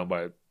shut down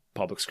by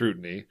public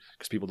scrutiny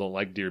because people don't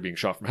like deer being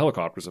shot from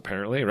helicopters,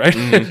 apparently, right?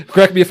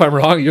 Correct me if I'm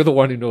wrong. You're the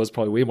one who knows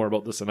probably way more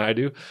about this than I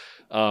do.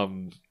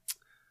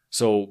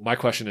 So my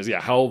question is,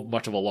 how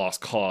much of a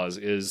lost cause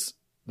is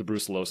the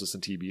brucellosis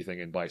and TB thing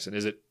in bison?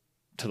 Is it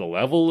to the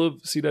level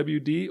of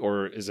CWD,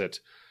 or is it?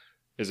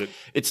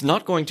 It's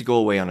not going to go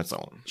away on its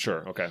own.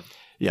 Sure. Okay.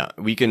 Yeah,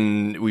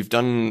 we've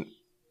done,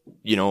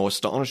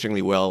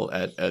 astonishingly well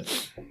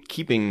at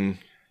keeping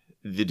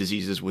the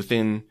diseases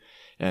within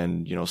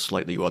and,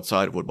 slightly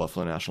outside of Wood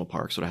Buffalo National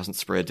Park, so it hasn't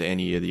spread to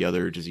any of the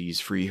other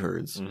disease-free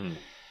herds.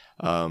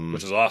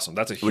 Which is awesome.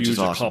 That's a huge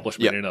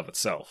accomplishment in and of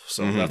itself.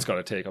 So that's got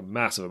to take a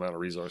massive amount of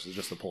resources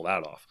just to pull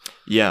that off.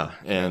 Yeah,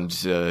 and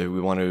we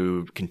want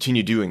to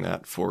continue doing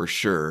that for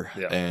sure.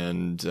 Yeah.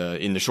 And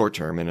in the short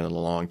term and in the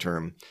long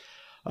term,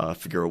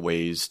 figure out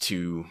ways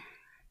to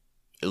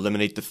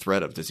eliminate the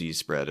threat of disease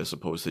spread as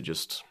opposed to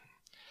just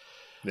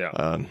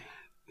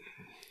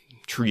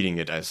treating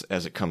it as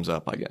it comes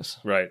up, I guess.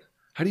 Right.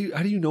 How do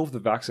you know if the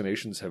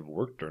vaccinations have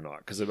worked or not?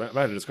 Because I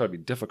imagine it's got to be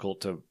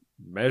difficult to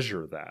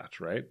measure that,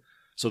 right?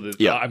 So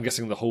I'm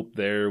guessing the hope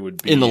there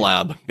would be in the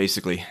lab,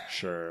 basically.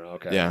 Sure.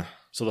 Okay. Yeah.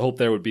 So the hope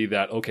there would be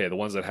that the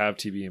ones that have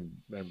TB and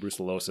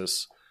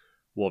brucellosis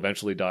will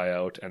eventually die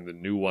out, and the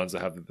new ones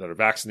that are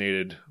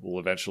vaccinated will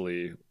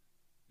eventually.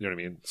 You know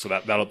what I mean? So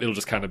it'll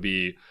just kind of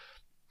be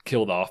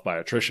killed off by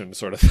attrition,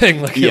 sort of thing.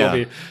 Like it'll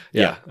be,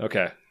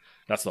 okay,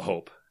 that's the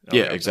hope. Okay.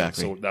 Yeah,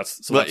 exactly. So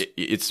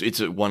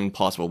it's one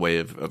possible way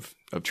of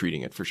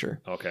treating it for sure.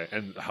 Okay,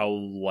 and how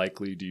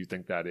likely do you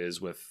think that is?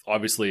 With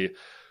obviously,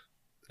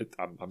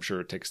 I'm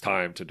sure it takes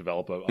time to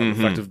develop an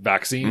effective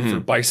vaccine for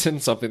bison,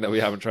 something that we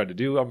haven't tried to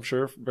do, I'm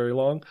sure, for very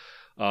long.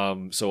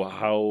 So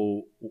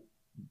how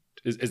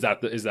is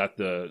that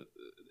the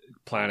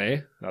plan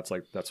A? That's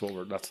what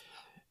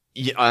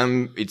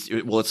Yeah,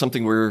 it's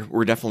something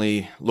we're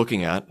definitely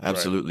looking at,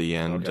 absolutely,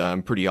 right. And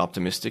I'm pretty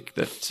optimistic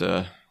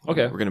that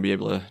we're going to be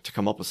able to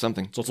come up with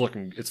something. So it's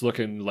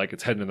looking like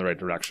it's heading in the right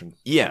direction.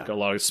 Yeah, got a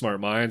lot of smart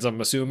minds, I'm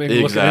assuming,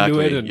 exactly.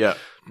 looking into it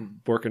and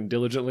working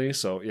diligently.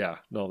 So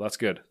that's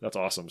good. That's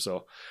awesome.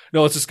 So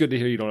it's just good to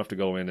hear you don't have to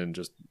go in and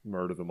just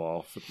murder them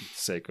all for the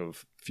sake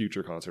of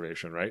future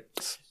conservation, right?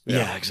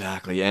 Yeah,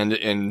 exactly.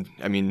 And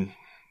I mean,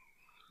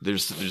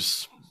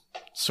 there's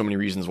so many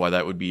reasons why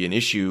that would be an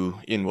issue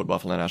in Wood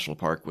Buffalo National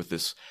Park with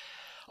this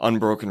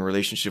unbroken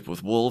relationship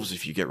with wolves.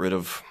 If you get rid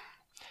of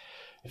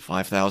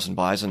 5,000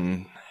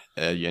 bison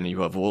and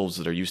you have wolves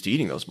that are used to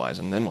eating those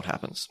bison, then what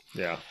happens?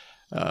 Yeah.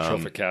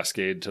 Trophic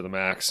cascade to the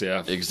max,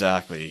 yeah.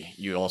 Exactly.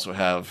 You also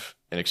have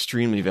an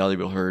extremely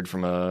valuable herd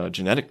from a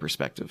genetic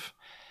perspective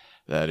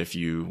that if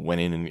you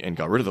went in and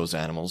got rid of those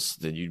animals,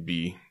 then you'd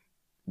be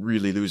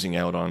really losing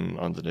out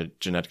on the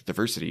genetic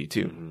diversity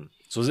too. Mm-hmm.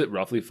 So is it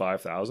roughly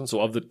 5,000?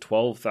 So of the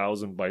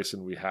 12,000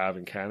 bison we have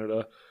in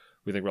Canada,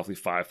 we think roughly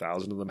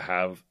 5,000 of them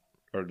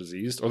are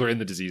diseased, or they're in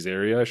the disease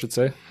area, I should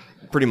say.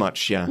 Pretty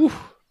much, yeah. Whew,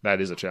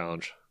 that is a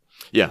challenge.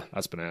 Yeah.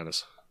 That's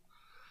bananas.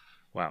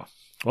 Wow.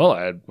 Well,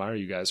 I admire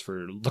you guys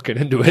for looking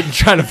into it and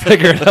trying to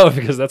figure it out,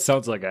 because that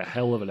sounds like a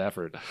hell of an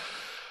effort.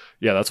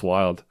 Yeah, that's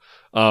wild.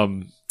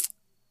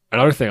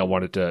 Another thing I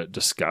wanted to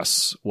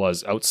discuss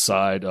was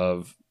outside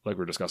of, like we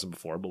were discussing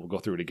before, but we'll go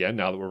through it again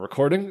now that we're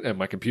recording and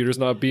my computer's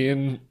not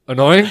being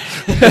annoying,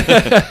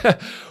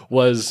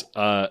 was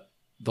the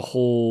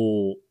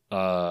whole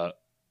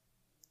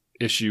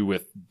issue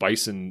with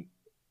bison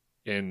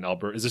in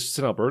Alberta. Is this just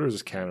in Alberta or is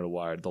this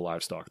Canada-wide, the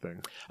livestock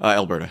thing?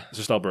 Alberta. It's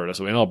just Alberta.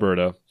 So in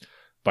Alberta,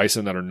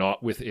 bison that are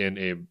not within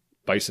a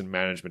bison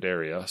management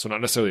area, so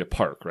not necessarily a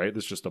park, right?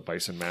 It's just a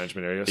bison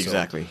management area.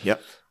 Exactly, So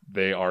yep.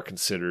 they are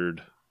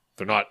considered,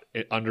 they're not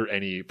under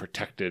any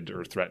protected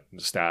or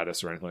threatened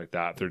status or anything like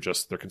that.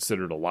 They're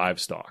considered a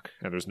livestock,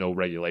 and there's no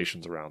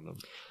regulations around them.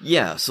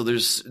 Yeah, so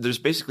there's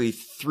basically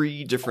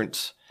 3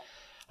 different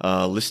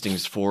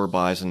listings for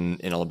bison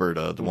in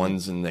Alberta. The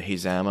ones in the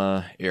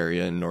Hazama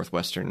area in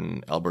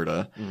northwestern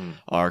Alberta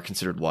are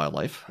considered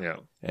wildlife. Yeah.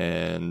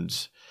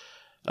 And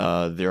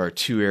there are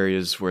 2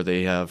 areas where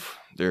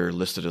they're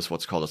listed as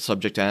what's called a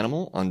subject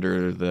animal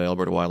under the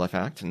Alberta Wildlife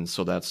Act. And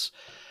so that's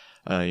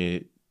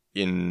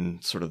in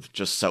sort of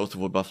just south of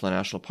Wood Buffalo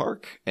National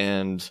Park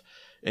and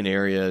an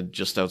area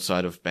just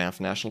outside of Banff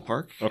National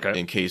Park. Okay.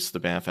 In case the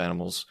Banff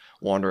animals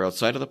wander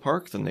outside of the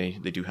park, then they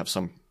do have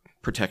some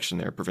protection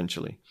there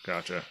provincially.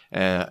 Gotcha.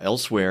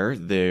 Elsewhere,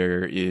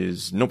 there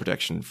is no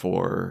protection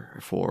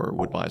for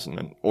wood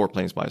bison or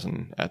plains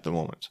bison at the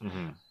moment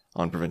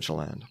on provincial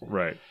land.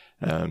 Right.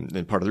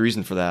 And part of the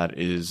reason for that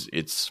is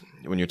it's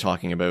when you're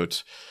talking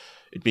about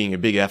it being a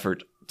big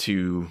effort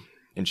to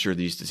ensure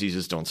these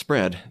diseases don't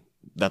spread.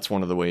 That's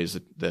one of the ways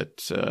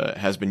that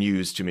has been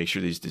used to make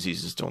sure these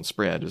diseases don't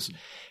spread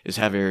is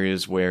have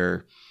areas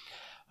where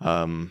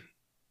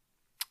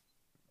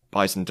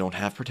bison don't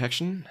have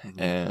protection,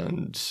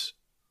 and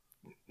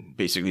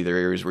basically they're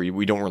areas where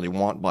we don't really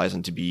want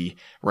bison to be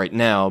right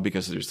now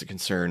because there's the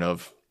concern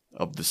of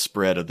the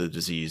spread of the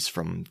disease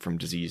from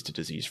disease to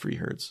disease-free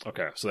herds.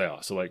 Okay. So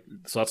so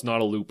that's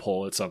not a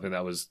loophole. It's something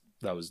that was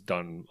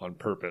done on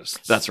purpose.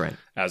 That's right.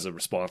 As a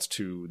response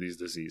to these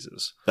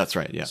diseases. That's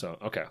right. Yeah. So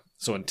okay.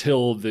 So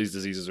until these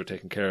diseases are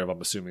taken care of,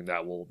 I'm assuming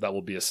that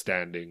will be a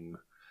standing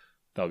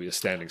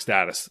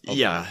status. Of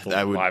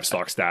the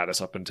livestock status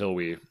up until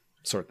we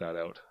sort that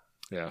out.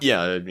 Yeah.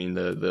 Yeah, I mean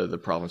the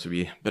province would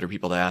be better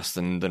people to ask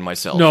than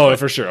myself. No,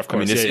 for sure, of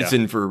course. I mean, it's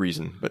in for a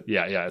reason, but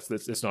yeah,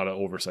 it's not an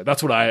oversight.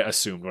 That's what I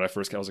assumed when I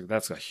first came. I was like,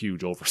 that's a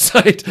huge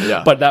oversight.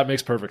 Yeah. But that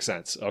makes perfect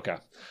sense. Okay,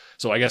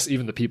 so I guess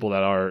even the people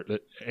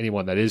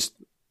anyone that is,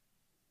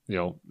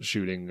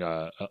 shooting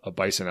a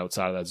bison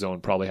outside of that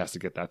zone probably has to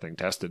get that thing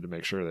tested to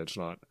make sure that it's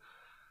not.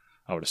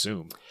 I would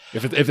assume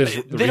if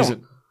it's the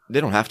reason. They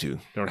don't have to.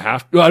 They don't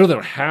have to. Well, I know they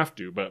don't have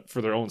to, but for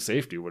their own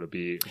safety, would it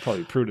be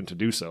probably prudent to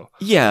do so?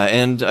 Yeah,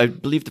 and I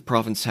believe the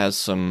province has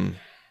some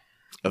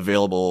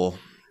available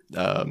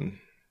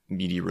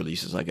media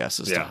releases, I guess,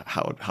 as to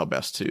how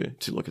best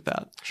to look at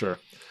that. Sure.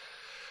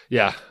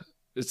 Yeah,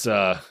 it's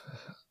the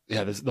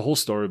whole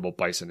story about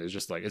bison is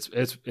just like it's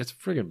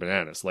friggin'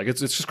 bananas. Like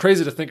it's just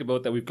crazy to think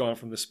about that we've gone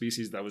from the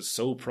species that was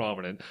so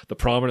prominent, the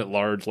prominent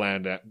large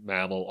land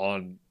mammal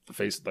on the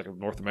face of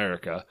North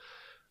America.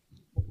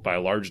 By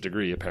a large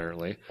degree,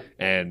 apparently,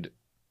 and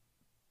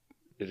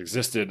it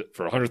existed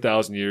for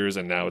 100,000 years,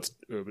 and now it's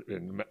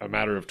in a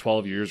matter of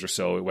 12 years or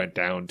so, it went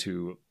down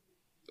to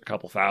a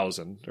couple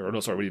thousand, or no,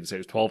 sorry, we didn't say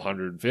it was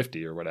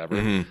 1,250 or whatever,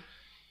 and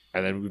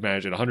then we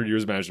managed in 100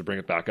 years, managed to bring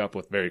it back up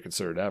with very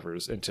concerted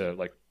efforts into a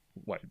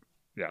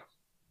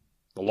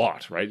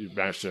lot, right? You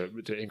managed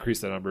to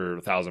increase the number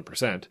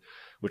 1,000%.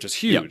 Which is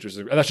huge.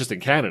 Yep. That's just in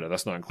Canada.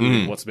 That's not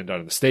including what's been done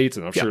in the States.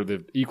 And I'm sure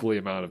the equally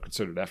amount of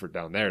concerted effort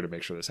down there to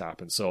make sure this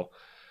happens. So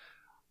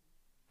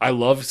I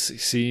love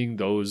seeing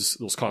those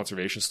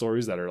conservation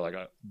stories that are like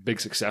big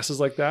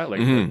successes like that.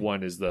 Like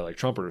one is the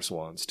trumpeter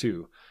swans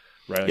too,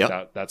 right?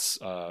 Like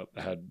that's I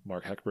had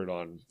Mark Heckbert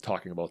on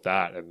talking about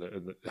that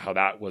and how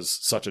that was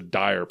such a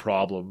dire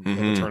problem at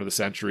the turn of the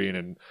century. And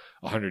in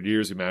 100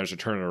 years, we managed to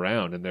turn it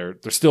around. And they're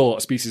still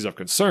a species of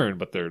concern,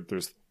 but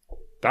there's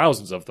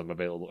thousands of them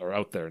available or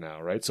out there now,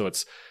 right? So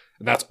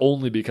that's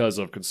only because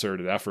of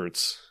concerted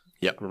efforts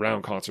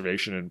around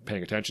conservation and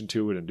paying attention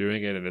to it and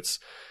doing it, and it's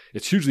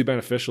hugely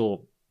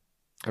beneficial.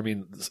 I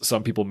mean,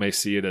 some people may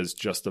see it as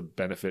just a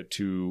benefit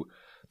to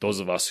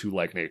those of us who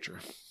like nature,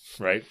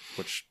 right?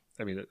 Which,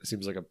 I mean, it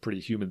seems like a pretty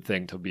human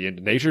thing to be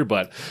into nature,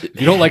 but if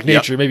you don't like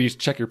nature, maybe you should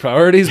check your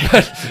priorities.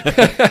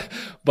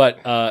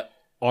 But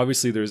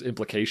obviously, there's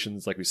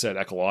implications, like we said,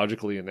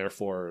 ecologically and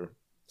therefore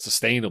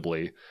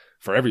sustainably.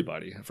 For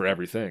everybody, for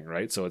everything,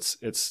 right? So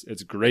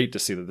it's great to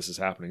see that this is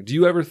happening. Do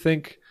you ever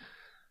think,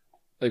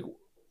 like,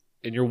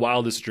 in your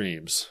wildest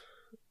dreams,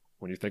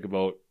 when you think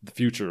about the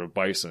future of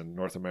bison in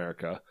North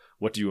America,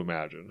 what do you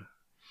imagine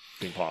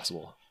being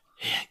possible?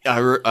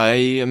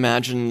 I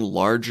imagine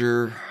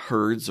larger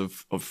herds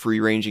of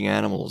free-ranging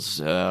animals.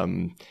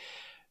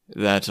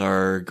 that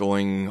are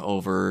going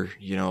over,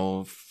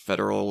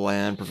 federal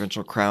land,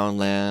 provincial crown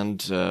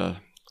land,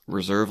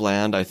 reserve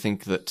land. I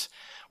think that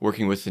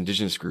working with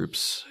Indigenous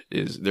groups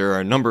there are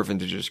a number of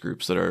Indigenous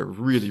groups that are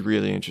really,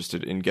 really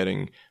interested in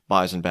getting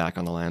bison back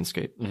on the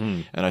landscape.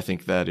 Mm-hmm. And I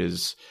think that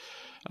is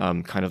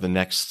kind of the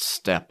next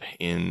step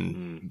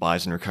in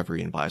bison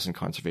recovery and bison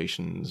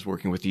conservation is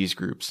working with these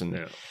groups.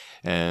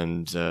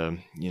 And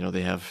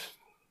they have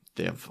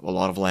a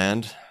lot of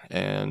land,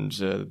 and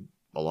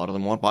a lot of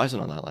them want bison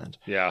on that land.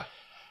 Yeah,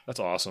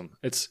 that's awesome.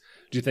 Do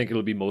you think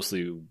it'll be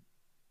mostly,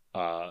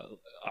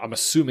 I'm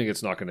assuming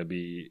it's not going to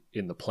be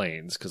in the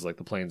plains, because like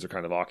the plains are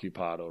kind of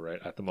occupado right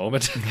at the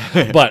moment.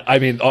 But I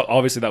mean,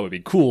 obviously that would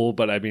be cool,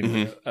 but I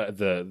mean,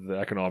 the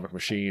economic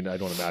machine, I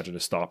don't imagine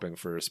is stopping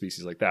for a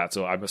species like that.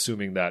 So I'm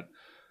assuming that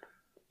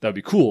would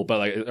be cool, but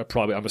like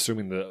I'm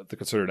assuming the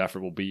concerted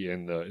effort will be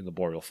in the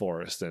boreal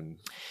forest. And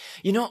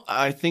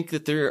I think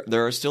that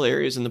there are still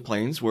areas in the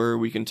plains where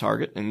we can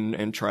target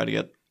and try to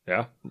get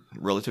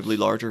relatively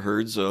larger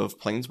herds of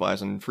plains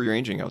bison free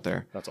ranging out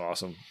there. That's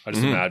awesome. I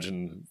just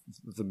imagine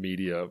the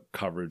media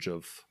coverage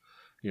of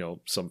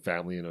some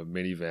family in a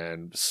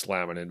minivan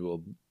slamming into a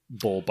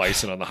bull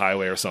bison on the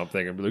highway or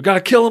something, and we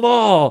gotta kill them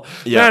all,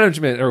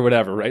 management or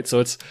whatever, right?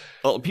 So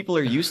people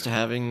are used to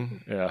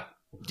having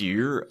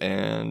deer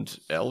and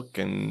elk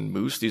and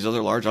moose, these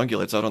other large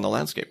ungulates out on the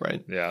landscape,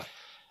 right? Yeah.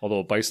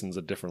 Although bison's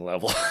a different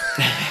level.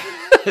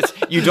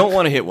 You don't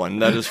want to hit one,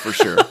 that is for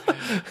sure.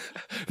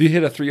 If you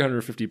hit a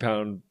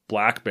 350-pound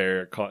black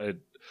bear, it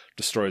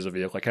destroys a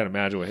vehicle. I can't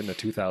imagine what hitting a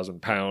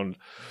 2,000-pound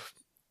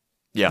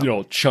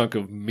chunk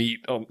of meat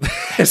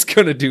is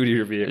going to do to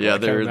your vehicle. Yeah,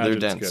 they're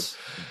dense.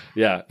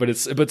 Yeah,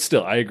 but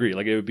still, I agree.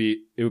 Like it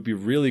would be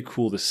really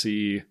cool to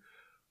see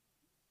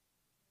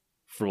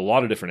from a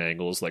lot of different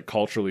angles, like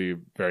culturally,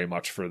 very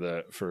much for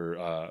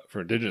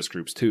Indigenous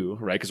groups too,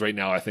 right? Because right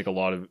now, I think a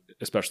lot of,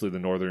 especially the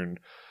northern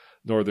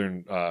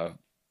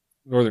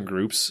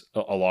groups,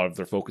 a lot of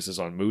their focus is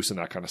on moose and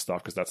that kind of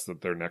stuff, because that's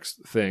their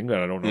next thing.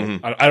 And I don't know.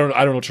 I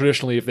don't know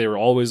traditionally if they were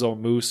always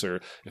on moose or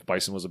if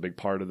bison was a big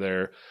part of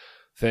their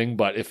thing.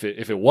 But if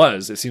it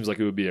was, it seems like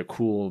it would be a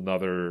cool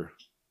another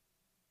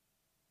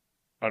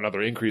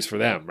increase for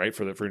them, right?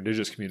 For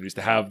Indigenous communities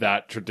to have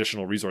that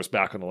traditional resource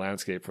back on the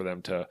landscape for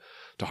them to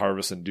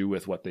harvest and do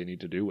with what they need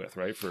to do with,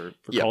 right? For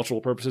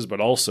cultural purposes,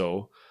 but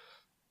also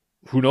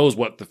who knows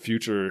what the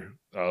future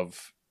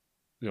of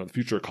the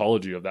future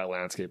ecology of that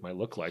landscape might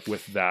look like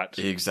with that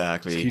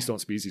keystone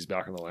species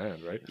back on the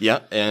land, right? Yeah,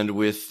 and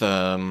with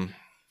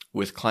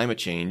climate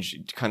change,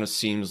 it kind of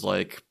seems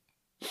like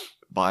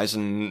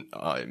bison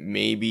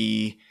may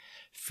be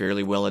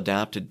fairly well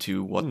adapted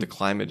to what the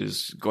climate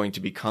is going to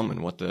become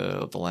and what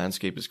the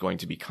landscape is going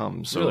to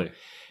become. So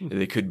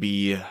they could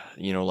be,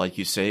 like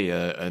you say,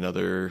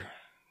 another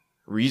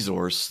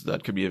resource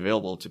that could be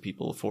available to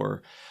people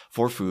for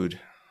food.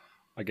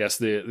 I guess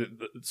the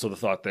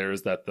thought there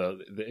is that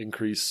the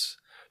increase,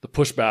 the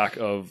pushback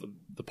of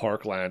the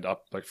parkland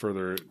up like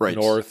further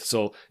north,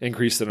 so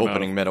increase the amount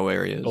opening meadow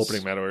areas,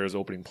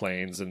 opening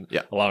plains, and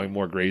allowing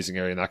more grazing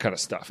area and that kind of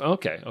stuff.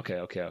 Okay.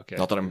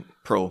 Not that I'm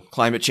pro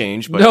climate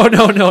change, but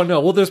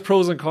no. Well, there's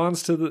pros and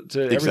cons to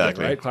everything,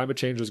 exactly. Right? Climate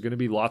change. There's going to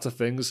be lots of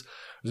things.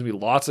 There's going to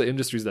be lots of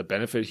industries that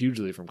benefit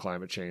hugely from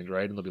climate change,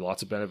 right? And there'll be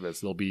lots of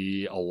benefits. There'll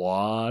be a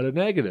lot of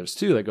negatives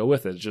too that go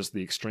with it. It's just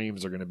the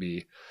extremes are going to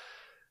be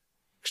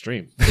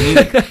extreme.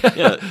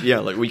 yeah.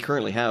 Like we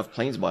currently have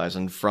plains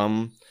bison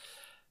from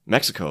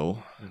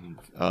Mexico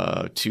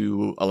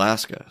to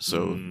Alaska,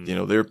 so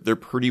they're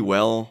pretty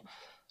well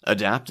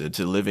adapted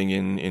to living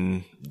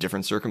in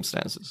different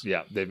circumstances.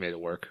 Yeah, they've made it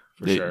work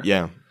for sure.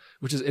 Yeah,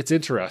 it's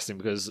interesting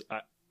because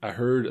I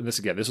heard, and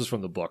this was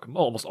from the book.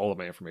 Almost all of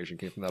my information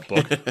came from that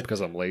book because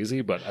I'm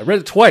lazy, but I read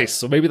it twice,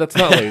 so maybe that's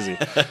not lazy.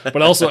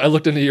 But also, I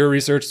looked into your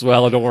research as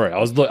well. Don't worry, I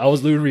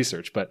was doing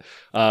research. But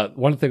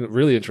one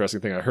really interesting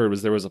thing I heard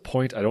was there was a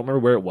point, I don't remember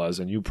where it was,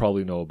 and you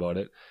probably know about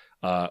it,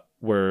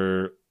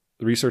 where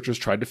the researchers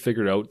tried to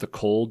figure out the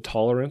cold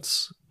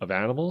tolerance of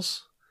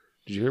animals.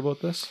 Did you hear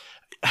about this?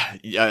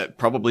 Yeah,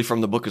 probably from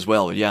the book as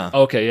well. Yeah.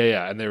 Okay.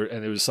 Yeah. And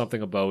there was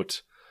something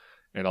about,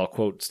 and I'll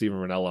quote Stephen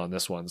Ranella on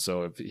this one.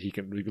 So if we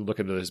can look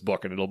into his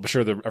book, and I'm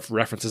sure the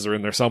references are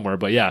in there somewhere.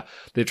 But yeah,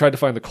 they tried to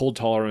find the cold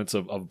tolerance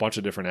of a bunch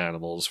of different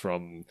animals,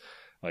 from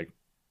like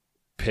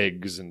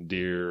pigs and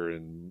deer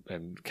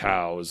and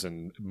cows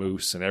and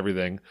moose and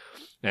everything.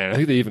 And I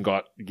think they even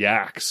got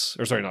muskox.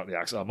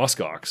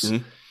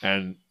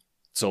 And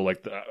so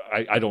like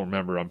I don't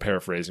remember, I'm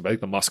paraphrasing, but I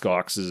think the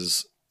muskox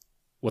is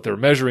what they were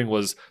measuring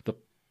was the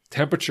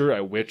temperature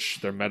at which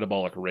their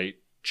metabolic rate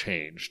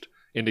changed,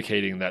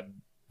 indicating that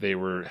they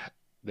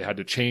had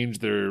to change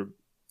their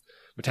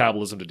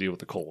metabolism to deal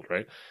with the cold,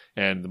 right?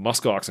 And the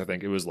muskox, I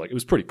think it was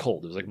pretty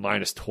cold. It was like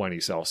minus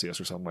 20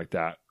 Celsius or something like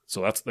that.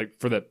 So that's like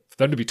for them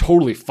to be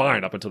totally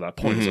fine up until that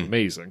point is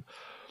amazing.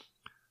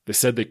 They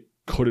said they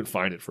couldn't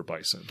find it for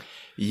bison,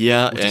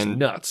 Yeah, which is and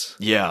nuts.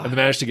 yeah, And they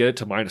managed to get it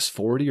to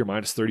 -40 or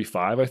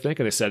 -35, I think.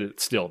 And they said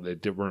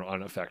they weren't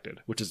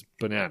unaffected, which is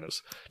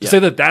bananas. To say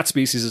that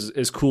species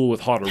is cool with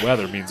hotter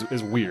weather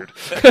is weird.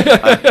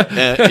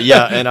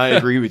 and I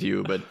agree with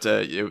you. But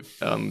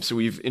so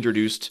we've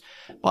introduced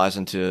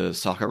bison to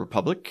Sakha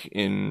Republic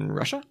in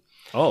Russia.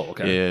 Oh,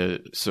 okay.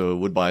 So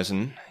wood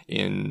bison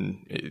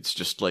it's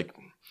just like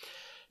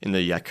in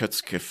the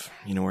Yakutsk, if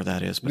you know where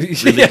that is, but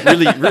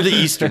really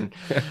eastern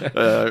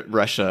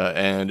Russia,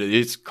 and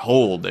it's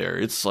cold there.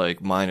 It's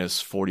like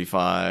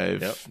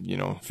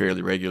 -45,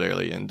 fairly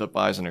regularly, and the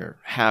bison are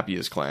happy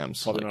as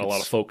clams. Probably not a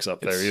lot of folks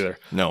up there either.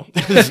 No,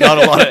 there's not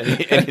a lot of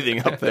anything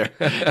up there.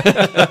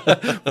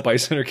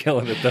 Bison are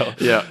killing it though.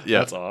 Yeah,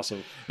 that's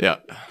awesome. Yeah.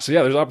 So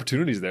yeah, there's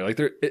opportunities there. Like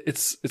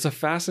it's a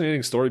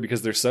fascinating story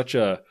because they're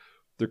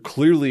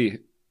clearly,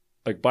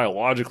 like,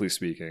 biologically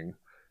speaking,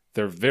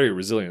 they're very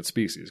resilient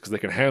species because they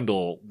can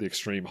handle the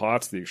extreme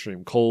hots, the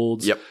extreme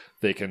colds. Yep.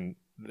 They can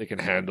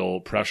handle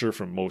pressure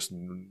from most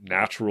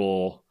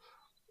natural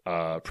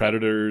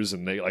predators,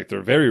 and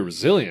they're very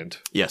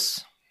resilient.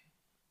 Yes.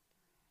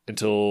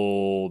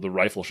 Until the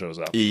rifle shows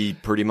up.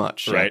 Pretty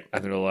much. Right. Yeah.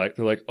 And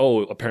they're like,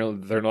 oh,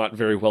 apparently they're not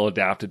very well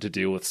adapted to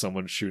deal with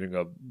someone shooting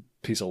a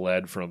piece of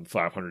lead from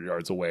 500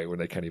 yards away where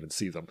they can't even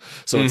see them.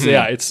 So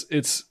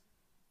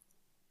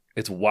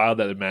it's wild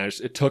that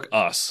it took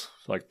us,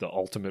 like the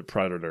ultimate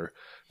predator,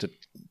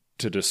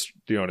 to just,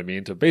 you know what I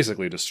mean, to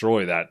basically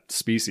destroy that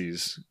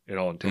species in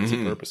all intents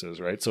and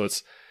purposes, right? So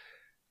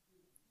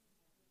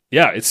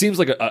it seems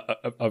like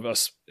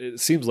it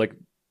seems like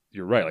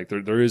you're right. Like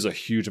there is a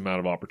huge amount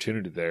of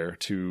opportunity there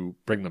to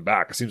bring them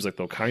back. It seems like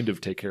they'll kind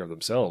of take care of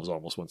themselves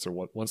almost once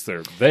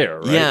they're there,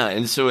 right? Yeah,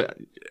 and so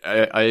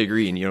I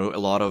agree. And a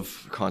lot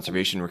of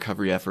conservation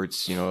recovery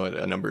efforts,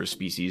 a number of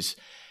species,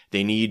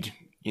 they need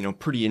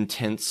pretty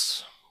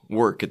intense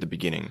work at the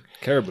beginning.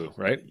 Caribou,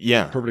 right?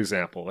 Yeah. Perfect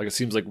example. Like, it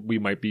seems like we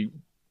might be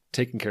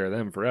taking care of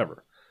them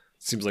forever.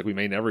 It seems like we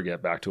may never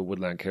get back to a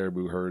woodland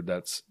caribou herd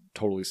that's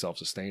totally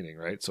self-sustaining,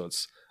 right? So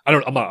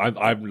I'm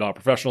not a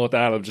professional at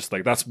that. I'm just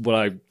like, that's what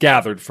I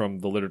gathered from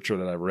the literature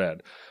that I've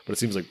read. But it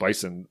seems like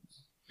bison,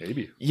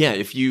 maybe. Yeah,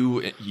 if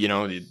you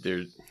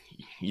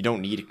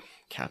don't need a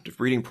captive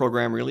breeding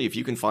program, really. If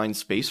you can find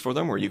space for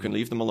them where you can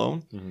leave them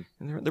alone,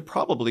 they're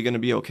probably going to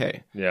be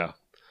okay. Yeah.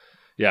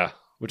 Yeah.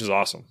 Which is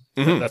awesome.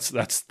 Mm-hmm.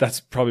 That's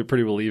probably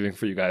pretty relieving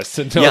for you guys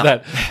to know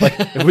that, like,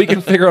 if we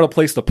can figure out a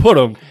place to put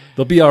them,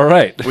 they'll be all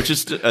right. Which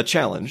is a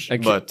challenge,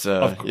 but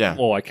yeah.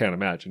 Well, I can't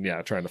imagine.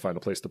 Yeah, trying to find a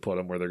place to put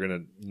them where they're going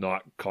to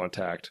not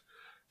contact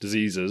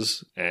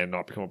diseases and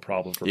not become a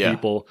problem for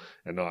people,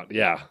 and not.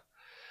 Yeah.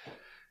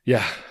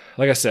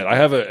 Like I said, I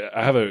have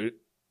a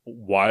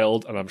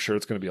wild, and I'm sure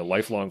it's going to be a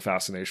lifelong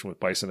fascination with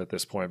bison at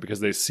this point,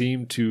 because they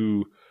seem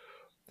to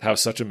have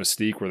such a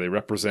mystique where they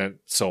represent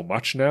so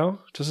much now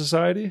to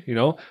society. They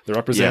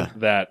represent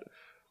that,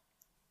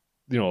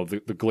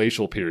 the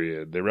glacial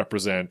period. They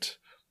represent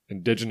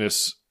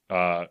indigenous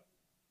rise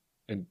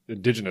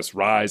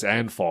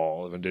and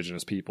fall of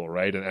indigenous people,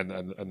 right?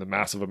 And the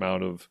massive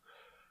amount of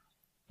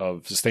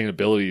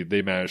sustainability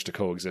they managed to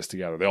coexist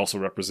together. They also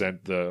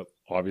represent the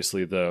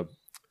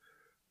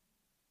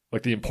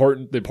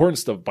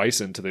importance of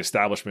bison to the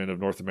establishment of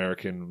North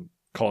American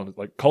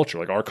culture,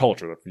 like our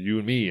culture, like you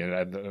and me, and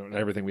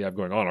everything we have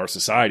going on. Our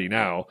society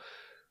now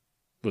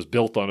was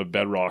built on a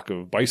bedrock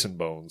of bison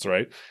bones,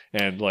 right?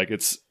 And like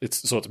it's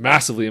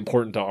massively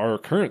important to our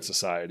current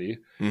society,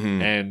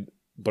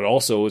 but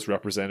also is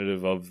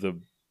representative of the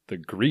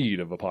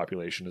greed of a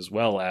population as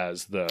well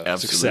as the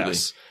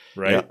success,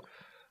 right? Yeah.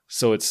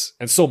 So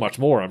and so much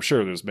more. I'm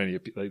sure there's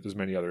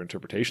many other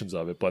interpretations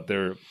of it, but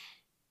they're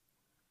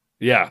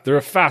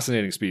a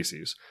fascinating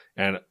species,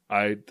 and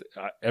I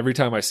every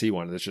time I see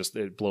one,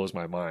 it blows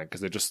my mind,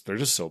 because they're just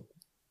so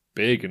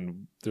big,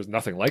 and there's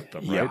nothing like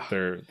them, right?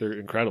 They're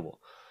incredible.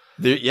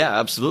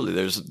 Absolutely.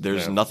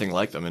 There's nothing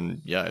like them,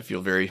 and I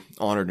feel very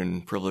honored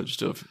and privileged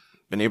to have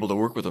been able to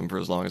work with them for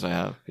as long as I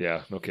have.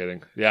 Yeah, no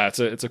kidding. Yeah,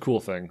 it's a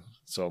cool thing.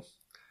 So,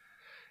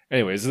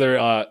 anyways,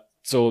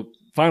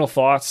 final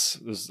thoughts.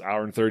 This is an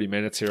hour and 30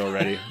 minutes here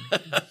already.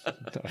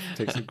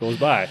 It goes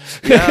by.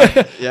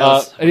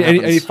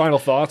 Any final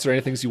thoughts or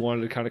anything you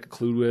wanted to kind of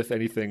conclude with?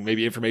 Anything,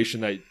 maybe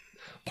information that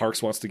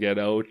Parks wants to get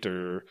out,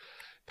 or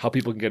how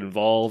people can get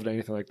involved,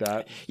 anything like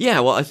that? Yeah,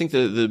 well, I think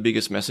the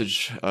biggest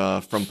message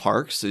from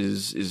Parks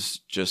is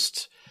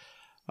just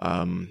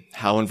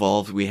how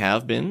involved we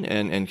have been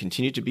and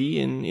continue to be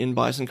in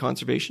bison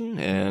conservation,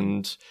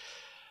 and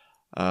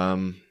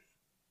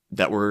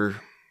that we're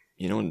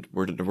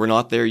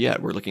not there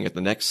yet. We're looking at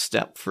the next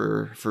step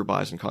for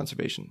bison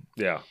conservation.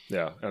 Yeah,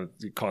 and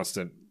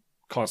constant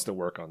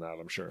work on that,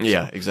 I'm sure.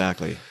 Yeah,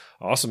 exactly.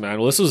 Awesome, man.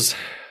 Well, this was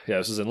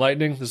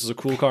enlightening. This is a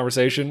cool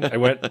conversation. It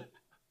went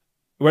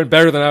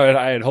better than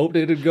I had hoped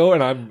it would go,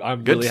 and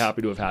I'm really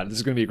happy to have had it. This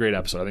is going to be a great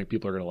episode. I think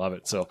people are going to love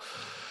it. So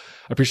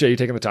I appreciate you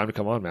taking the time to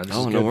come on, man.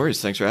 No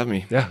worries. Thanks for having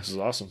me. Yeah, this is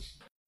awesome.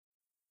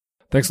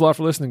 Thanks a lot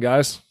for listening,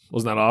 guys.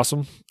 Wasn't that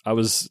awesome? I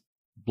was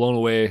blown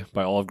away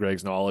by all of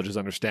Greg's knowledge, his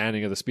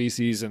understanding of the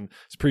species, and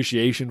his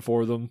appreciation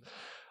for them.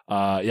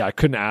 I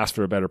couldn't ask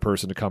for a better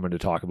person to come in to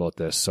talk about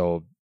this.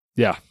 So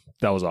yeah,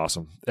 that was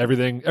awesome.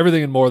 Everything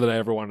and more that I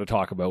ever wanted to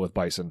talk about with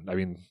bison. I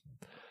mean,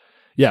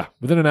 yeah,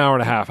 within an hour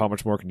and a half, how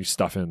much more can you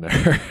stuff in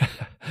there?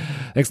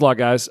 Thanks a lot,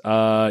 guys.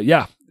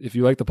 If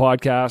you like the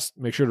podcast,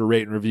 make sure to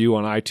rate and review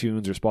on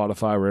iTunes or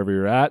Spotify, wherever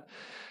you're at.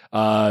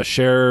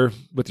 Share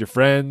with your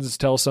friends,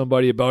 tell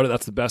somebody about it.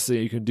 That's the best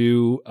thing you can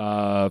do.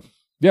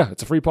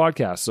 It's a free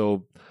podcast.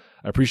 So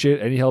I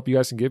appreciate any help you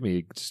guys can give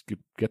me. Just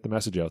get the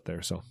message out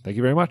there. So thank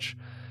you very much.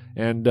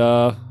 And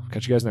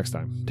catch you guys next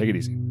time. Take it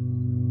easy.